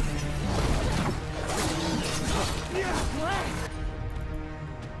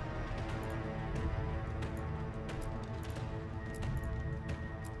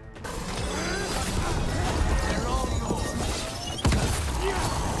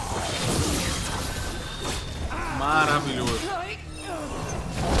 Maravilhoso.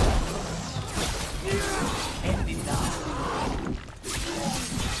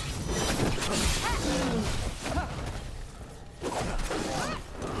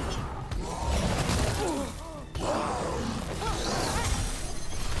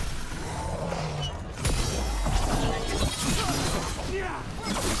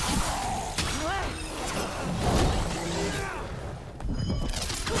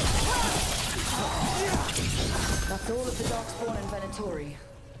 That's all of the Darkspawn and Venatori.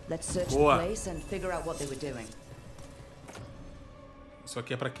 Let's search the Boa. place and figure out what they were doing. Isso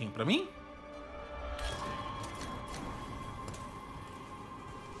aqui é pra quem? Pra mim?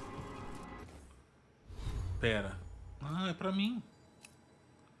 Pera. Ah, é pra mim.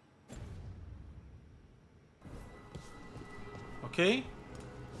 Ok.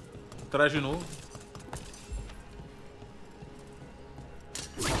 Traz de novo.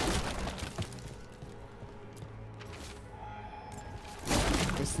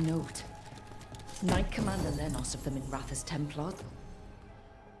 This note. Knight Commander Lenos of the Minrathous Templar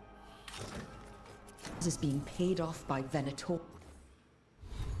is being paid off by Venator.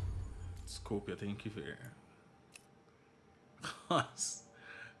 Desculpe, eu tenho que ver. Nossa,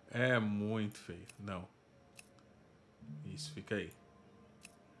 é muito feio. Não. Isso, fica aí.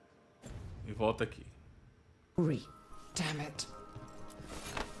 E volta aqui. Damn it.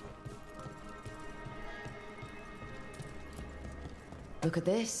 Look at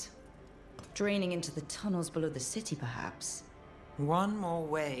this. Draining into the tunnels below the city, perhaps. One more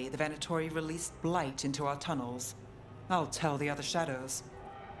way the Venatori released blight into our tunnels. I'll tell the other shadows.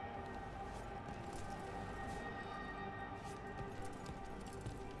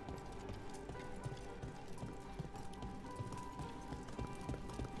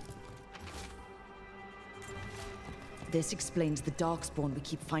 This explains the Darkspawn we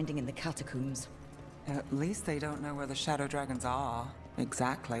keep finding in the catacombs. At least they don't know where the shadow dragons are.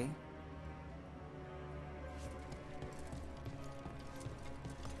 Exactly.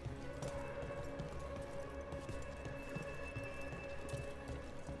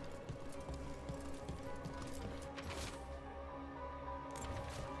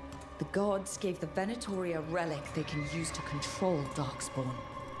 The gods gave the Venatori a relic they can use to control Darkspawn.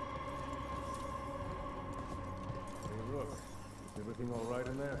 Hey, Rook. Is everything all right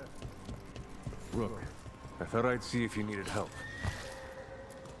in there? Rook, I thought I'd see if you needed help.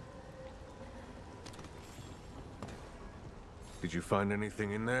 Did you find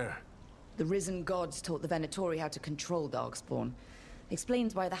anything in there? The risen gods taught the Venatori how to control Darkspawn.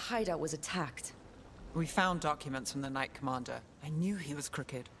 Explains why the hideout was attacked. We found documents from the Knight Commander. I knew he was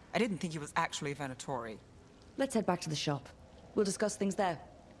crooked. I didn't think he was actually a Venatori. Let's head back to the shop. We'll discuss things there.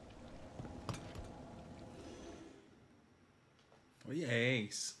 Oh,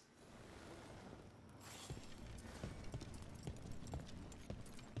 yes.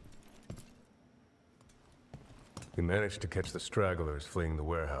 We managed to catch the stragglers fleeing the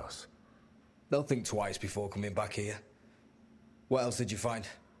warehouse. They'll think twice before coming back here. What else did you find?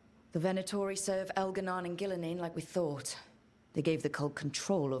 The Venatori serve Elganon and Gillenane like we thought. They gave the cult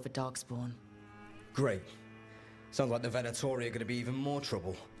control over Darkspawn. Great. Sounds like the Venatori are going to be even more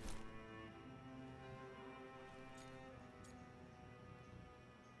trouble.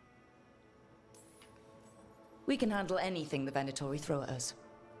 We can handle anything the Venatori throw at us.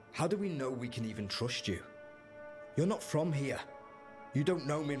 How do we know we can even trust you? You're not from here. You don't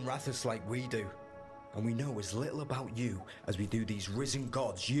know Minrathous like we do. And we know as little about you as we do these risen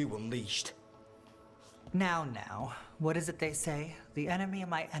gods you unleashed. Now, what is it they say? The enemy of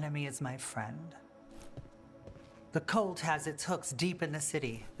my enemy is my friend. The cult has its hooks deep in the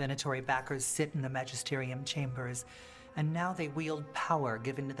city. Venatori backers sit in the magisterium chambers, and now they wield power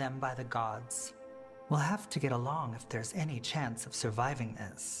given to them by the gods. We'll have to get along if there's any chance of surviving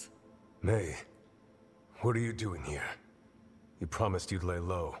this. May, what are you doing here? You promised you'd lay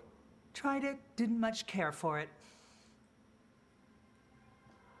low. Tried it, didn't much care for it.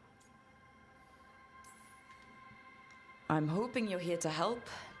 I'm hoping you're here to help,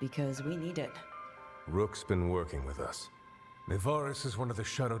 because we need it. Rook's been working with us. Mayvaris is one of the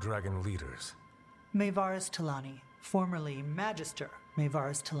Shadow Dragon leaders. Mayvaris Talani, formerly Magister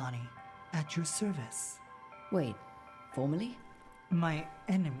Mayvaris Talani, at your service. Wait, formerly? My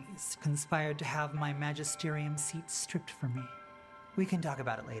enemies conspired to have my magisterium seat stripped from me. We can talk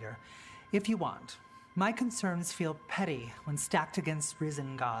about it later, if you want. My concerns feel petty when stacked against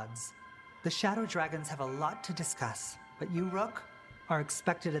risen gods. The Shadow Dragons have a lot to discuss, but you, Rook, are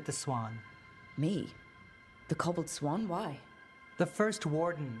expected at the Swan. Me? The Cobbled Swan? Why? The First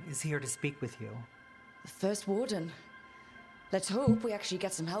Warden is here to speak with you. The First Warden? Let's hope we actually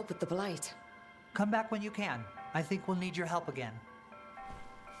get some help with the Blight. Come back when you can. I think we'll need your help again.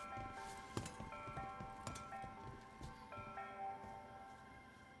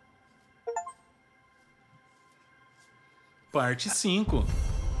 Parte 5.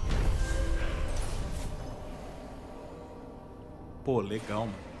 Pô, legal,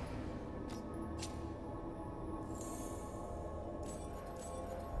 mano.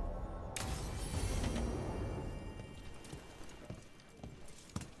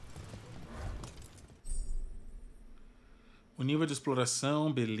 O nível de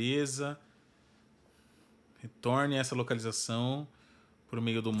exploração, beleza. Retorne a essa localização por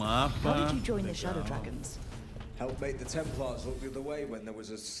meio do mapa. How did you join the Shadow Dragons? Helped make the Templars look the other way when there was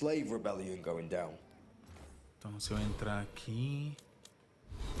a slave rebellion going down. Então, se eu entrar aqui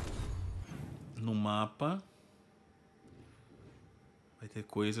no mapa, vai ter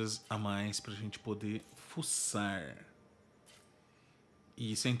coisas a mais pra gente poder fuçar.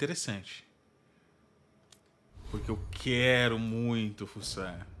 E isso é interessante, porque eu quero muito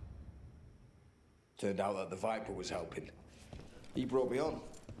fuçar. Turned out that the Viper was helping. He brought me on.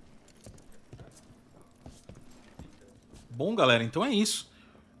 Bom, galera, então é isso.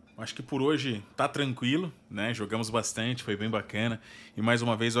 Acho que por hoje tá tranquilo, né? Jogamos bastante, foi bem bacana. E mais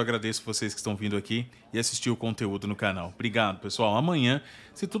uma vez eu agradeço vocês que estão vindo aqui e assistir o conteúdo no canal. Obrigado, pessoal. Amanhã,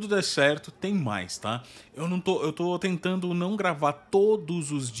 se tudo der certo, tem mais, tá? Eu tô tentando não gravar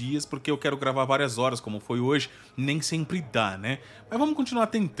todos os dias, porque eu quero gravar várias horas, como foi hoje. Nem sempre dá, né? Mas vamos continuar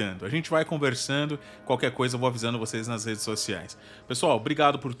tentando. A gente vai conversando. Qualquer coisa eu vou avisando vocês nas redes sociais. Pessoal,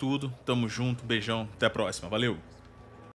 obrigado por tudo. Tamo junto. Beijão. Até a próxima. Valeu!